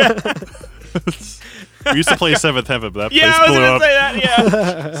 5. Yeah. We used to play Seventh Heaven, but that Yeah, place I was blew gonna up. say that.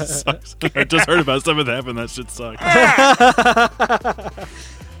 Yeah. Sucks. I just heard about Seventh Heaven. That shit sucked.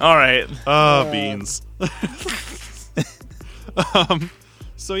 All right. Beans.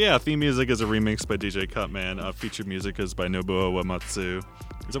 So yeah, theme music is a remix by DJ Cutman. Featured music is by Nobuo Uematsu.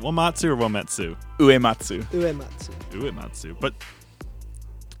 Is it Wamatsu or Wometsu? Uematsu. Uematsu. But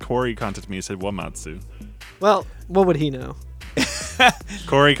Corey contacted me and said Wamatsu. Well, what would he know?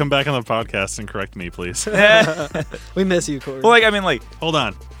 Corey, come back on the podcast and correct me, please. We miss you, Corey. Well, Hold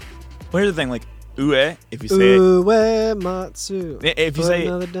on. well, here's the thing, ue, if you say it, Uematsu. if you Put say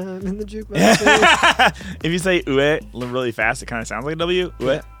another dime in the jukebox. if you say ue really fast, it kind of sounds like a W.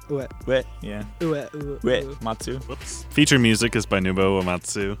 Ue, Ue. yeah. Ue. Matsu. Whoops. Featured music is by Nobuo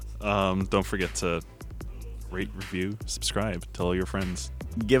Uematsu. Don't forget to rate, review, subscribe, tell all your friends.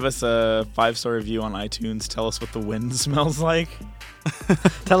 Give us a 5-star review on iTunes. Tell us what the wind smells like.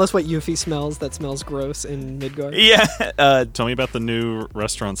 Tell us what Yuffie smells that smells gross in Midgard. Yeah. Tell me about the new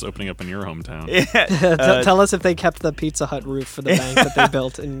restaurants opening up in your hometown. Yeah. Tell us if they kept the Pizza Hut roof for the bank that they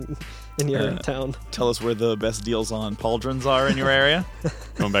built in your town. Tell us where the best deals on pauldrons are in your area.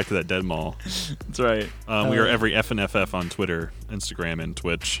 Going back to that dead mall. That's right. We are every FNFF on Twitter, Instagram, and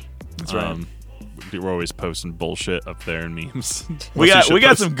Twitch. That's right. We're always posting bullshit up there and memes. We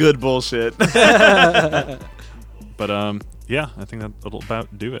got some good bullshit. But yeah, I think that'll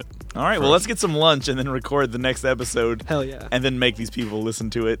about do it. All right, well, let's get some lunch and then record the next episode. Hell yeah. And then make these people listen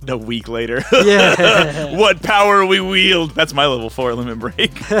to it a week later. Yeah. What power we wield. That's my level 4 limit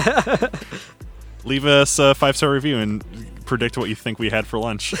break. Leave us a 5-star review and predict what you think we had for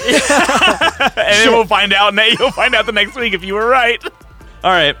lunch. And then we'll find out. You'll find out the next week if you were right. All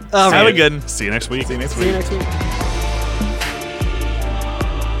right. Have a good one. See you next week. See you next week.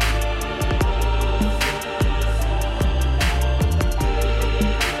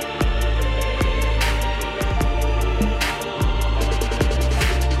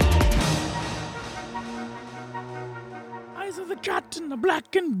 Eyes of the cat in the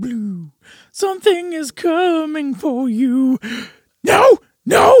black and blue. Something is coming for you. No!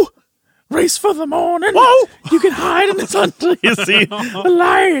 Race for the morning. Whoa! You can hide in the sun till you see the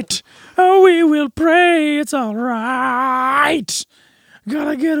light. Oh, we will pray. It's all right.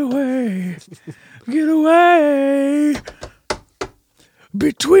 Gotta get away. Get away.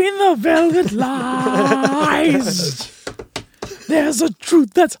 Between the velvet lies. There's a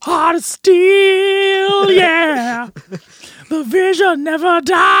truth that's hard to steal, yeah. The vision never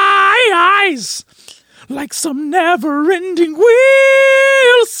dies. Like some never-ending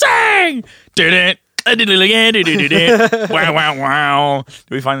wheel. Sing! Wow, wow, wow.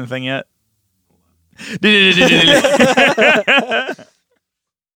 Did we find the thing yet?